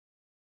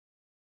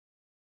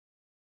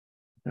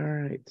 All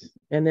right.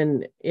 And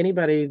then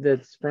anybody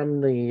that's from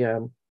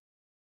the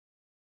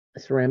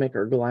ceramic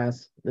or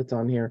glass that's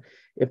on here,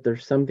 if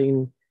there's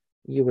something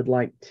you would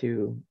like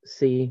to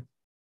see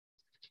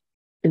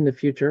in the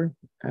future,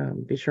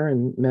 be sure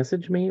and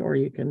message me, or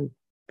you can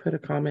put a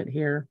comment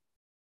here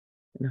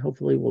and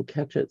hopefully we'll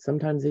catch it.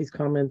 Sometimes these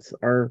comments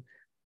are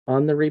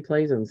on the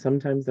replays and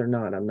sometimes they're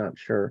not. I'm not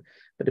sure.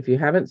 But if you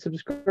haven't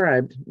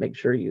subscribed, make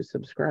sure you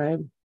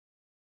subscribe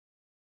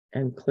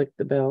and click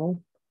the bell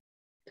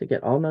to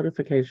get all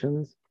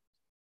notifications.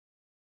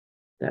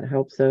 That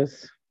helps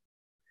us.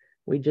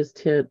 We just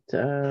hit,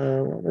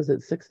 what was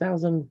it,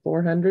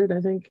 6,400,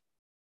 I think,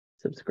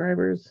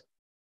 subscribers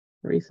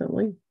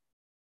recently.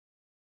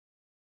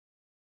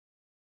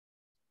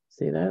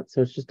 See that?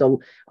 So it's just a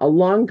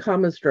long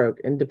comma stroke,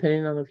 and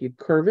depending on if you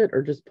curve it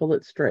or just pull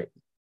it straight.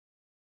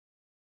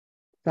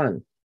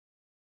 Fun.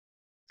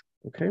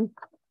 Okay.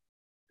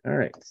 All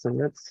right. So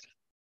I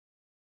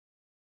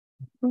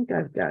think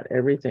I've got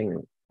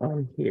everything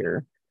on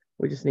here.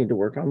 We just need to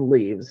work on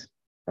leaves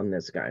on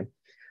this guy.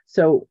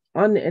 So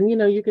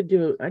you could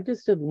do, I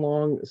just did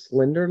long,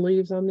 slender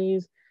leaves on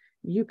these.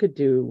 You could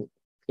do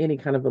any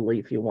kind of a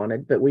leaf you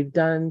wanted, but we've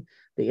done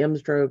the M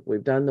stroke,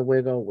 we've done the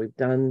wiggle, we've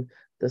done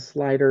the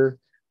slider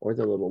or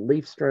the little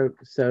leaf stroke.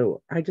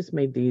 So I just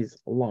made these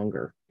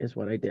longer is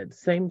what I did.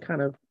 Same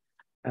kind of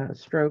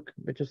stroke,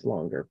 but just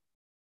longer.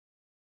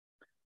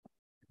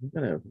 I'm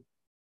gonna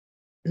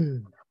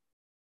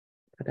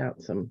put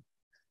out some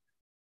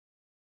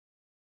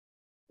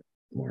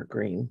more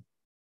green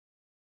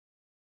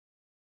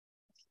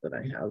that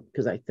I have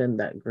because I thinned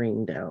that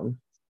green down.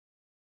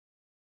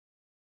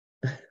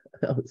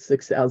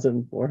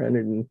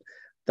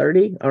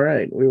 6,430. All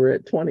right, we were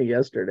at 20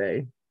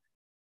 yesterday.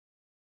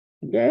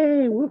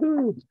 Yay,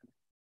 woohoo!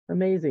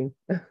 Amazing.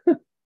 All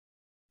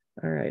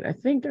right, I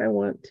think I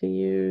want to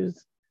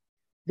use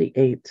the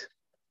 8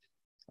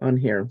 on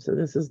here. So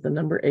this is the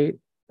number 8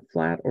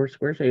 flat or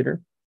square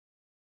shader.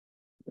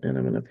 And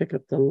I'm going to pick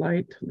up the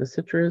light, the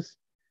citrus,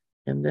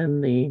 and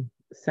then the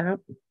sap.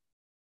 I'm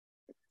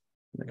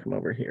going to come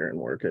over here and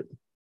work it.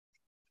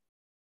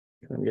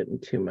 I'm getting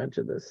too much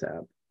of the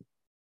sap.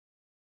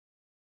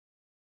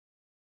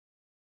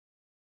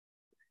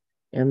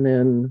 And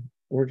then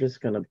we're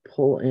just going to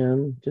pull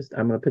in,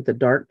 I'm going to put the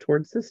dark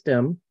towards the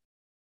stem,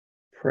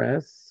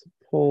 press,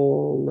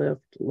 pull,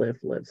 lift,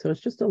 lift, lift. So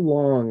it's just a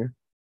long,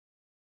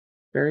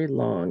 very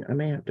long. I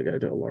may have to go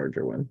to a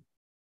larger one,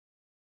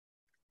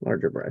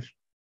 larger brush.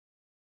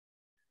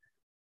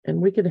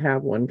 And we could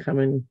have one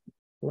coming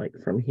like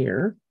from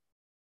here.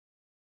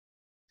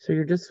 So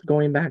you're just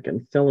going back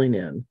and filling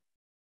in.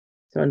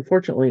 So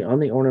unfortunately on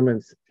the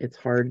ornaments, it's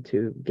hard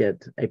to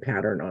get a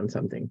pattern on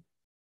something.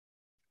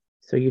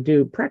 So you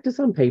do practice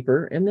on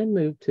paper and then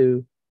move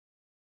to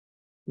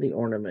the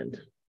ornament.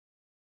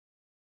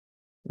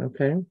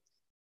 Okay.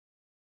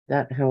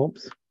 That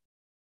helps.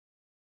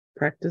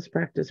 Practice,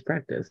 practice,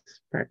 practice.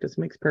 Practice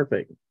makes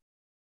perfect.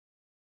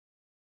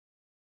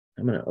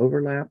 I'm going to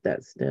overlap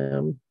that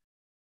stem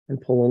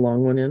and pull a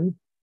long one in.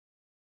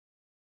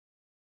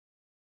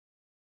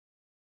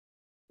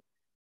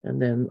 And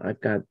then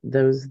I've got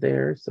those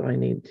there, so I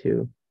need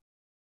to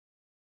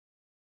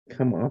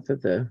come off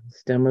of the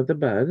stem of the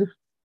bud.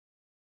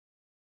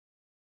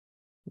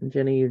 And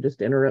Jenny, you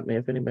just interrupt me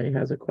if anybody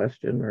has a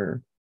question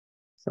or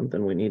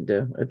something we need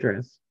to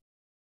address.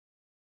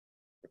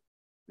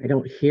 I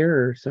don't hear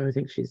her, so I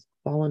think she's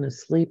fallen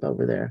asleep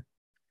over there.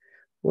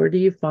 Where do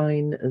you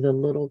find the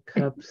little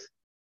cups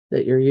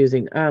that you're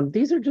using?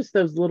 These are just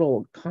those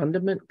little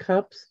condiment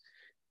cups.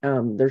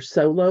 They're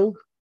solo.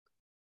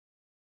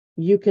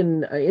 You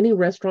can, any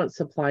restaurant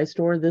supply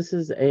store, this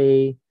is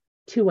a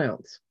 2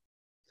 ounce.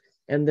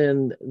 And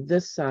then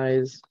this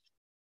size,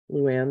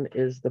 Luann,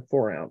 is the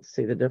 4 ounce.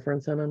 See the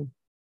difference in them?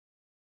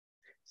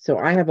 So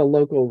I have a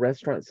local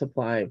restaurant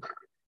supply.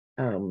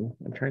 I'm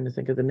trying to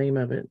think of the name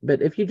of it,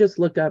 but if you just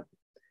look up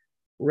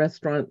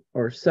restaurant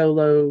or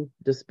solo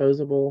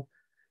disposable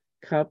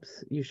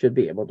cups, you should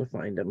be able to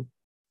find them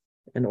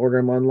and order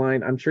them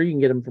online. I'm sure you can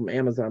get them from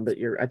Amazon, but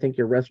I think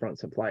your restaurant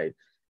supply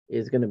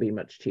is going to be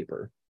much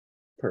cheaper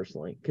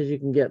personally, because you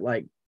can get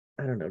like,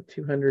 I don't know,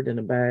 200 in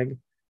a bag,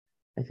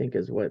 I think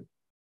is what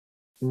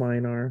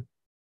mine are.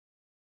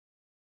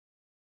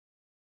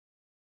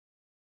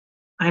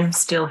 I'm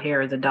still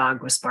here. The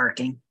dog was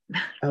barking.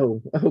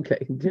 Oh,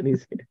 okay.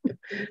 Jenny's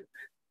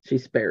she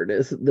spared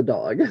us the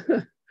dog.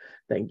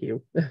 Thank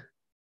you.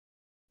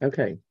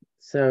 Okay,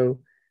 so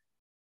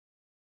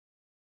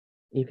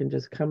you can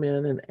just come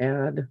in and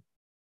add.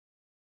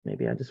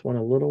 Maybe I just want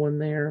a little one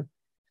there.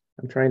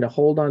 I'm trying to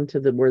hold on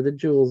to the where the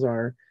jewels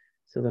are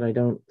so that I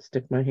don't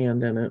stick my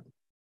hand in it.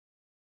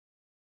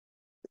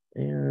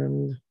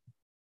 And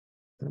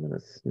I'm going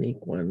to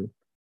sneak one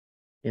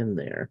in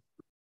there.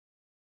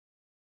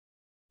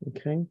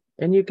 Okay,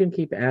 and you can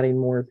keep adding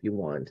more if you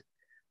want.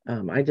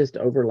 I just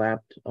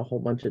overlapped a whole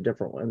bunch of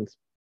different ones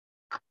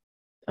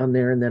on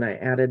there, and then I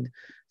added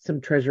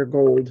some treasure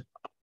gold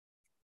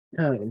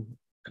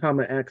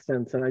comma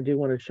accents, and I do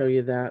want to show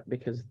you that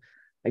because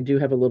I do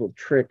have a little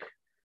trick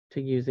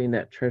to using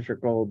that treasure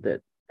gold that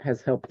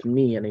has helped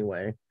me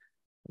anyway.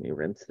 Let me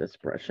rinse this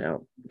brush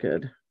out.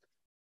 Good.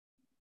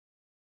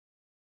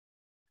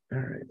 All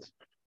right.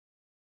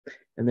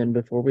 And then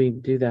before we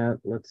do that,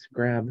 let's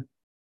grab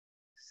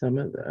some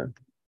of the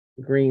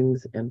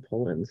greens and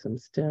pull in some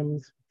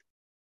stems.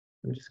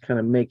 I'm just kind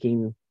of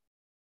making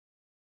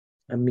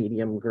a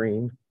medium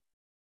green.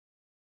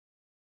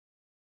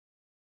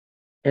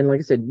 And like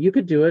I said, you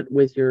could do it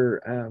with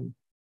your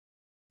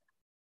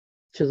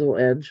chisel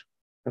edge.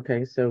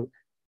 Okay, so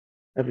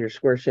of your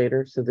square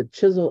shader. So the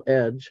chisel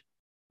edge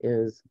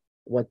is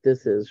what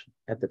this is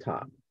at the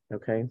top.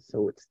 Okay,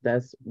 so it's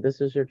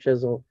this is your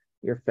chisel,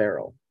 your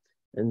ferrule,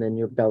 and then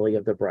your belly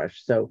of the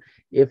brush. So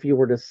if you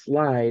were to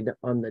slide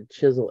on the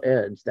chisel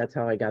edge, that's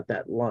how I got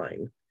that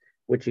line,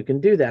 which you can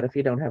do that if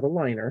you don't have a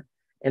liner.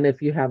 And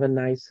if you have a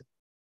nice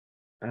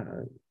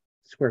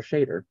square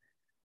shader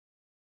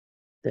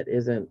that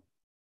isn't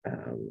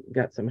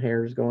got some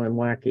hairs going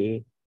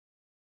wacky.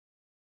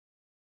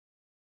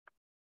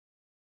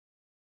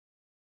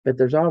 But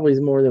there's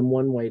always more than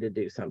one way to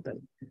do something.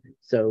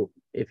 So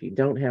if you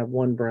don't have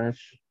one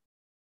brush,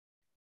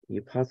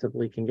 you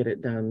possibly can get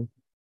it done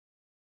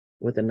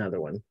with another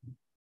one.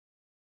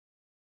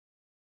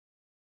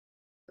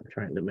 I'm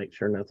trying to make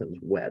sure nothing's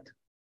wet.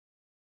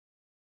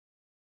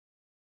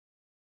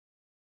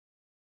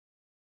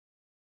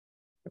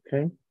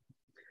 Okay.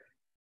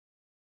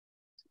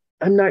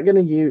 I'm not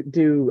going to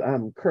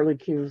do curly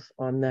cues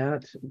on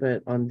that,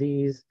 but on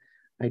these,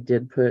 I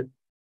did put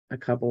a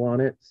couple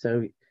on it.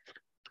 So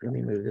let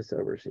me move this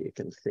over so you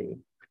can see.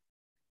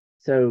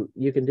 So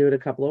you can do it a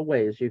couple of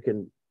ways. You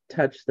can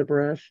touch the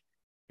brush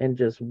and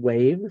just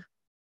wave,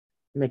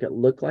 make it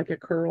look like a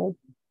curl,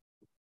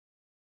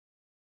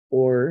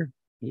 or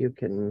you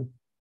can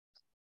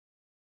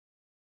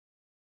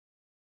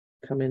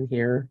come in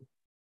here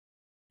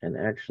and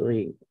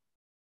actually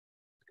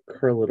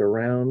curl it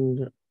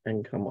around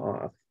and come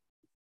off.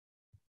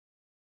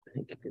 I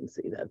think you can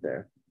see that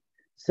there.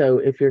 So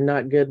if you're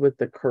not good with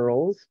the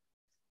curls,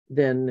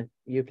 then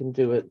you can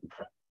do it,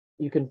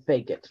 you can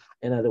fake it,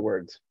 in other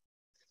words.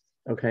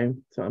 Okay,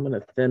 so I'm going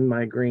to thin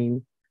my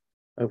green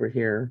over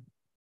here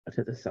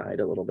to the side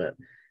a little bit.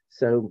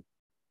 So,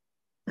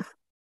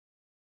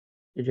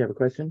 did you have a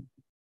question?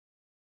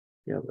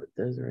 Yeah, what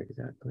those are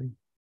exactly.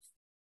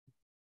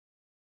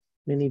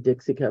 Mini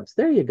Dixie cups.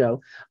 There you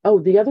go. Oh,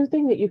 the other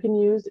thing that you can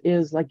use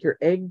is like your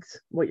eggs,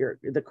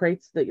 the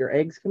crates that your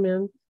eggs come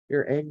in,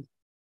 your egg,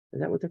 is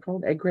that what they're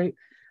called? Egg crate.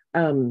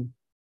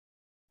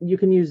 You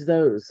can use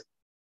those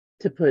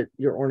to put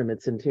your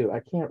ornaments into. I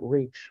can't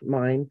reach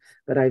mine,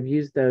 but I've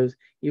used those.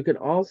 You can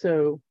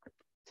also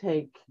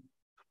take,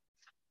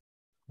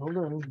 hold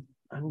on,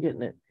 I'm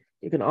getting it.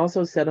 You can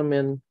also set them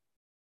in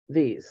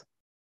these,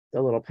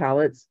 the little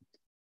pallets,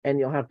 and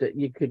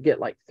you could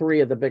get like 3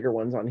 of the bigger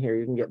ones on here.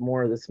 You can get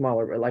more of the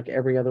smaller, but like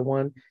every other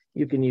one,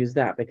 you can use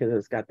that because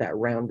it's got that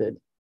rounded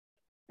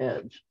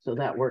edge. So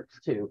that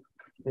works too.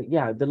 But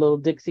yeah, the little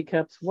Dixie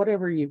cups,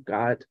 whatever you've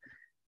got,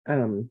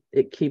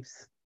 it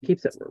keeps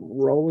it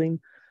rolling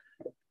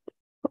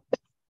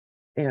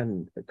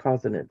and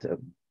causing it to,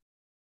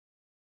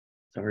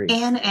 sorry.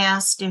 Anne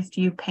asked if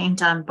you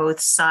paint on both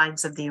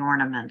sides of the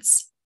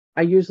ornaments.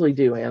 I usually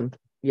do, Anne.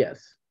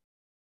 Yes.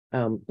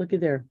 Look at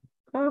there.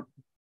 Oh.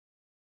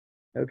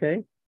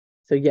 Okay.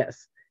 So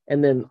yes.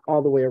 And then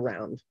all the way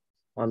around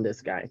on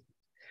this guy.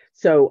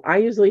 So I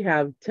usually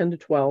have 10 to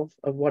 12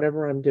 of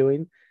whatever I'm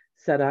doing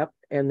set up,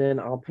 and then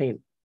I'll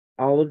paint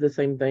all of the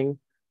same thing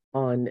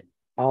on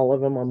all of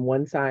them on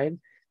one side,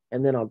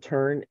 and then I'll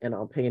turn and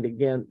I'll paint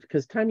again.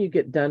 Because time you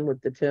get done with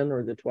the 10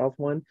 or the 12th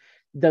one,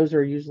 those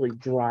are usually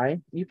dry.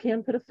 You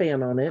can put a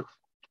fan on it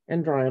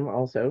and dry them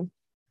also.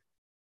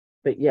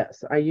 But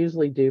yes, I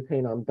usually do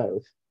paint on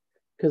both.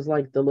 Because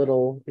like the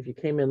little, if you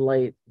came in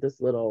late,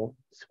 this little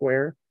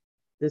square,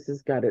 This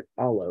has got it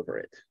all over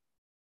it.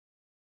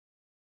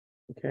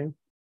 Okay.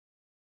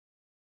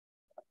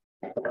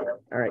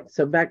 All right,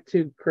 so back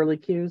to curly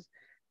cues.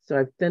 So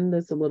I've thinned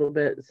this a little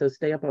bit, so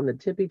stay up on the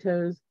tippy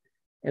toes.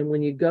 And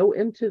when you go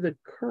into the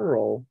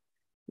curl,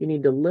 you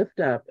need to lift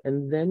up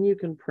and then you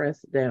can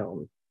press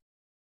down.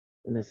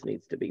 And this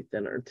needs to be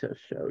thinner to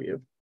show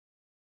you.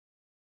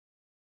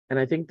 And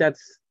I think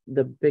that's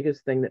the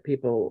biggest thing that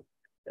people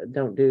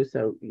don't do.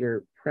 So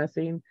you're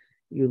pressing,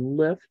 you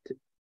lift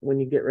when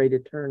you get ready to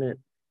turn it,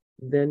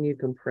 then you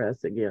can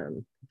press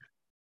again.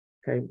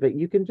 Okay, but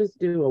you can just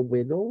do a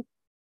wiggle,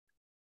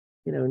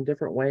 you know, in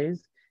different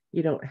ways.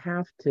 You don't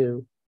have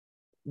to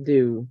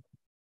do,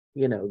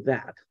 you know,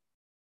 that.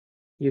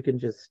 You can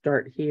just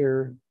start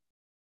here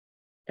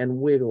and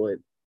wiggle it,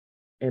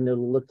 and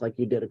it'll look like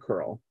you did a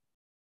curl.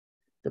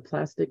 The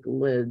plastic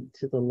lid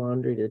to the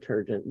laundry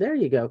detergent. There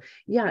you go.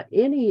 Yeah,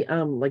 any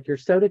like your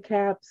soda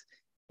caps,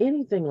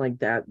 anything like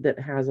that that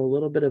has a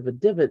little bit of a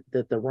divot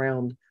that the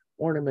round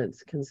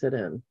ornaments can sit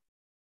in.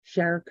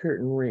 Shower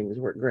curtain rings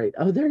work great.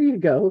 Oh, there you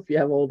go. If you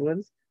have old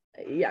ones.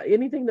 Yeah,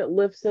 anything that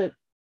lifts it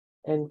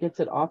and gets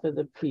it off of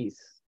the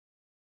piece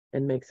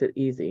and makes it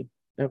easy.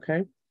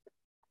 Okay.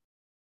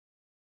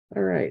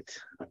 All right.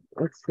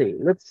 Let's see.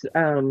 Let's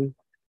how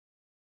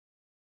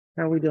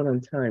are we doing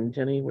on time,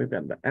 Jenny? We've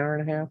got about an hour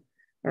and a half.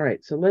 All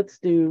right, so let's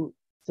do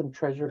some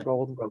treasure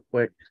gold real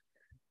quick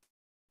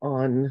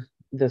on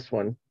this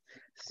one.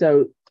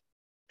 So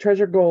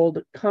treasure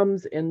gold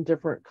comes in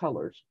different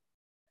colors.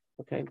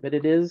 Okay, but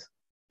it is,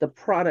 the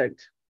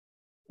product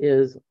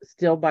is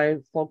still by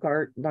Folk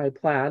Art by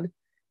Plaid,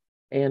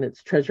 and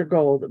it's treasure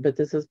gold, but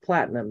this is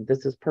platinum,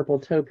 this is purple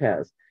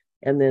topaz,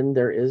 and then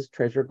there is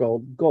treasure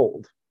gold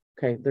gold.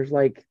 Okay, there's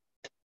like,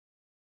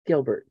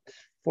 Gilbert,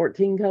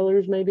 14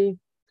 colors maybe.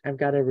 I've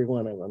got every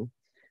one of them,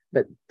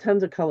 but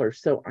tons of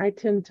colors. So I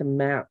tend to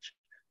match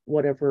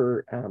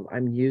whatever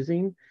I'm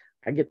using.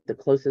 I get the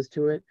closest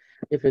to it.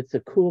 If it's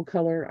a cool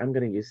color, I'm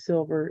going to use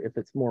silver. If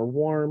it's more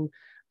warm,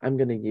 I'm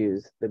going to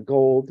use the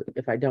gold.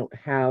 If I don't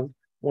have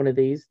one of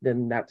these,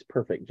 then that's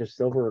perfect. Just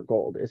silver or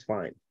gold is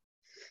fine.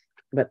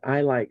 But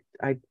I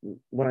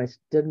when I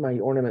did my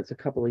ornaments a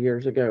couple of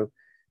years ago,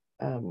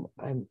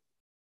 I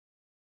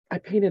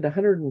painted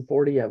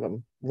 140 of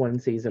them one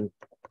season,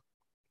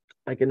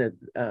 like in a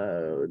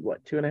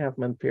 2.5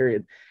 month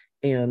period,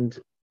 and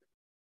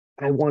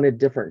I wanted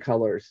different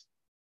colors.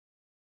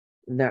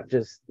 And that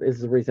just is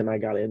the reason I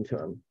got into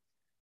them.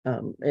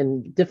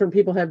 And different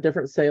people have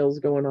different sales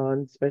going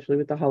on, especially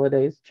with the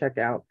holidays. Check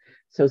out.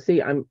 So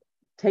see, I'm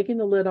taking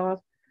the lid off,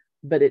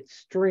 but it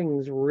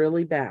strings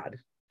really bad.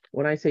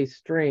 When I say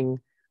string,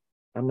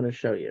 I'm going to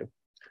show you.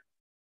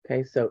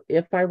 Okay, so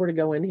if I were to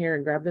go in here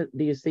and grab it,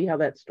 do you see how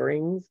that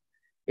strings?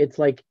 It's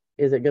like,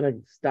 is it going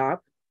to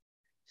stop?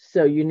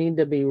 So you need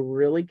to be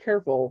really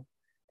careful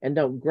and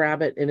don't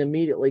grab it and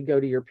immediately go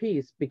to your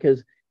piece,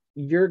 because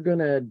you're going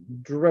to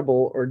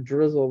dribble or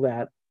drizzle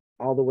that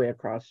all the way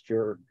across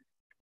your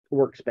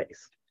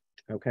workspace.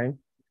 Okay.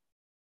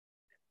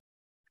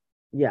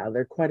 Yeah,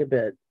 they're quite a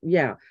bit.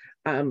 Yeah.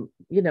 You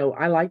know,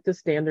 I like the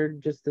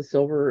standard, just the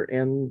silver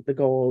and the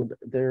gold.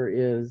 There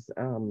is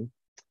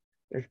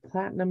there's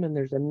platinum and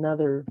there's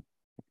another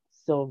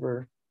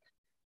silver.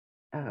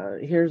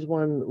 Here's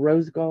one,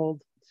 rose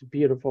gold. It's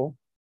beautiful.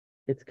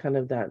 It's kind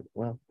of that,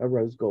 well, a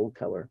rose gold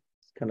color.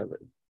 It's kind of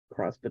a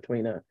cross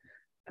between a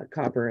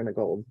copper and a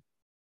gold.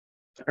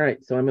 All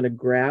right, so I'm going to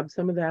grab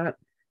some of that,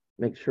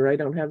 make sure I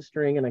don't have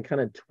string, and I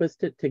kind of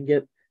twist it to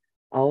get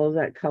all of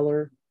that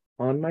color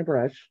on my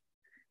brush.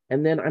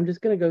 And then I'm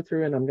just going to go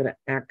through and I'm going to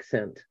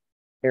accent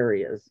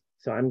areas.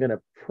 So I'm going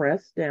to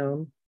press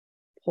down,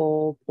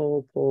 pull,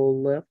 pull,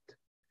 pull, lift,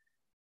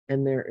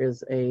 and there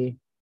is a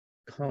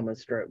comma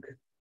stroke.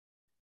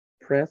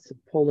 Press,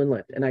 pull, and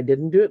lift. And I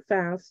didn't do it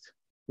fast.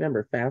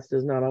 Remember, fast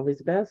is not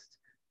always best.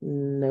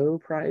 No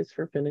prize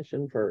for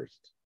finishing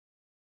first.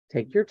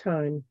 Take your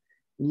time,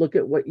 look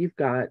at what you've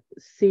got,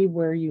 see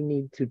where you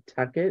need to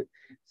tuck it.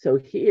 So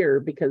here,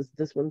 because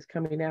this one's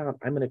coming out,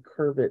 I'm going to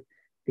curve it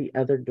the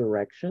other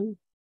direction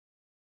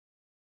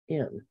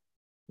in,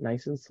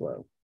 nice and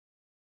slow.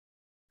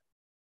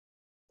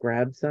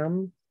 Grab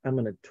some, I'm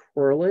going to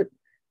twirl it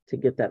to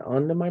get that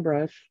onto my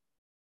brush.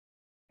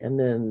 And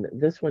then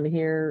this one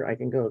here, I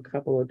can go a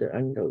couple of, I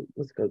can go,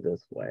 let's go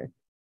this way.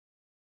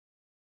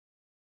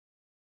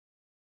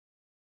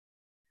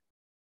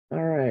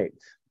 All right.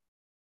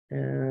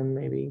 And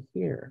maybe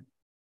here.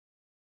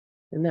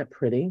 Isn't that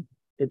pretty?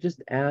 It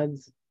just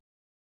adds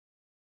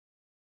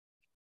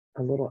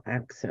a little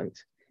accent.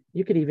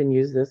 You could even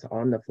use this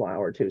on the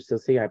flower too. So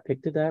see, I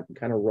picked it up,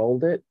 kind of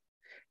rolled it,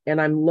 and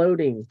I'm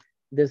loading.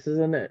 This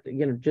isn't a,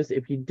 you know, just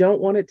if you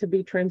don't want it to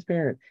be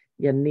transparent,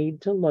 you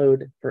need to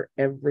load for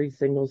every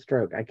single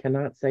stroke. I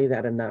cannot say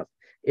that enough.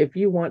 If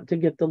you want to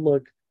get the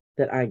look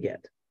that I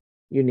get,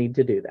 you need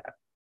to do that.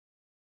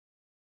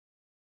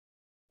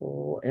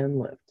 Pull and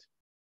lift.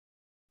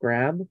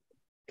 Grab,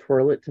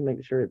 twirl it to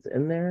make sure it's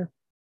in there.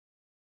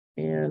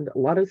 And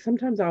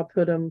sometimes I'll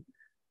put them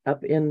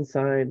up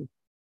inside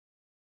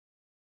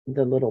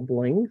the little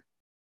bling.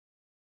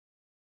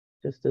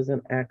 just as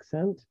an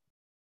accent.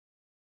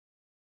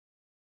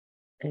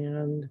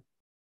 And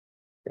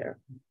there.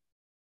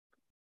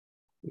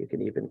 You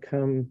can even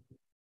come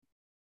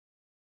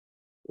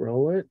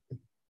roll it.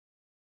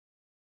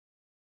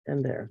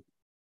 And there.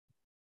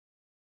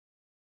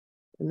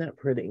 Isn't that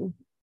pretty?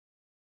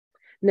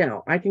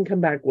 Now, I can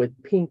come back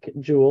with pink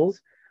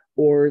jewels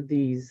or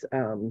these,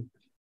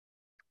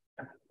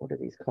 what are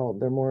these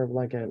called? They're more of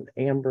like an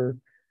amber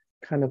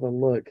kind of a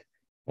look.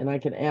 And I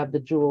can add the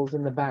jewels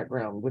in the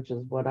background, which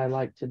is what I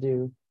like to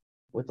do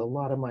with a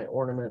lot of my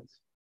ornaments.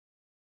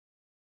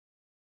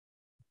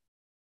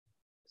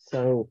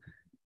 So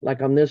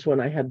like on this one,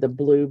 I had the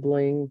blue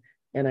bling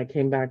and I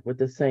came back with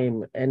the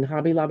same. And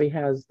Hobby Lobby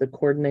has the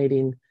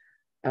coordinating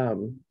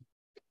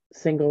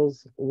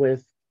singles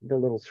with the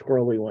little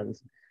scrolly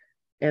ones.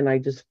 And I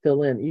just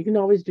fill in. You can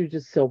always do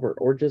just silver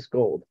or just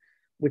gold,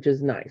 which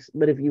is nice.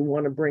 But if you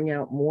want to bring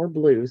out more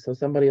blue, so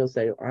somebody will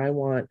say, I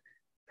want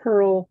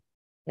pearl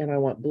and I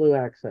want blue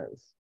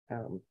accents.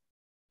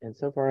 And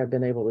so far I've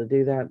been able to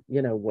do that,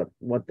 you know,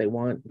 what they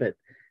want, but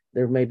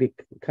there maybe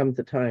comes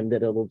a time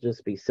that it'll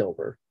just be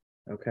silver.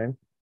 Okay.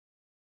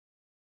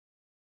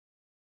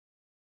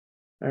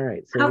 All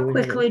right. So how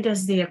quickly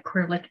does the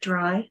acrylic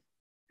dry?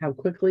 How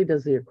quickly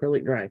does the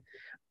acrylic dry?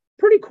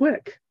 Pretty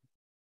quick.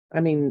 I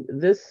mean,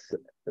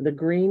 the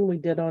green we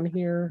did on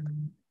here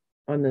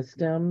on the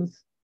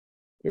stems,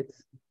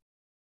 it's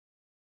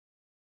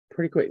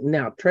pretty quick.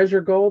 Now,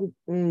 treasure gold,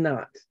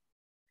 not.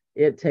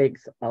 It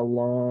takes a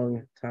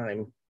long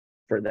time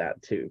for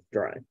that to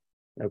dry.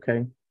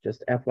 Okay,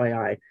 just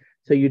FYI.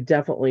 So you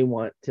definitely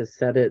want to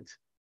set it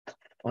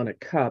on a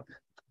cup,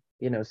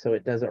 you know, so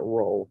it doesn't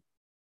roll.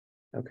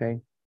 Okay,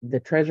 the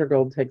treasure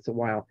gold takes a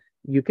while.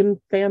 You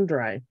can fan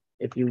dry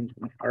if you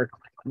are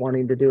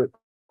wanting to do it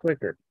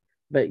quicker,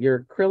 but your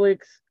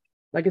acrylics,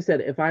 like I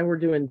said, if I were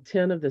doing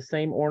 10 of the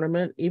same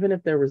ornament, even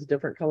if there was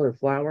different colored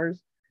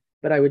flowers,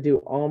 but I would do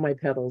all my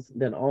petals,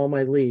 then all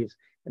my leaves.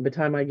 And by the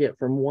time I get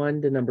from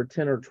 1 to number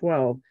 10 or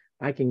 12,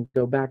 I can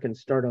go back and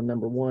start on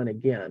number 1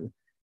 again.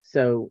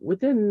 So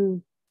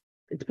within,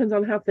 it depends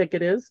on how thick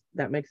it is.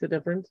 That makes a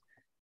difference.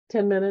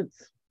 10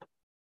 minutes,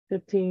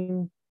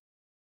 15,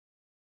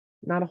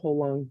 not a whole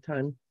long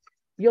time.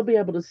 You'll be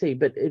able to see.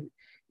 But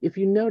if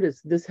you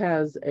notice, this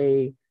has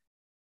a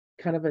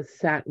kind of a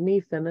satiny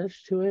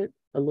finish to it,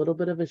 a little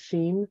bit of a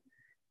sheen.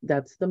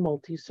 That's the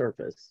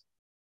multi-surface.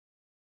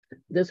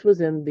 This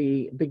was in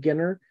the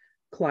beginner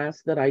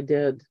class that I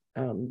did.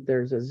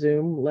 There's a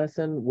Zoom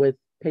lesson with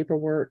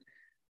paperwork,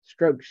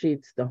 stroke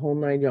sheets, the whole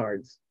 9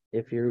 yards.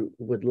 If you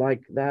would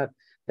like that,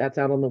 that's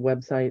out on the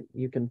website.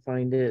 You can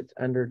find it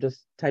under,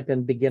 just type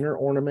in beginner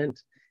ornament.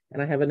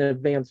 And I have an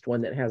advanced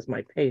one that has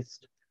my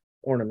paste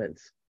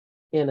ornaments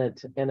in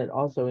it. And it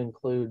also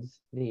includes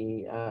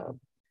the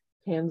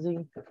pansy.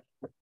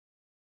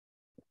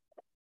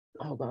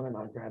 Hold on, and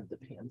I'll grab the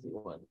pansy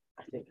one.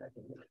 I think I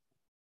can get it.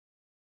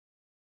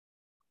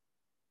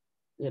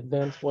 The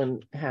advanced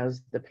one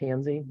has the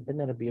pansy. Isn't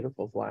that a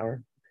beautiful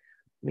flower?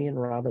 Me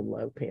and Robin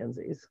love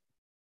pansies.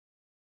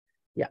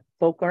 Yeah,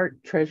 folk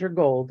art, treasure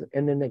gold,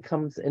 and then it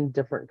comes in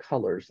different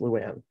colors,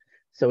 Luann.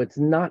 So it's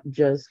not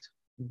just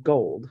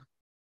gold.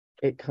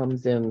 It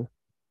comes in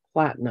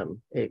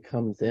platinum. It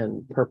comes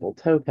in purple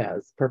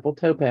topaz. Purple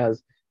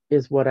topaz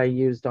is what I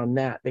used on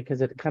that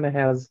because it kind of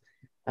has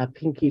a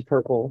pinky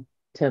purple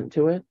tint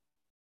to it.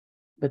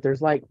 But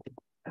there's like,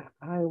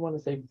 I want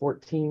to say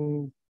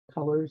 14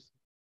 colors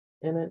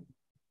in it,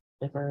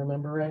 if I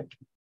remember right.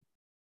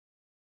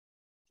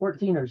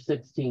 14 or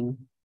 16.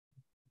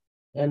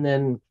 And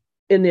then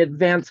in the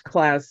advanced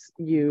class,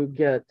 you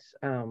get,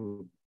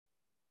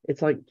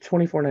 it's like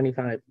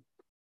 $24.95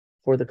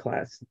 for the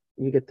class.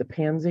 You get the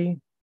pansy,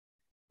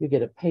 you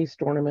get a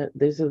paste ornament.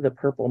 These are the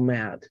purple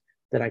matte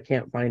that I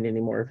can't find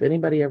anymore. If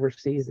anybody ever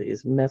sees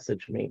these,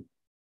 message me.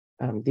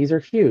 These are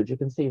huge. You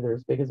can see they're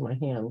as big as my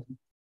hand.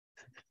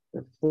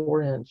 They're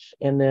 4-inch.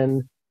 And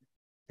then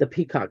the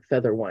peacock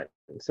feather one.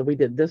 So we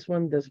did this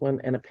one,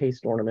 and a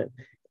paste ornament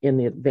in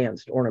the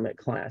advanced ornament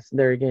class.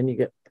 There again, you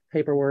get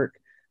paperwork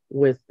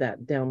with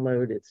that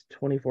download. It's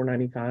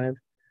 $24.95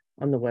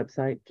 on the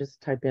website.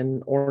 Just type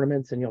in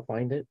ornaments and you'll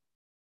find it.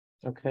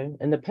 Okay.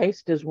 And the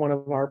paste is one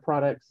of our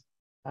products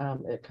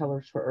at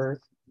Colors for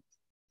Earth.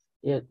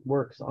 It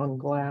works on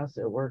glass.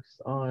 It works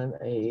on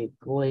a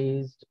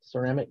glazed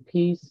ceramic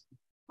piece.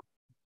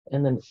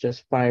 And then it's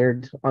just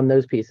fired on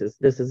those pieces.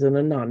 This isn't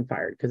a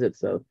non-fired because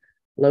it's a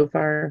low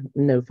fire,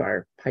 no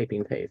fire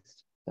piping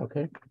paste.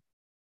 Okay.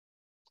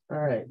 All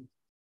right.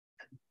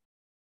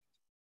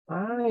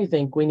 I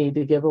think we need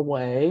to give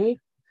away,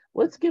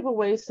 let's give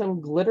away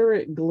some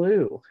glitter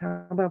glue.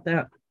 How about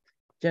that?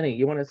 Jenny,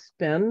 you want to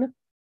spin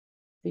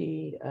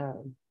the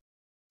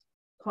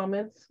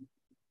comments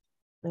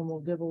and we'll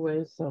give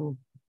away some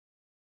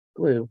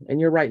glue. And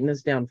you're writing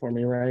this down for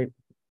me, right?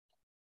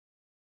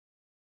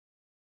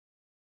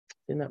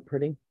 Isn't that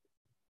pretty?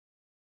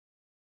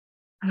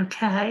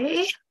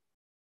 Okay.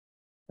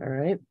 All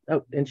right.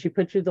 Oh, and she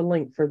put you the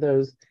link for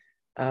those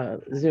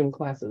Zoom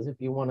classes if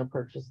you want to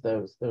purchase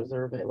those. Those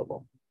are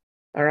available.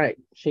 All right.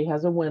 She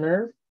has a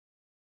winner.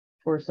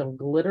 for some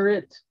Glitter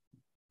It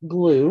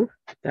glue.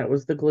 That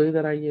was the glue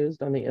that I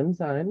used on the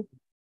inside.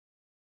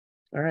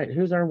 All right,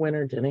 who's our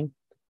winner, Jenny?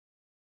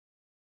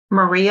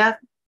 Maria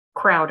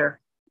Crowder.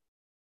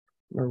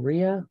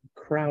 Maria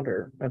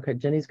Crowder. Okay,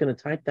 Jenny's going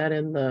to type that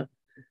in the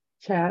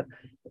chat.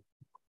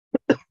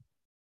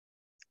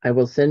 I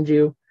will send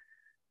you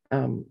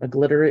a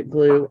Glitter It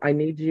glue. I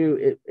need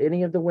you,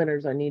 any of the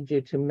winners, I need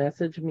you to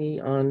message me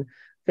on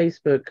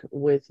Facebook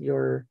with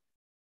your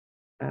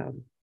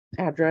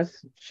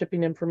address,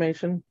 shipping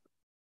information.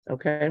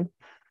 Okay.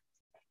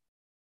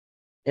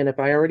 And if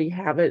I already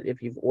have it,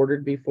 if you've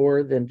ordered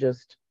before, then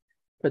just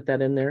put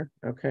that in there.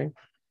 Okay.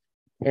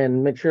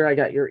 And make sure I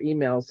got your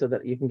email so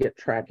that you can get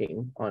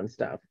tracking on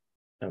stuff.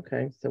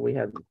 Okay. So we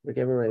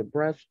gave away a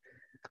brush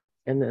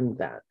and then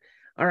that.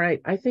 All right.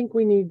 I think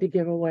we need to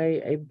give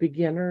away a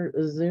beginner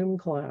Zoom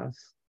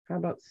class. How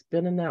about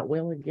spinning that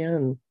wheel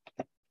again?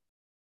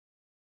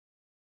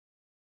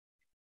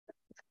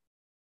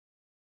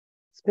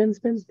 Spin,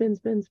 spin, spin,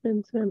 spin,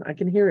 spin, spin. I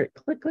can hear it.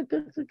 Click, click,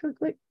 click, click, click,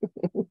 click.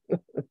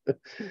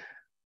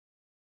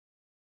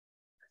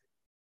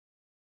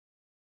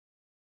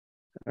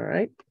 All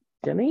right,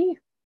 Jenny,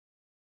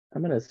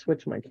 I'm going to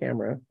switch my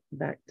camera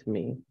back to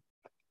me.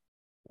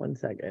 1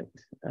 second.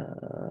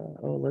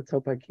 Let's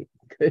hope I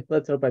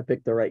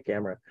pick the right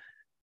camera.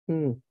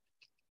 I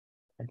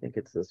think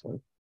it's this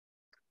one.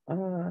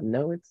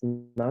 No, it's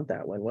not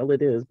that one. Well,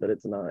 it is, but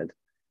it's not.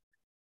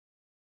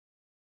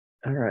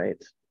 All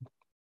right.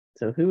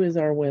 So who is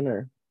our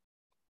winner?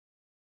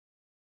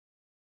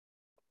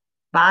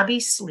 Bobby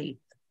Sleeth.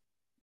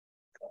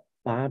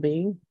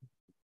 Bobby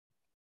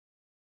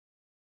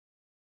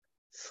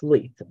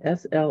Sleeth, Sleeth.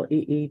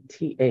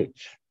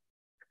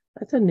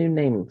 That's a new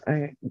name.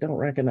 I don't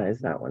recognize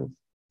that one.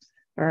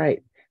 All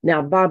right.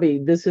 Now, Bobby,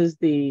 this is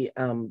the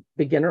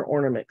beginner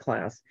ornament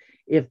class.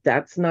 If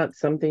that's not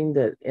something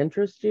that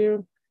interests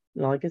you,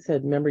 like I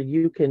said, remember,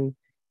 you can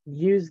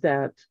use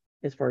that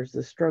as far as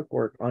the stroke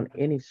work on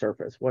any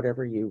surface,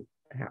 whatever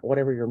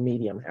your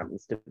medium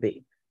happens to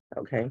be.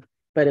 Okay.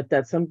 But if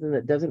that's something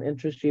that doesn't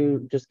interest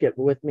you, just get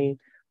with me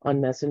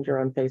on Messenger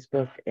on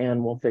Facebook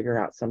and we'll figure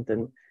out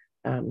something.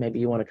 Maybe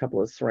you want a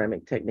couple of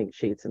ceramic technique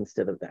sheets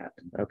instead of that.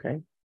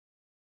 Okay.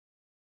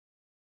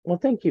 Well,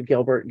 thank you,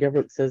 Gilbert.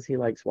 Gilbert says he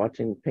likes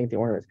watching paint the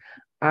ornaments.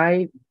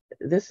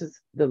 This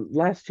is the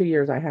last 2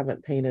 years I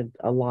haven't painted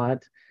a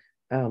lot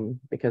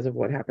because of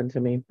what happened to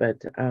me,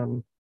 but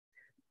I'm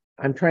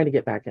trying to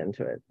get back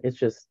into it. It's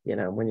just,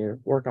 when you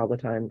work all the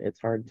time,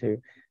 it's hard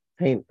to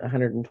paint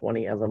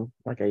 120 of them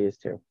like I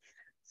used to.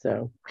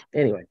 So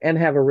anyway, and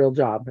have a real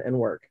job and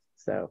work.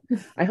 So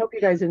I hope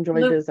you guys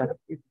enjoyed this. I hope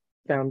you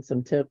found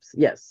some tips.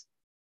 Yes.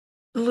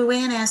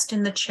 Luann asked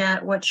in the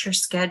chat what your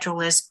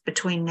schedule is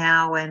between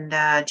now and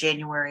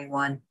January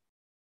 1.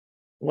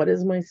 What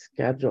is my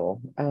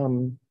schedule? I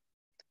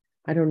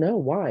don't know.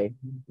 Why,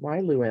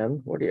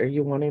 Luann? Are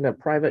you wanting a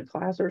private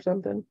class or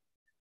something?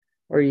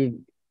 Or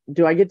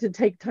do I get to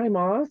take time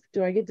off?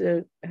 Do I get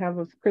to have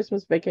a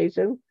Christmas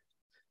vacation?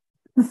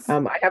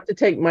 I have to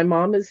take, my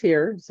mom is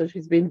here, so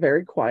she's being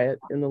very quiet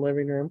in the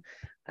living room.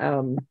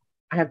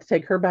 I have to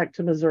take her back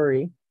to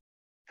Missouri,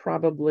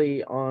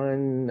 probably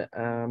on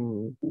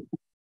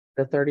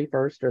the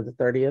 31st or the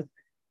 30th.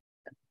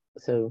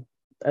 So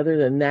other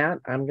than that,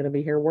 I'm going to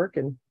be here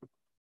working.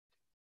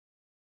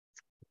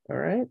 All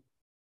right.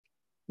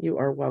 You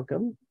are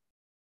welcome.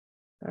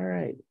 All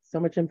right. So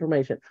much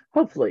information,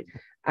 hopefully.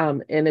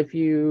 And if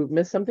you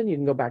miss something, you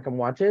can go back and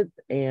watch it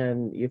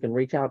and you can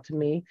reach out to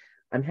me.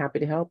 I'm happy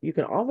to help. You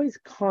can always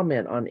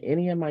comment on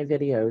any of my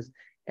videos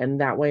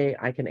and that way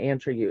I can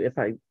answer you. If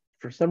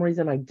for some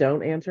reason I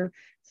don't answer,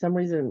 some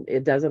reason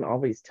it doesn't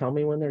always tell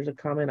me when there's a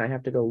comment, I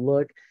have to go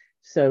look.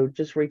 So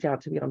just reach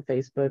out to me on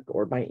Facebook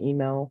or by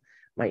email.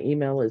 My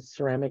email is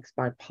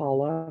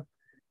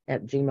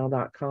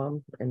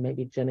ceramicsbypaula@gmail.com, and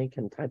maybe Jenny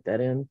can type that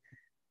in,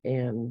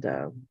 and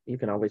you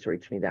can always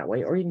reach me that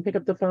way, or you can pick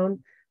up the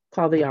phone,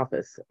 call the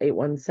office,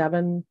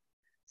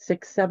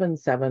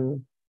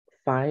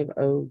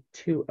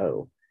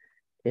 817-677-5020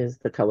 is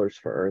the Colors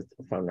for Earth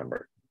phone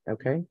number.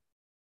 Okay.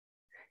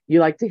 You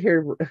like to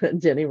hear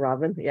Jenny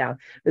Robin? Yeah,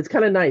 it's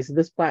kind of nice,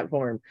 this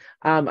platform.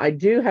 I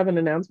do have an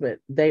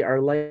announcement. They are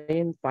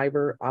laying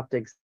fiber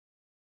optics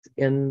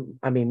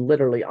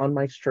literally on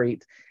my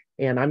street.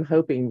 And I'm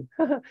hoping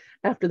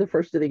after the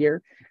first of the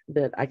year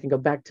that I can go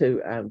back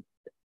to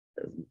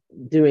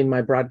doing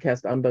my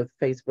broadcast on both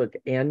Facebook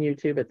and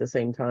YouTube at the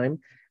same time.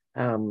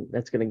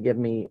 That's going to give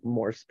me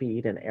more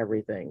speed and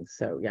everything.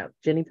 So yeah,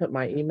 Jenny put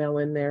my email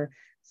in there.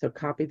 So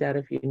copy that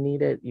if you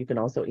need it. You can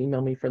also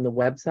email me from the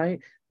website.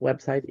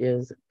 Website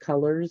is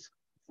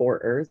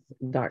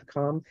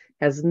colorsforearth.com.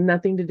 Has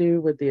nothing to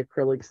do with the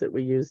acrylics that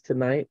we use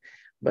tonight,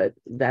 but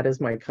that is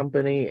my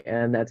company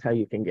and that's how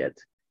you can get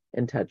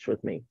in touch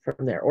with me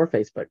from there, or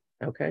Facebook.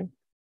 Okay.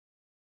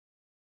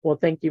 Well,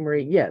 thank you,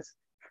 Marie. Yes.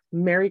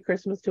 Merry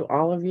Christmas to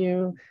all of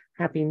you.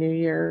 Happy New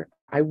Year.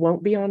 I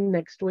won't be on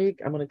next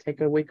week. I'm going to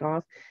take a week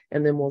off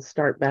and then we'll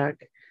start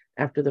back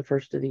after the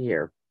first of the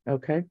year.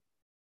 Okay.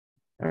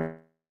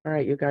 All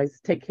right, you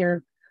guys, take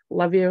care.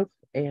 Love you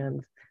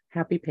and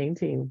Happy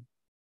painting.